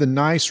do have the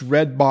nice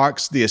red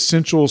box, the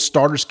essential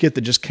starters kit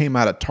that just came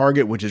out at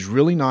Target, which is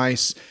really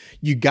nice.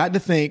 You got to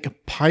think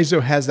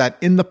Paizo has that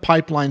in the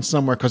pipeline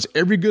somewhere because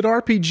every good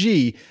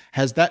RPG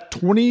has that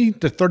 $20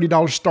 to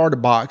 $30 starter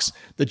box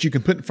that you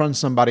can put in front of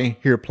somebody,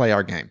 here, play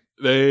our game.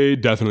 They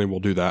definitely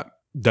will do that.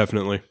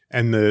 Definitely.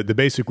 And the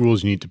basic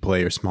rules you need to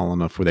play are small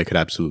enough where they could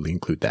absolutely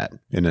include that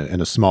in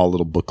a small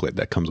little booklet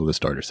that comes with a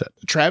starter set.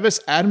 Travis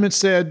Adamant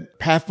said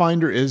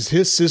Pathfinder is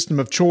his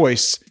system of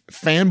choice.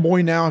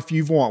 Fanboy now if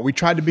you want. We've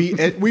tried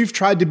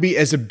to be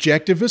as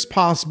objective as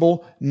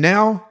possible.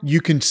 Now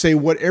you can say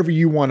whatever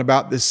you want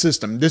about this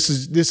system. This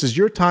is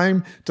your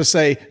time to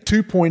say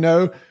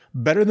 2.0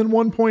 better than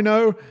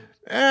 1.0.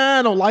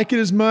 I don't like it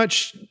as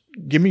much.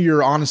 Give me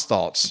your honest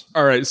thoughts.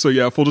 All right. So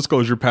yeah, full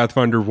disclosure,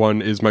 Pathfinder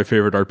 1 is my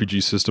favorite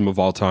RPG system of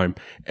all time.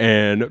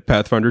 And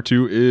Pathfinder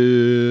 2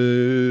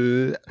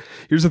 is...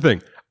 Here's the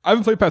thing. I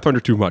haven't played Pathfinder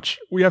 2 much.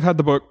 We have had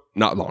the book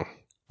not long.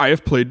 I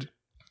have played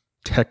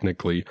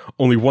technically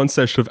only one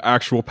session of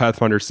actual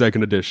Pathfinder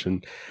 2nd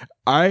edition.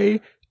 I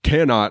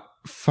cannot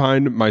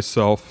find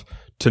myself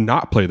to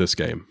not play this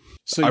game.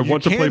 So I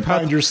want to play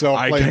yourself.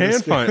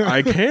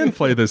 I can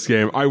play this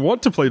game. I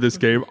want to play this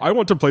game. I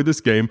want to play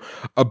this game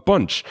a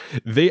bunch.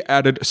 They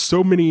added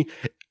so many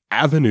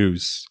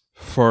avenues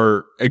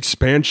for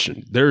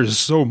expansion. There is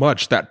so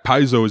much that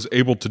Paizo is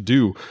able to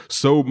do,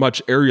 so much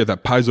area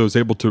that Paizo is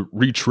able to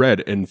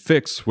retread and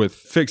fix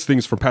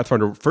things from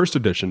Pathfinder 1st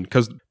edition,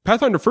 because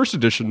Pathfinder 1st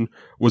edition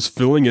was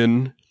filling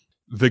in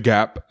the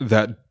gap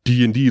that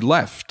D&D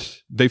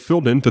left. They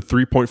filled in the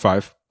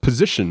 3.5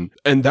 position,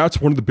 and that's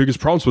one of the biggest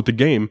problems with the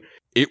game.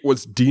 It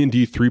was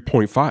D&D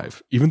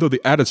 3.5. Even though they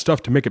added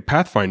stuff to make it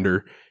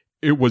Pathfinder,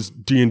 it was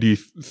D&D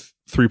 3.5,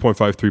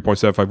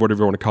 3.75, whatever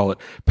you want to call it.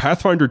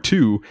 Pathfinder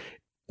 2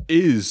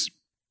 is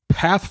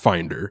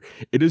Pathfinder.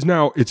 It is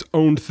now its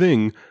own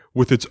thing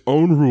with its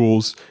own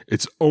rules,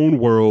 its own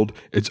world,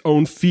 its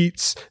own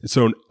feats, its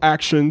own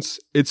actions,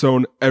 its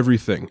own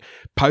everything.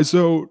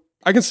 Paizo,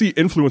 I can see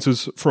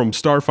influences from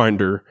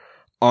Starfinder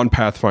on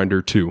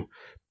Pathfinder 2.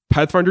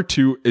 Pathfinder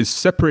 2 is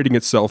separating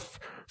itself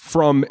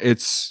from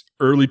its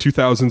early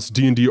 2000s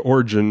D&D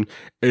origin,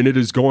 and it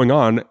is going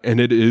on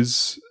and it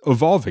is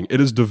evolving.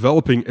 It is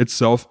developing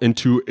itself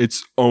into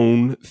its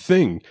own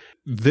thing.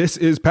 This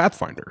is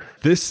Pathfinder.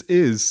 This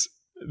is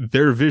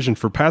their vision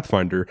for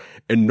Pathfinder,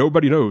 and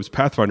nobody knows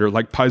Pathfinder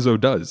like Paizo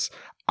does.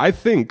 I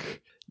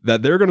think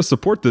that they're going to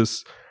support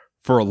this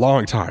for a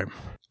long time.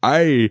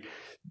 I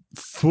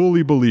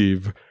fully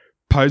believe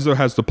Paizo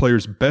has the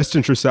players' best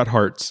interests at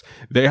heart.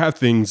 They have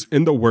things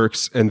in the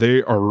works, and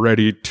they are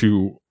ready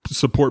to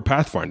support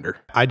Pathfinder.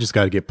 I just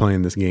got to get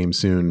playing this game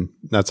soon.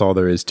 That's all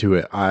there is to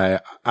it.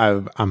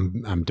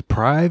 I'm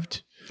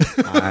deprived.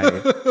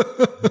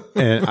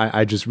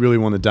 I just really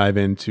want to dive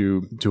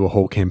into a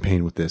whole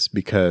campaign with this,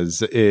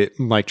 because it,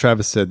 like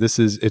Travis said,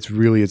 it's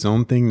really its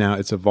own thing now.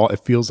 It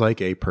feels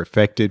like a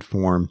perfected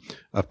form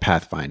of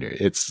Pathfinder.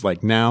 It's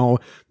like, now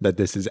that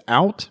this is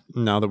out,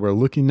 now that we're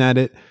looking at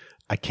it,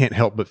 I can't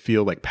help but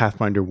feel like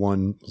Pathfinder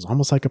 1 was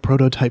almost like a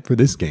prototype for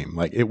this game.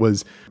 Like,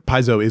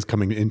 Paizo is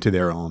coming into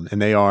their own,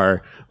 and they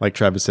are, like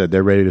Travis said,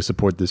 they're ready to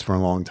support this for a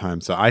long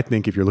time. So I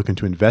think if you're looking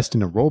to invest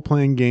in a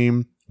role-playing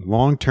game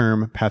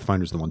long-term,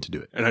 Pathfinder's the one to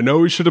do it. And I know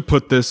we should have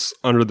put this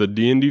under the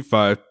D&D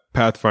 5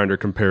 Pathfinder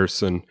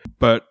comparison,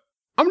 but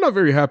I'm not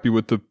very happy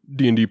with the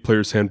D&D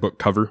Player's Handbook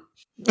cover.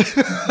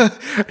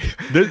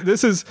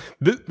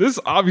 This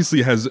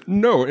obviously has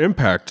no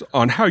impact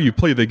on how you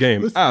play the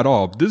game at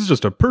all. This is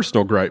just a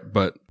personal gripe,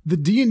 but the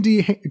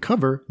D&D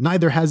cover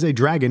neither has a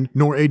dragon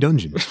nor a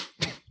dungeon.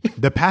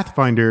 The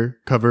Pathfinder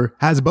cover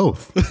has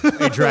both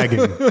a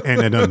dragon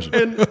and a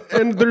dungeon.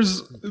 And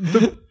there's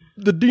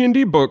the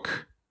D&D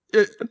book.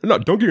 No,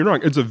 don't get me wrong.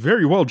 It's a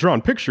very well drawn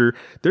picture.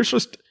 There's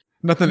just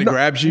nothing that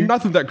grabs you.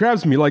 Nothing that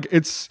grabs me. Like,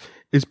 it's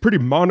pretty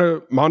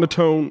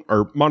monotone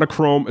or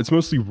monochrome. It's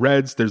mostly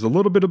reds. There's a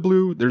little bit of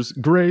blue. There's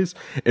grays.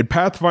 In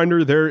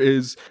Pathfinder, there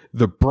is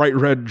the bright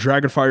red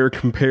dragonfire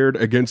compared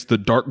against the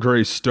dark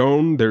gray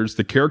stone. There's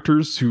the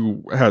characters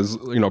who has,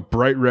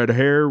 bright red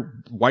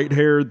hair, white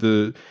hair.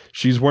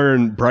 She's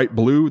wearing bright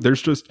blue.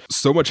 There's just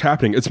so much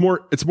happening. It's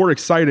more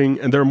exciting,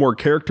 and there are more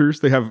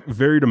characters. They have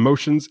varied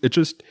emotions.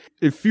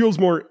 It feels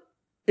more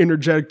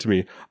energetic to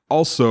me.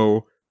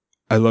 Also,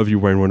 I love you,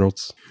 Wayne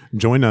Reynolds.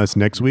 Join us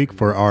next week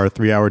for our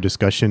 3-hour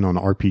discussion on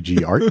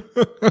RPG art.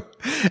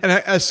 And I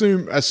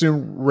assume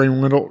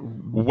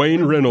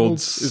Wayne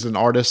Reynolds is an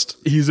artist.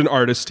 He's an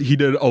artist. He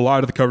did a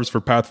lot of the covers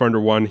for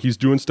Pathfinder 1. He's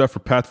doing stuff for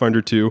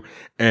Pathfinder 2.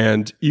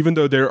 And even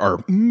though there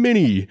are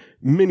many,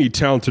 many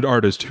talented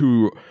artists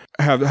who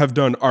have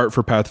done art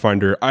for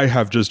Pathfinder, I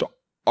have just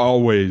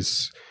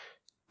always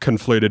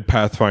conflated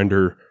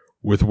Pathfinder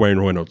with Wayne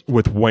Reynolds.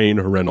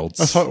 Wayne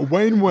Reynolds.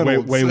 Wayne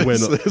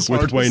Reynolds.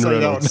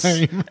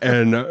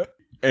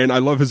 And I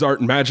love his art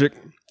and magic.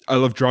 I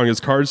love drawing his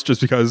cards just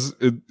because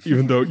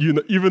even though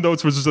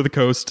it's Wizards of the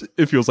Coast,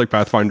 it feels like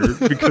Pathfinder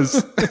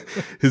because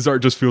his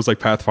art just feels like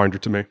Pathfinder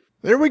to me.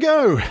 There we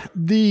go.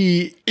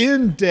 The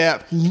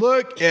in-depth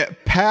look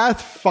at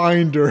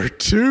Pathfinder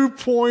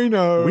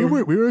 2.0.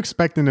 We were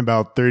expecting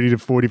about 30 to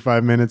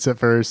 45 minutes at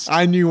first.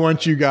 I knew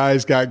once you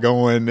guys got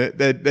going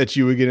that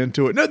you would get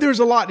into it. No, there's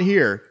a lot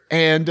here.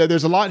 And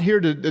there's a lot here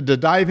to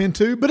dive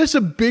into, but it's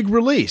a big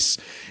release.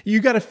 You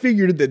got to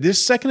figure that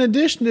this second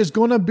edition is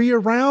going to be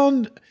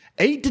around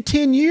 8 to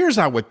 10 years,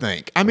 I would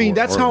think. I mean,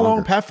 that's how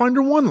long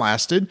Pathfinder 1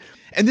 lasted.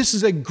 And this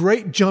is a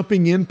great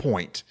jumping in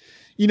point.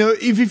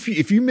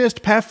 If you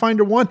missed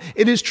Pathfinder 1,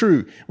 it is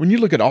true. When you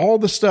look at all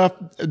the stuff,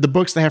 the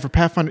books they have for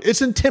Pathfinder,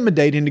 it's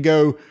intimidating to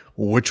go,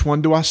 which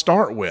one do I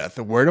start with?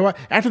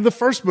 After the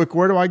first book,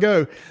 where do I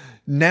go?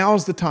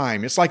 Now's the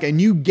time. It's like a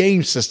new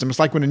game system. It's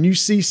like when a new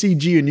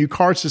CCG, a new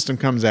card system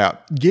comes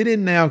out. Get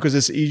in now because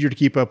it's easier to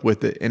keep up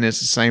with it, and it's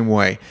the same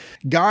way.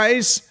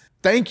 Guys,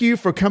 Thank you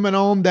for coming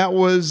on. That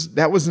was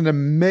an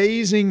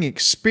amazing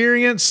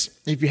experience.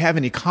 If you have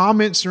any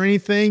comments or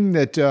anything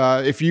that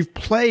if you've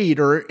played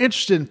or are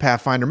interested in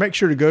Pathfinder, make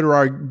sure to go to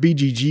our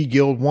BGG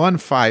Guild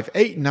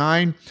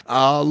 1589.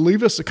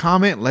 Leave us a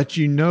comment, let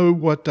you know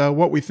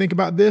what we think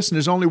about this. And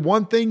there's only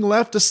one thing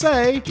left to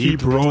say.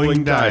 Keep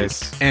rolling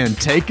dice. And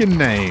taking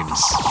names.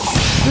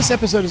 This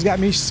episode has got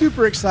me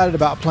super excited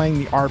about playing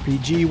the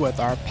RPG with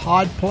our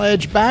Pod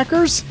Pledge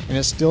backers, and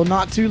it's still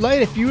not too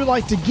late. If you would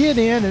like to get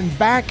in and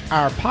back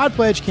our Pod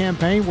Pledge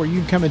campaign where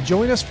you can come and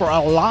join us for a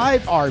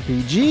live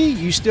RPG,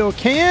 you still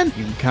can.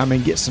 You can come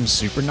and get some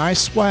super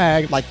nice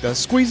swag like the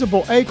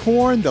squeezable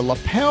acorn, the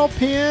lapel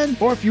pin,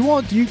 or if you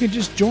want, you can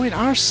just join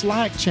our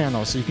Slack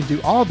channel. So you can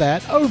do all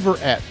that over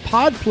at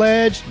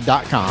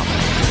podpledge.com.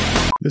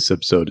 This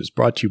episode is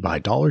brought to you by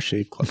Dollar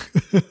Shave Club.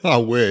 I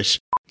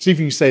wish. See if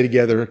you can say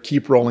together,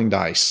 keep rolling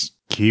dice.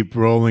 Keep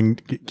rolling,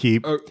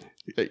 keep...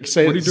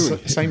 Say what are it you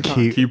doing? Same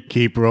time.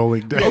 Keep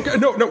rolling dice. Okay,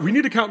 no, we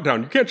need a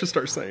countdown. You can't just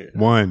start saying it.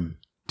 1,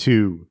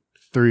 2,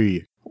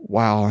 3.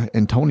 Wow,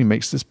 and Tony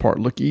makes this part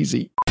look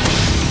easy.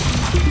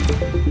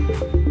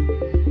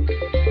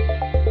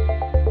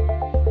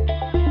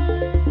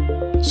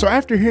 So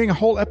after hearing a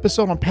whole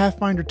episode on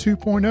Pathfinder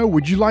 2.0,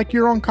 would you like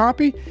your own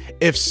copy?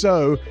 If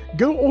so,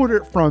 go order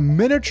it from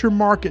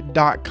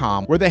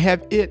miniaturemarket.com, where they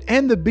have it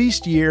and the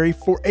bestiary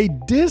for a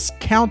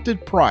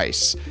discounted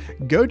price.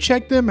 Go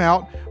check them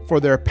out for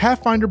their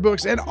Pathfinder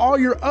books and all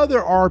your other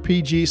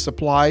RPG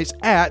supplies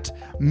at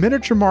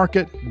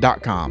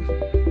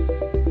miniaturemarket.com.